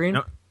 Computer screen?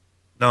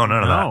 No, none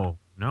of that.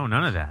 No,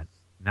 none of that.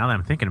 Now that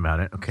I'm thinking about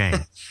it, okay.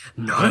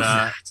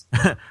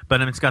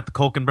 But it's got the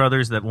Culkin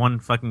brothers. That one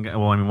fucking.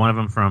 Well, I mean, one of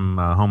them from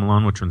Home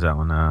Alone. Which one's that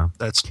one?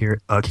 That's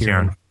Kieran.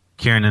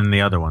 Kieran, and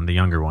the other one, the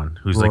younger one,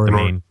 who's Rory. like the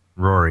main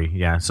Rory.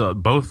 Yeah. So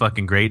both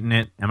fucking great in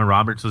it. Emma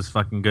Roberts was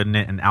fucking good in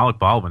it, and Alec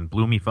Baldwin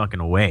blew me fucking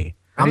away.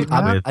 I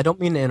don't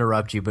mean to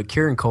interrupt you, but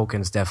Kieran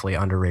Culkin's definitely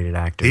an underrated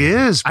actor. He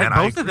is, man.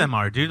 Both of them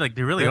are, dude. Like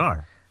they really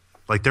are.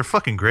 Like they're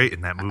fucking great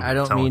in that movie. I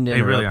don't mean to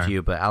interrupt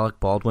you, but Alec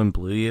Baldwin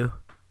blew you.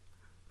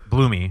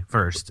 Blew me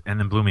first, and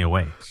then blew me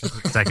away.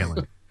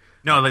 Secondly,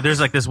 no, like there's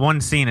like this one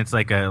scene. It's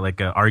like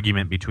a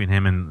argument between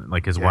him and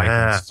like his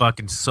wife. It's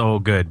fucking so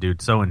good,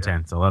 dude. So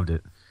intense. I loved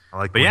it. I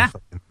like, when he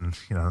fucking,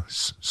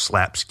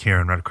 slaps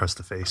Kieran right across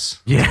the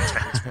face. Yeah,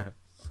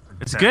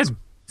 it's good.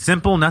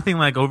 Simple, nothing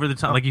like over the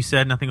top. Like you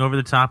said, nothing over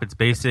the top. It's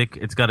basic.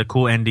 It's got a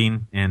cool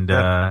ending, and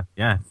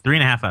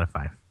 3.5 out of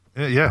 5.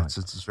 Yeah,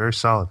 it's very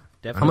solid.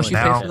 Definitely. How much you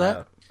pay for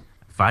that?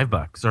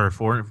 $5 or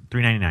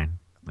 $3.99.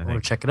 I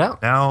think. Check it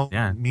out. Now,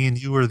 me and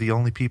you are the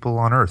only people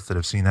on Earth that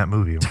have seen that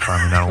movie. I'm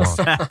finally not alone.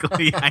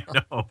 Exactly, I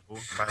know.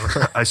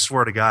 I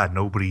swear to God,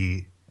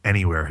 nobody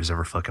anywhere has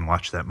ever fucking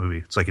watched that movie.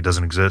 It's like it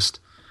doesn't exist,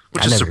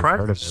 which is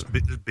surprising.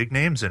 Big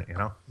names in it,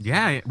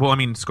 Yeah, well, I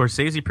mean,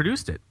 Scorsese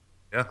produced it.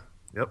 Yeah,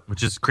 yep.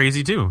 Which is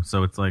crazy too.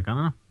 So it's like I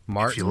don't know.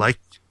 Martin. If you like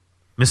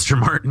Mr.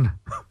 Martin,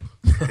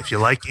 if you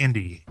like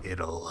indie,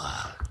 it'll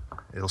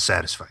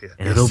satisfy you.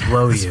 It'll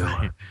blow you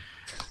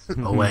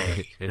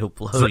away. It'll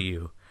blow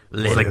you.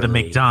 It's like the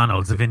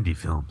McDonald's of indie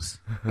films.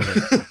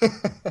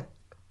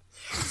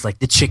 It's like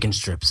the chicken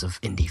strips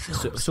of indie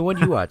films. So what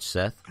do you watch,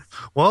 Seth?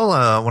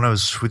 Well, when I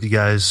was with you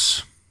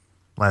guys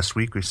last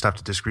week, we stopped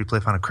at Disc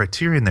Replay, found a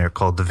Criterion there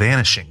called The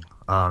Vanishing.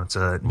 It's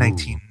a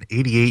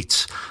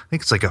 1988. I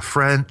think it's like a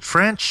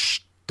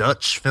French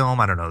Dutch film.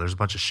 I don't know. There's a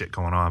bunch of shit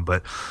going on,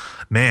 but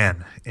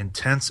man,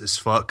 intense as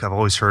fuck. I've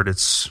always heard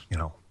it's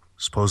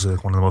supposedly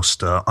one of the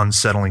most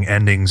unsettling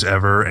endings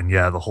ever. And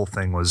yeah, the whole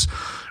thing was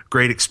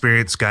great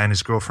experience. Guy and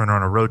his girlfriend are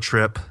on a road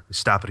trip. They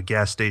stop at a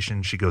gas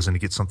station. She goes in to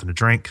get something to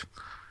drink.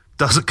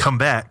 Doesn't come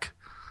back.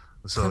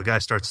 So the guy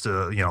starts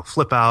to,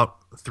 flip out.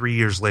 3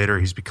 years later,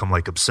 he's become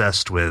like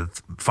obsessed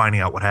with finding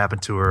out what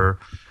happened to her.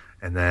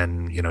 And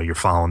then, you're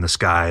following this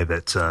guy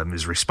that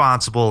is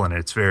responsible, and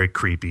it's very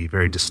creepy,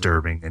 very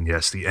disturbing. And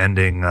yes, the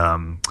ending,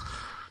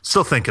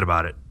 still thinking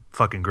about it.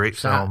 Fucking great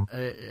film.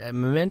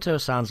 Memento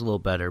sounds a little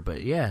better,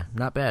 but yeah,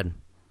 not bad.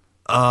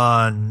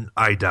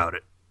 I doubt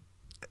it.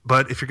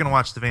 But if you're going to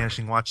watch The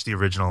Vanishing, watch the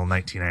original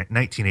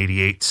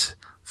 1988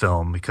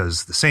 film,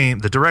 because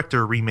the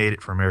director remade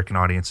it for American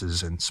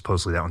audiences, and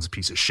supposedly that one's a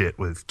piece of shit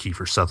with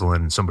Kiefer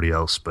Sutherland and somebody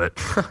else. But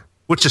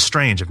which is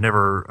strange.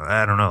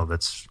 I don't know.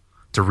 That's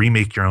to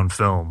remake your own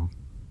film.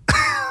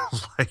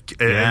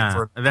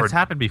 That's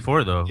happened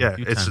before though. Yeah,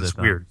 it's just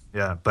weird.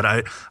 Yeah, but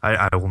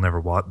I will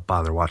never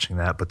bother watching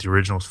that. But the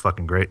original's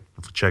fucking great.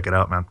 Check it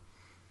out, man.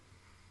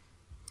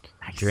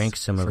 Drink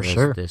some of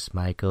this,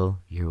 Michael.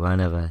 You're one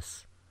of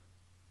us.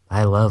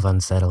 I love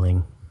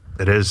unsettling.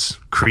 It is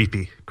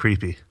creepy.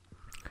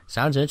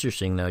 Sounds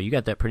interesting though. You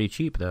got that pretty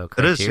cheap though.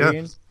 Criterion?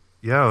 It is,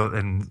 yeah.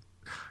 And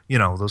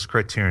those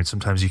Criterion,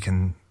 sometimes you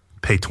can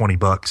pay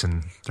 $20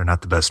 and they're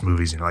not the best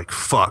movies, and you're like,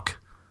 fuck.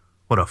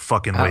 What a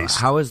fucking waste.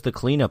 How is the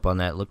cleanup on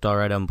that? Looked all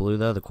right on Blue,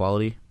 though, the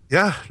quality?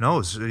 Yeah,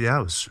 no, it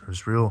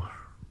was real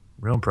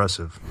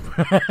impressive.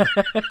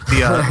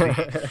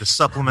 The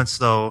supplements,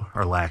 though,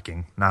 are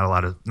lacking. Not a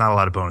lot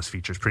of bonus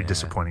features. Pretty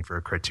disappointing for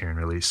a Criterion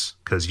release,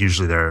 because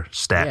usually they're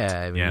stacked.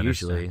 Yeah, I mean,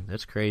 usually.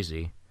 That's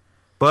crazy.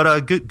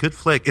 But good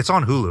flick. It's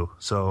on Hulu,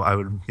 so I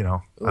would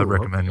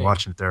recommend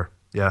watching it there.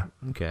 Yeah.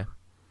 Okay.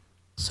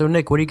 So,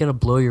 Nick, what are you going to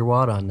blow your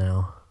wad on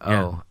now?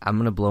 Oh, I'm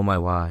going to blow my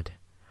wad.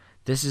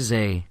 This is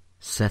a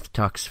Seth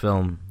Talks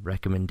Film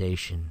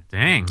recommendation.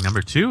 Dang,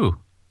 number 2.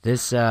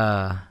 This,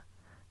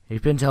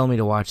 he's been telling me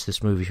to watch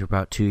this movie for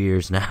about 2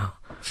 years now.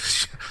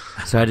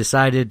 So I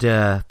decided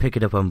to pick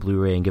it up on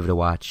Blu-ray and give it a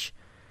watch.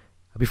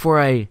 Before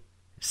I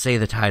say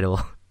the title,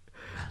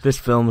 this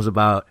film is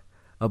about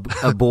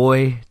a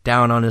boy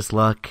down on his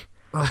luck.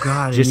 Oh,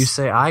 God, and you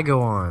say I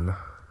go on.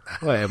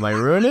 What, am I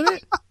ruining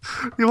it?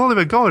 You've only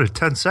been going to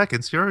 10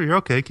 seconds. You're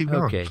okay. Keep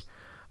going. Okay.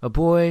 A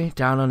boy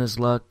down on his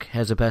luck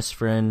has a best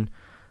friend.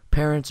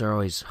 Parents are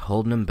always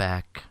holding him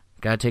back.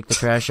 Gotta take the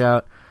trash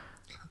out.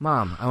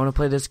 Mom, I want to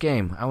play this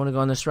game. I want to go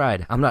on this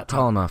ride. I'm not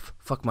tall enough.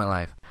 Fuck my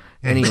life.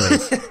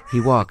 Anyways,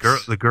 he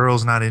walks. The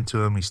girl's not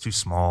into him. He's too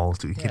small.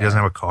 He doesn't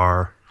have a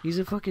car. He's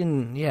a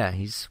fucking,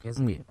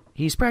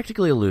 he's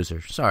practically a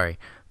loser. Sorry.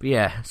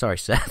 But sorry,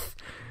 Seth.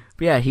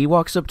 But he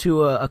walks up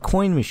to a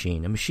coin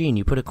machine, a machine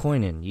you put a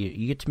coin in.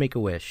 You get to make a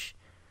wish.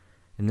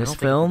 In this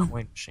film.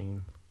 Coin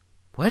machine.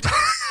 What?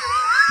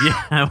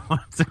 Yeah,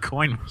 what's a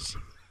coin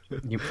machine?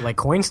 You like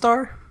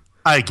Coinstar?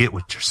 I get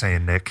what you're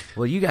saying, Nick.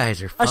 Well, you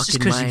guys are fucking. That's just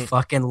because you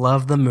fucking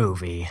love the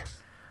movie.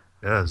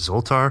 Yeah,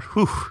 Zoltar.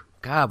 Whew.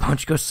 God, why don't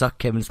you go suck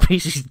Kevin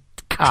Spacey's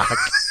cock?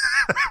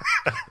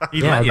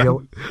 Yeah, it'd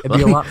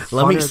be a lot funner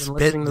let me than spit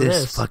listening to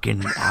this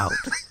fucking out.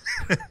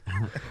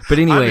 But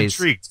anyways, I'm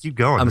intrigued. Keep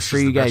going. I'm sure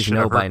you guys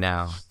know by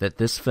now that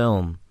this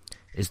film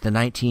is the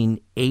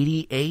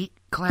 1988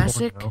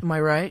 classic. Oh, no. Am I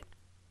right?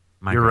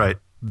 You're right.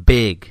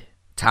 Big.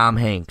 Tom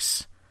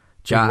Hanks.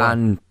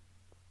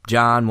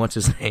 John, what's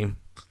his name?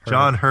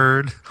 John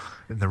Hurd,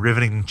 in the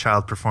riveting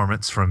child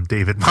performance from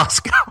David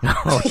Moscow.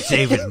 Oh,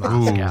 David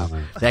Moscow.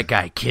 That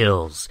guy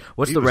kills.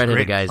 What's the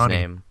redheaded guy's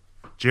name?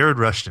 Jared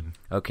Rushton.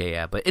 Okay,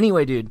 yeah. But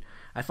anyway, dude,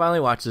 I finally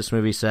watched this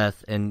movie,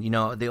 Seth, and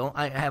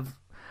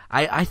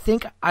I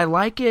think I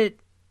like it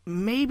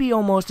maybe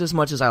almost as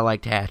much as I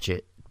liked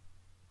Hatchet.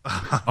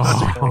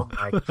 Oh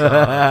my god,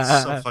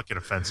 that's so fucking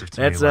offensive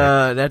to me.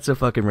 That's a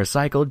fucking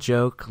recycled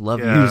joke. Love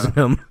using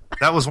them.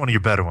 That was one of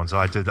your better ones.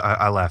 I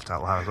laughed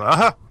out loud.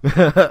 I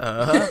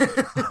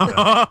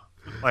was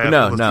like,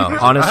 No.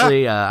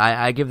 Honestly,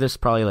 I give this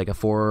probably like a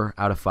 4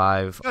 out of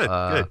 5.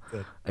 Good.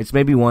 It's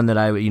maybe one that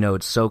I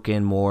would soak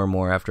in more and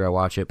more after I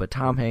watch it. But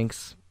Tom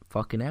Hanks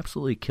fucking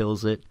absolutely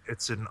kills it.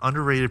 It's an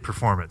underrated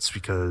performance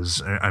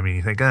because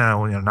you think,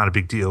 not a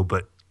big deal,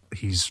 but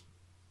he's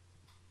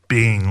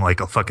being like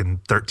a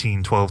fucking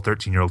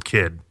 13-year-old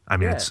kid.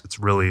 It's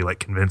really like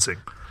convincing.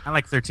 I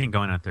like 13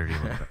 going on 30.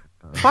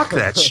 Fuck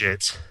that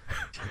shit.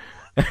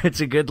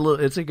 It's a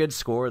good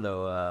score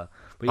though.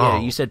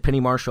 But you said Penny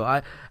Marshall.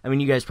 I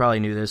mean, you guys probably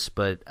knew this,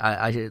 but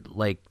I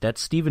like that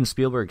Steven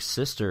Spielberg's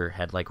sister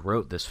had like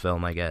wrote this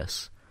film, I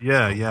guess.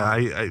 Yeah.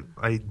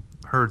 I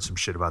heard some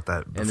shit about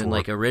that before. And then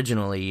like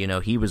originally,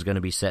 he was going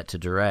to be set to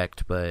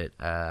direct, but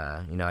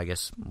I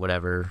guess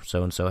whatever,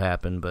 so and so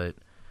happened, but.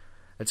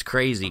 It's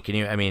crazy. Can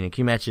you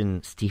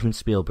imagine Steven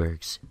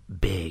Spielberg's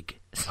Big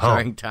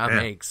starring Tom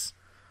Hanks?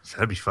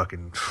 That'd be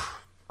fucking.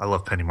 I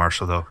love Penny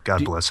Marshall though.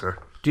 God bless her,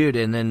 dude.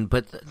 And then,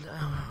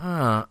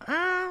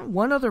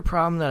 one other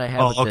problem that I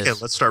have. With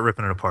this. Let's start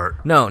ripping it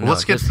apart. No.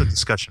 Let's get to the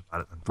discussion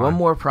about it. Then. One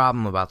more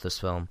problem about this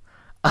film.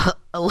 A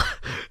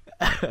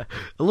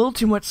little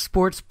too much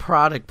sports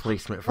product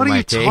placement for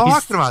my taste. What are you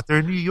talking about? They're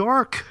in New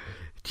York.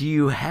 Do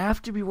you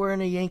have to be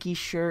wearing a Yankee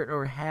shirt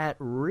or hat?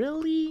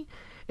 Really?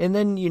 And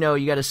then, you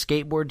got to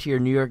skateboard to your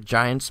New York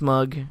Giants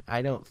mug?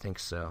 I don't think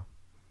so.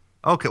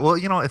 Okay, well,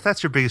 if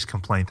that's your biggest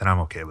complaint, then I'm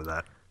okay with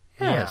that.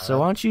 Yeah, so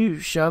why don't you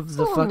shove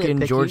the fucking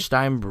nitpicky George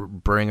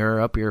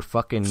Steinbringer up your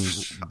fucking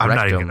I'm rectum.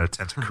 not even going to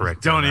attempt to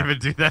correct Don't even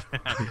do that.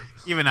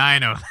 Even I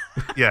know.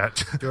 Yeah.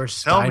 George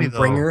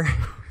Steinbringer.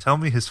 Tell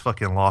me his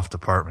fucking loft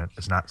apartment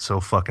is not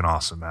so fucking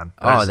awesome, man.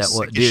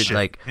 Dude,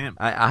 like,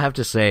 I have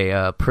to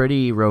say,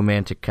 pretty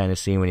romantic kind of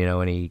scene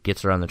when he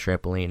gets her on the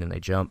trampoline and they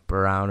jump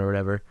around or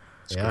whatever.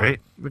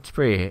 It's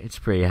great. It's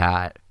pretty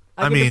hot.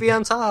 I mean, to be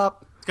on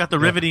top. It's got the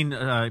riveting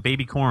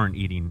baby corn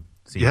eating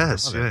scene.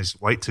 Yes.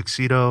 White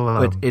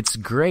tuxedo. But it's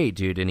great,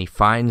 dude. And he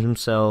finds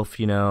himself,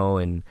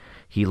 and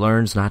he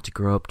learns not to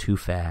grow up too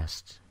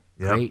fast.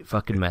 Yep. Great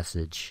fucking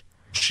message.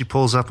 She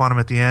pulls up on him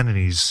at the end, and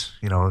he's,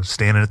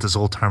 standing at this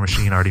old time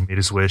machine, already made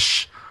his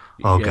wish.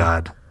 Oh,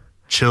 God.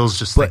 Chills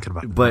just thinking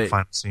about the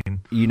final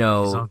scene.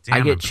 I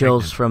get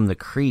chills from the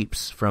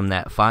creeps from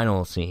that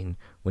final scene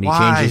when he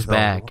changes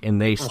back, and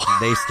they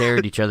stare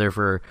at each other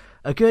for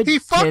a good... He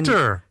fucked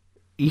her!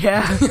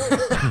 Yeah.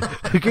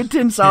 A good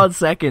 10 solid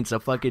seconds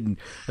of fucking...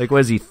 Like, what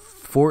is he,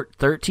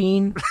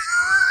 13?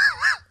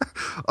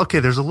 Okay,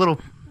 there's a little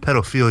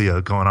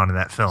pedophilia going on in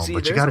that film,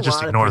 but you gotta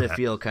just ignore that. There's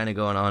a lot of pedophilia kind of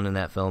going on in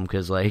that film,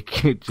 because,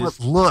 like... But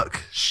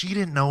look, she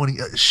didn't know any...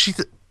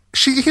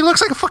 He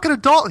looks like a fucking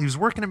adult. He was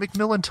working at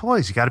Macmillan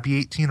Toys. You got to be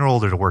 18 or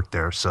older to work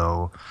there.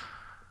 So,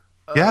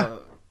 yeah.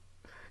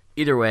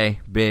 Either way,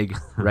 big.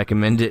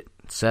 Recommend it.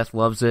 Seth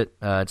loves it.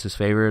 It's his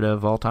favorite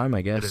of all time,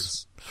 I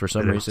guess, for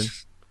some reason.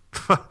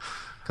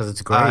 Because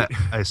it's great.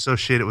 I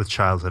associate it with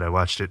childhood. I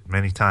watched it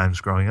many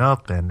times growing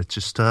up, and it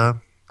just does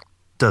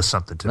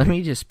something to me. Let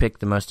me just pick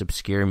the most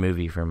obscure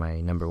movie for my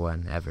number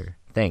one ever.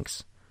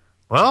 Thanks.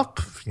 Well,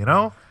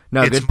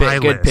 No, it's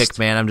good pick,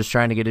 man. I'm just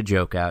trying to get a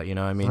joke out. You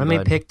know what I mean? Let me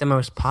pick the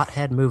most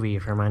pothead movie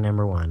for my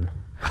number one.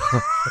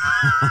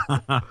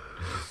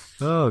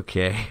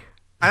 Okay.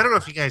 I don't know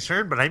if you guys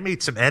heard, but I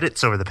made some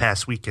edits over the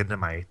past weekend to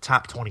my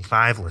top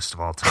 25 list of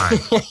all time.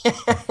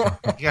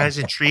 You guys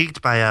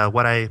intrigued by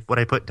what I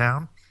put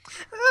down?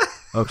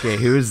 Okay,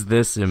 who is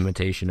this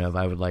imitation of?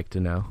 I would like to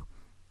know.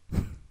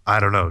 I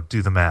don't know.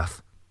 Do the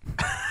math.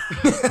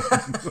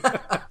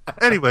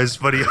 Anyways,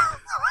 buddy.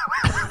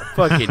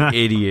 Fucking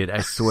idiot!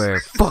 I swear.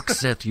 Fuck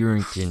Seth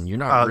Urington. You're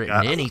not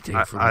written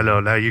anything for me. I know.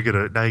 Now you're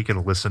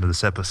gonna listen to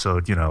this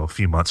episode. A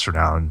few months from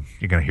now, and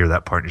you're gonna hear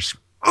that part. And you're just,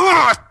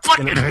 I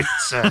fucking hate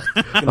Seth.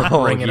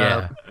 Bring it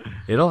up.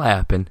 It'll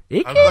happen.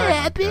 It can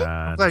happen.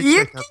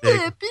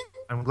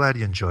 I'm glad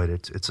you enjoyed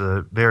it. It's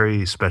a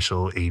very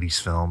special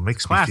 '80s film.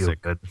 Makes me feel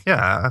good.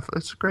 Yeah,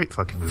 it's a great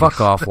fucking movie. Fuck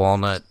off,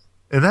 Walnut.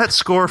 And that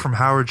score from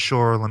Howard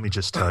Shore. Let me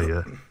just tell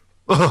you,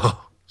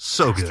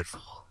 so good.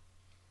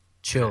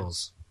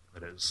 Chills.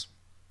 It is.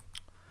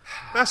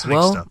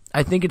 Fascinating stuff.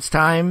 I think it's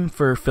time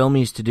for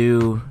Filmies to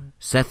do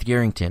Seth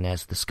Urington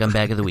as the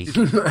scumbag of the week.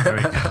 There we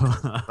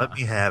go. Let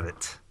me have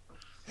it.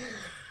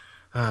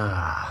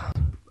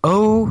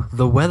 Oh,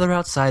 the weather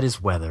outside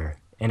is weather,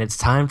 and it's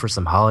time for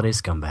some holiday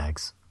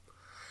scumbags.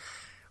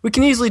 We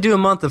can easily do a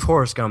month of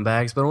horror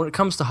scumbags, but when it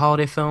comes to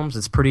holiday films,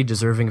 it's pretty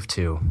deserving of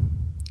two.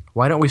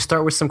 Why don't we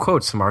start with some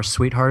quotes from our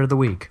sweetheart of the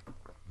week?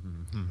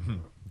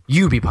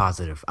 You be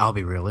positive, I'll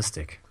be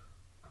realistic.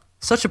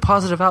 Such a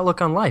positive outlook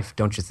on life,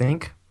 don't you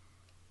think?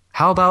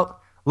 How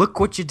about, look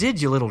what you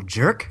did, you little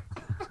jerk?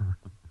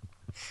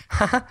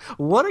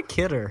 What a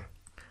kidder.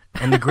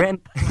 And the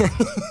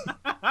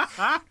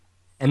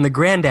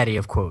granddaddy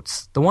of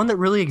quotes, the one that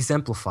really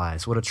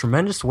exemplifies what a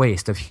tremendous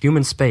waste of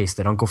human space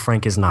that Uncle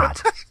Frank is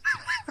not.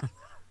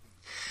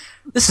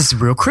 This is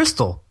real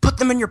crystal. Put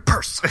them in your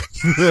purse.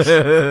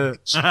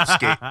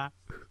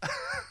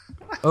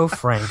 Oh,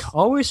 Frank,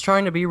 always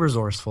trying to be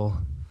resourceful.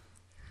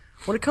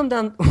 When it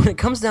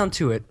comes down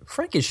to it,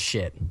 Frank is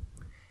shit,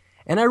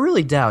 and I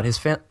really doubt his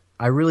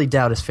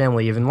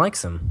family even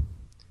likes him.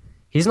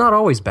 He's not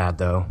always bad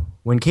though.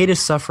 When Kate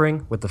is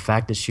suffering with the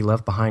fact that she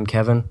left behind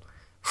Kevin,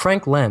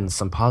 Frank lends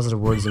some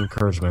positive words of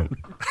encouragement.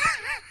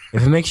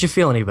 If it makes you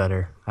feel any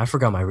better, I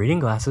forgot my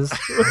reading glasses.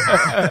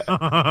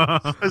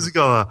 How's it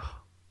go?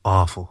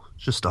 Awful,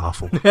 just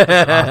awful.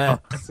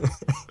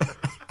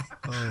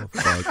 Oh,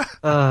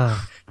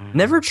 fuck.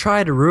 Never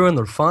try to ruin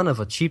the fun of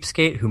a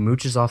cheapskate who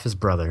mooches off his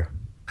brother.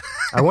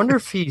 I wonder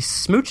if he's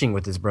smooching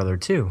with his brother,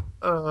 too.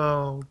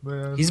 Oh,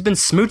 man. He's been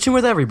smooching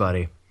with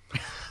everybody.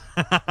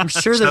 I'm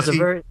sure there's a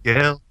very...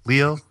 Gail,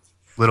 Leo,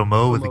 Little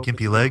Mo with the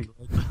gimpy leg,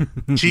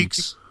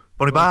 Cheeks,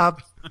 Bonnie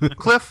Bob,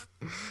 Cliff.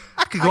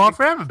 I could go on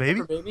forever,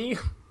 baby.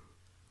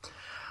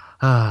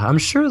 I'm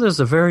sure there's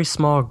a very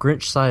small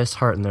Grinch-sized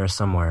heart in there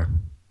somewhere.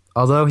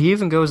 Although he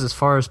even goes as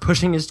far as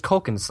pushing his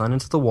Culkin son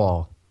into the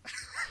wall.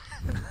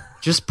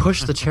 Just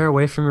push the chair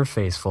away from your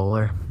face,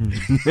 Fuller.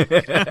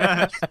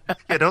 Yeah,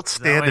 don't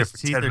stand there for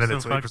 10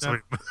 minutes.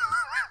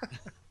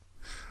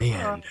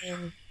 Man.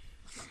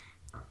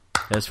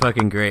 That's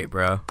fucking great,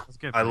 bro.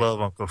 I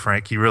love Uncle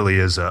Frank. He really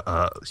is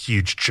a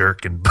huge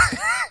jerk in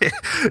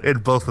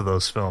both of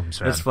those films.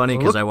 Man. It's funny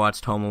because I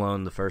watched Home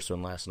Alone, the first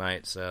one, last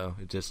night, so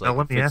it just now,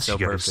 let me ask so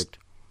you guys, perfect.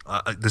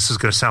 This is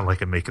going to sound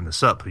like I'm making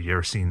this up. Have you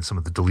ever seen some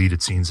of the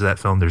deleted scenes of that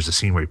film? There's a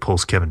scene where he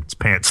pulls Kevin's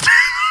pants down.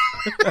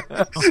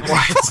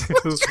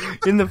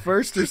 What? In the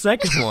first or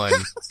second one?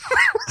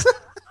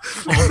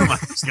 Oh my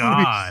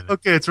god.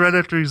 Okay, it's right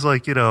after he's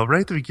like,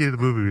 right at the beginning of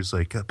the movie, he's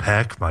like,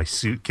 pack my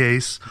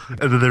suitcase. And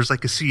then there's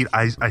like a scene,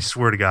 I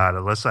swear to God,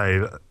 unless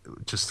I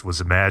just was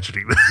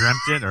imagining this.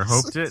 Dreamt it or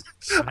hoped it?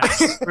 I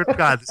swear to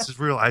God, this is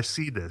real. I've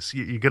seen this.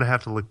 You're going to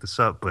have to look this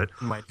up. But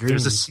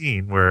there's a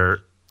scene where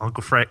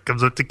Uncle Frank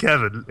comes up to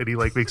Kevin and he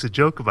like makes a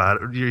joke about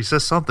it. Or he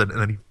says something and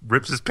then he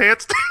rips his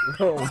pants down.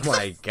 Oh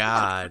my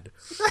god,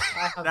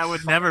 that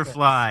would never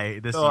fly.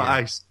 This No,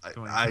 year.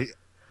 I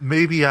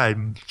maybe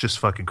I'm just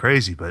fucking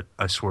crazy, but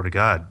I swear to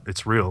God,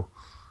 it's real.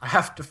 I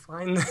have to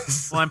find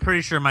this. Well, I'm pretty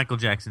sure Michael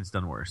Jackson's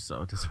done worse,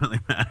 so it doesn't really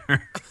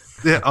matter.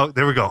 Yeah. Oh,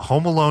 there we go.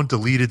 Home Alone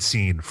deleted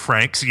scene.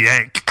 Frank's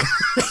yank.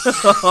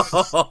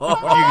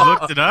 You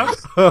looked it up?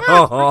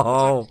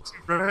 oh,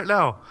 Right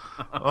now.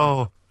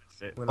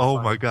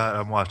 Oh my God,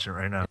 I'm watching it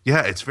right now.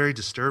 Yeah, it's very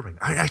disturbing.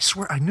 I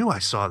swear, I knew I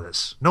saw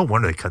this. No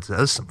wonder they cut that.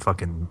 This is some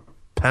fucking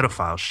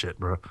pedophile shit,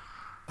 bro.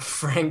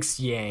 Frank's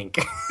yank.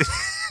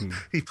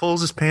 He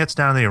pulls his pants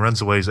down and then he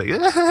runs away. He's like,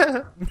 What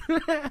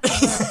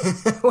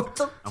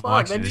the fuck?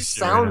 watching That this just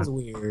shit right sounds now.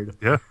 weird.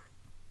 yeah,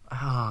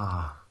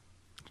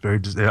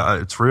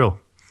 it's real.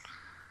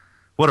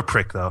 What a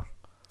prick, though.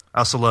 I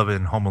also love it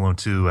in Home Alone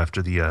 2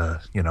 after the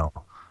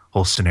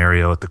whole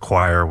scenario at the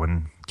choir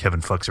when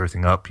Kevin fucks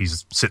everything up.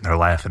 He's sitting there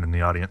laughing in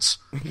the audience.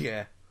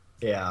 yeah.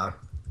 Yeah.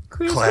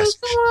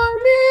 Classic.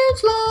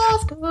 Means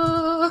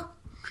laughter.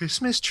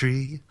 Christmas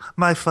tree,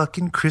 my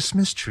fucking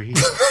Christmas tree.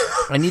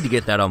 I need to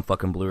get that on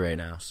fucking Blu-ray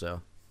now.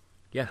 So,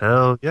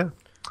 Hell yeah!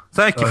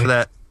 Thank you for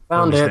that.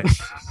 Found it.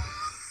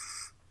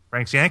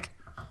 Frank's yank.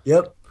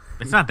 Yep.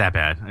 It's not that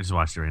bad. I just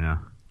watched it right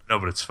now. No,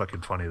 but it's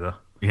fucking funny though.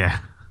 Yeah.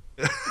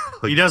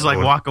 He does like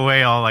walk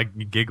away all like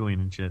giggling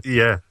and shit.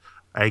 Yeah,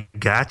 I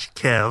got you,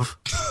 Kev.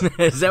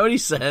 is that what he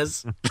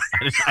says?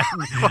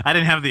 I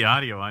didn't have the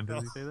audio on.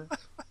 Does he say that?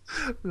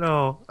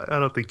 No, I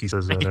don't think he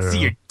says I that. can see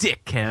your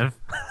dick, Kev.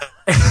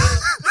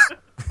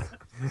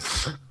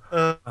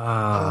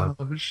 Oh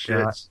shit!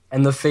 Yeah.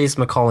 And the face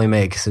Macaulay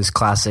makes is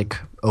classic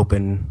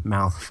open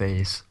mouth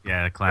face.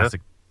 Yeah,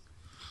 classic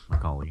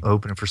Macaulay.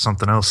 Opening for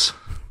something else.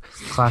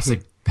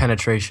 Classic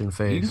penetration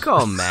face. You can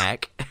call him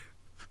Mac.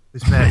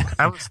 It's Matt.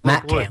 I was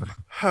Matt boy. Cam.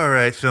 All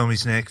right,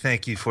 FilmiesNick.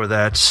 Thank you for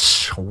that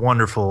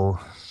wonderful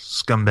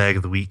scumbag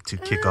of the week to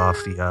kick off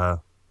the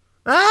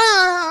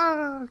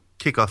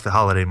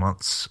holiday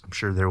months. I'm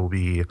sure there will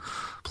be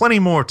plenty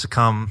more to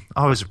come.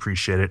 I always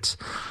appreciate it.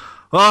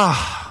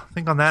 I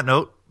think on that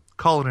note,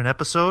 call it an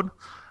episode.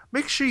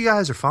 Make sure you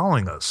guys are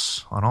following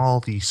us on all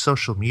the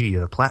social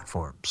media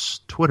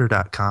platforms.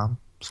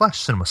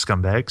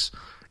 Twitter.com/CinemaScumbags.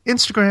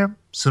 Instagram,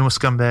 Cinema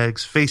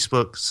Scumbags.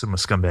 Facebook, Cinema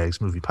Scumbags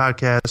Movie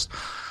Podcast.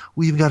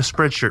 We even got a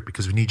Spreadshirt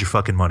because we need your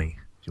fucking money.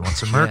 If you want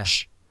some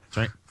merch, That's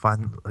right. I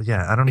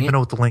don't even know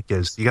what the link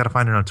is. You got to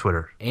find it on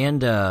Twitter.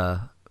 And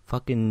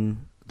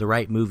fucking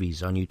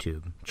TheWrightMovies on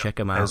YouTube. Check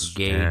them out. Yes.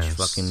 Gage, Yes.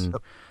 fucking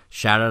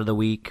shout out of the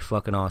week.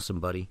 Fucking awesome,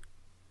 buddy.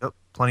 Yep,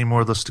 plenty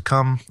more of those to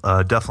come.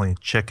 Definitely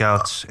check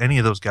out any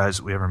of those guys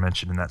that we ever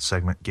mentioned in that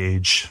segment.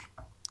 Gage,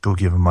 go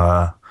give him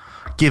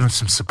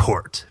some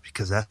support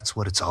because that's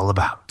what it's all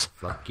about.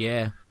 Fuck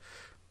yeah.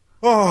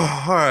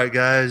 Oh, all right,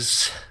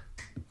 guys.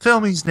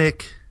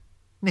 FilmiesNick,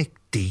 Nick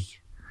D,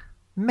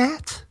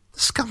 Matt, the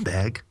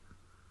scumbag.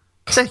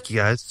 Thank you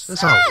guys,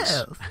 as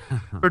always,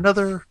 for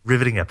another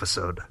riveting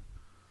episode.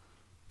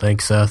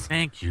 Thanks, Seth.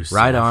 Thank you.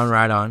 Right Seth. on,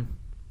 right on.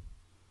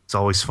 It's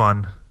always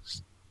fun.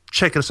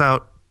 Check us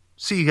out.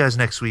 See you guys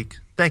next week.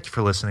 Thank you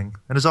for listening.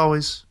 And as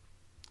always,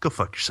 go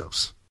fuck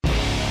yourselves.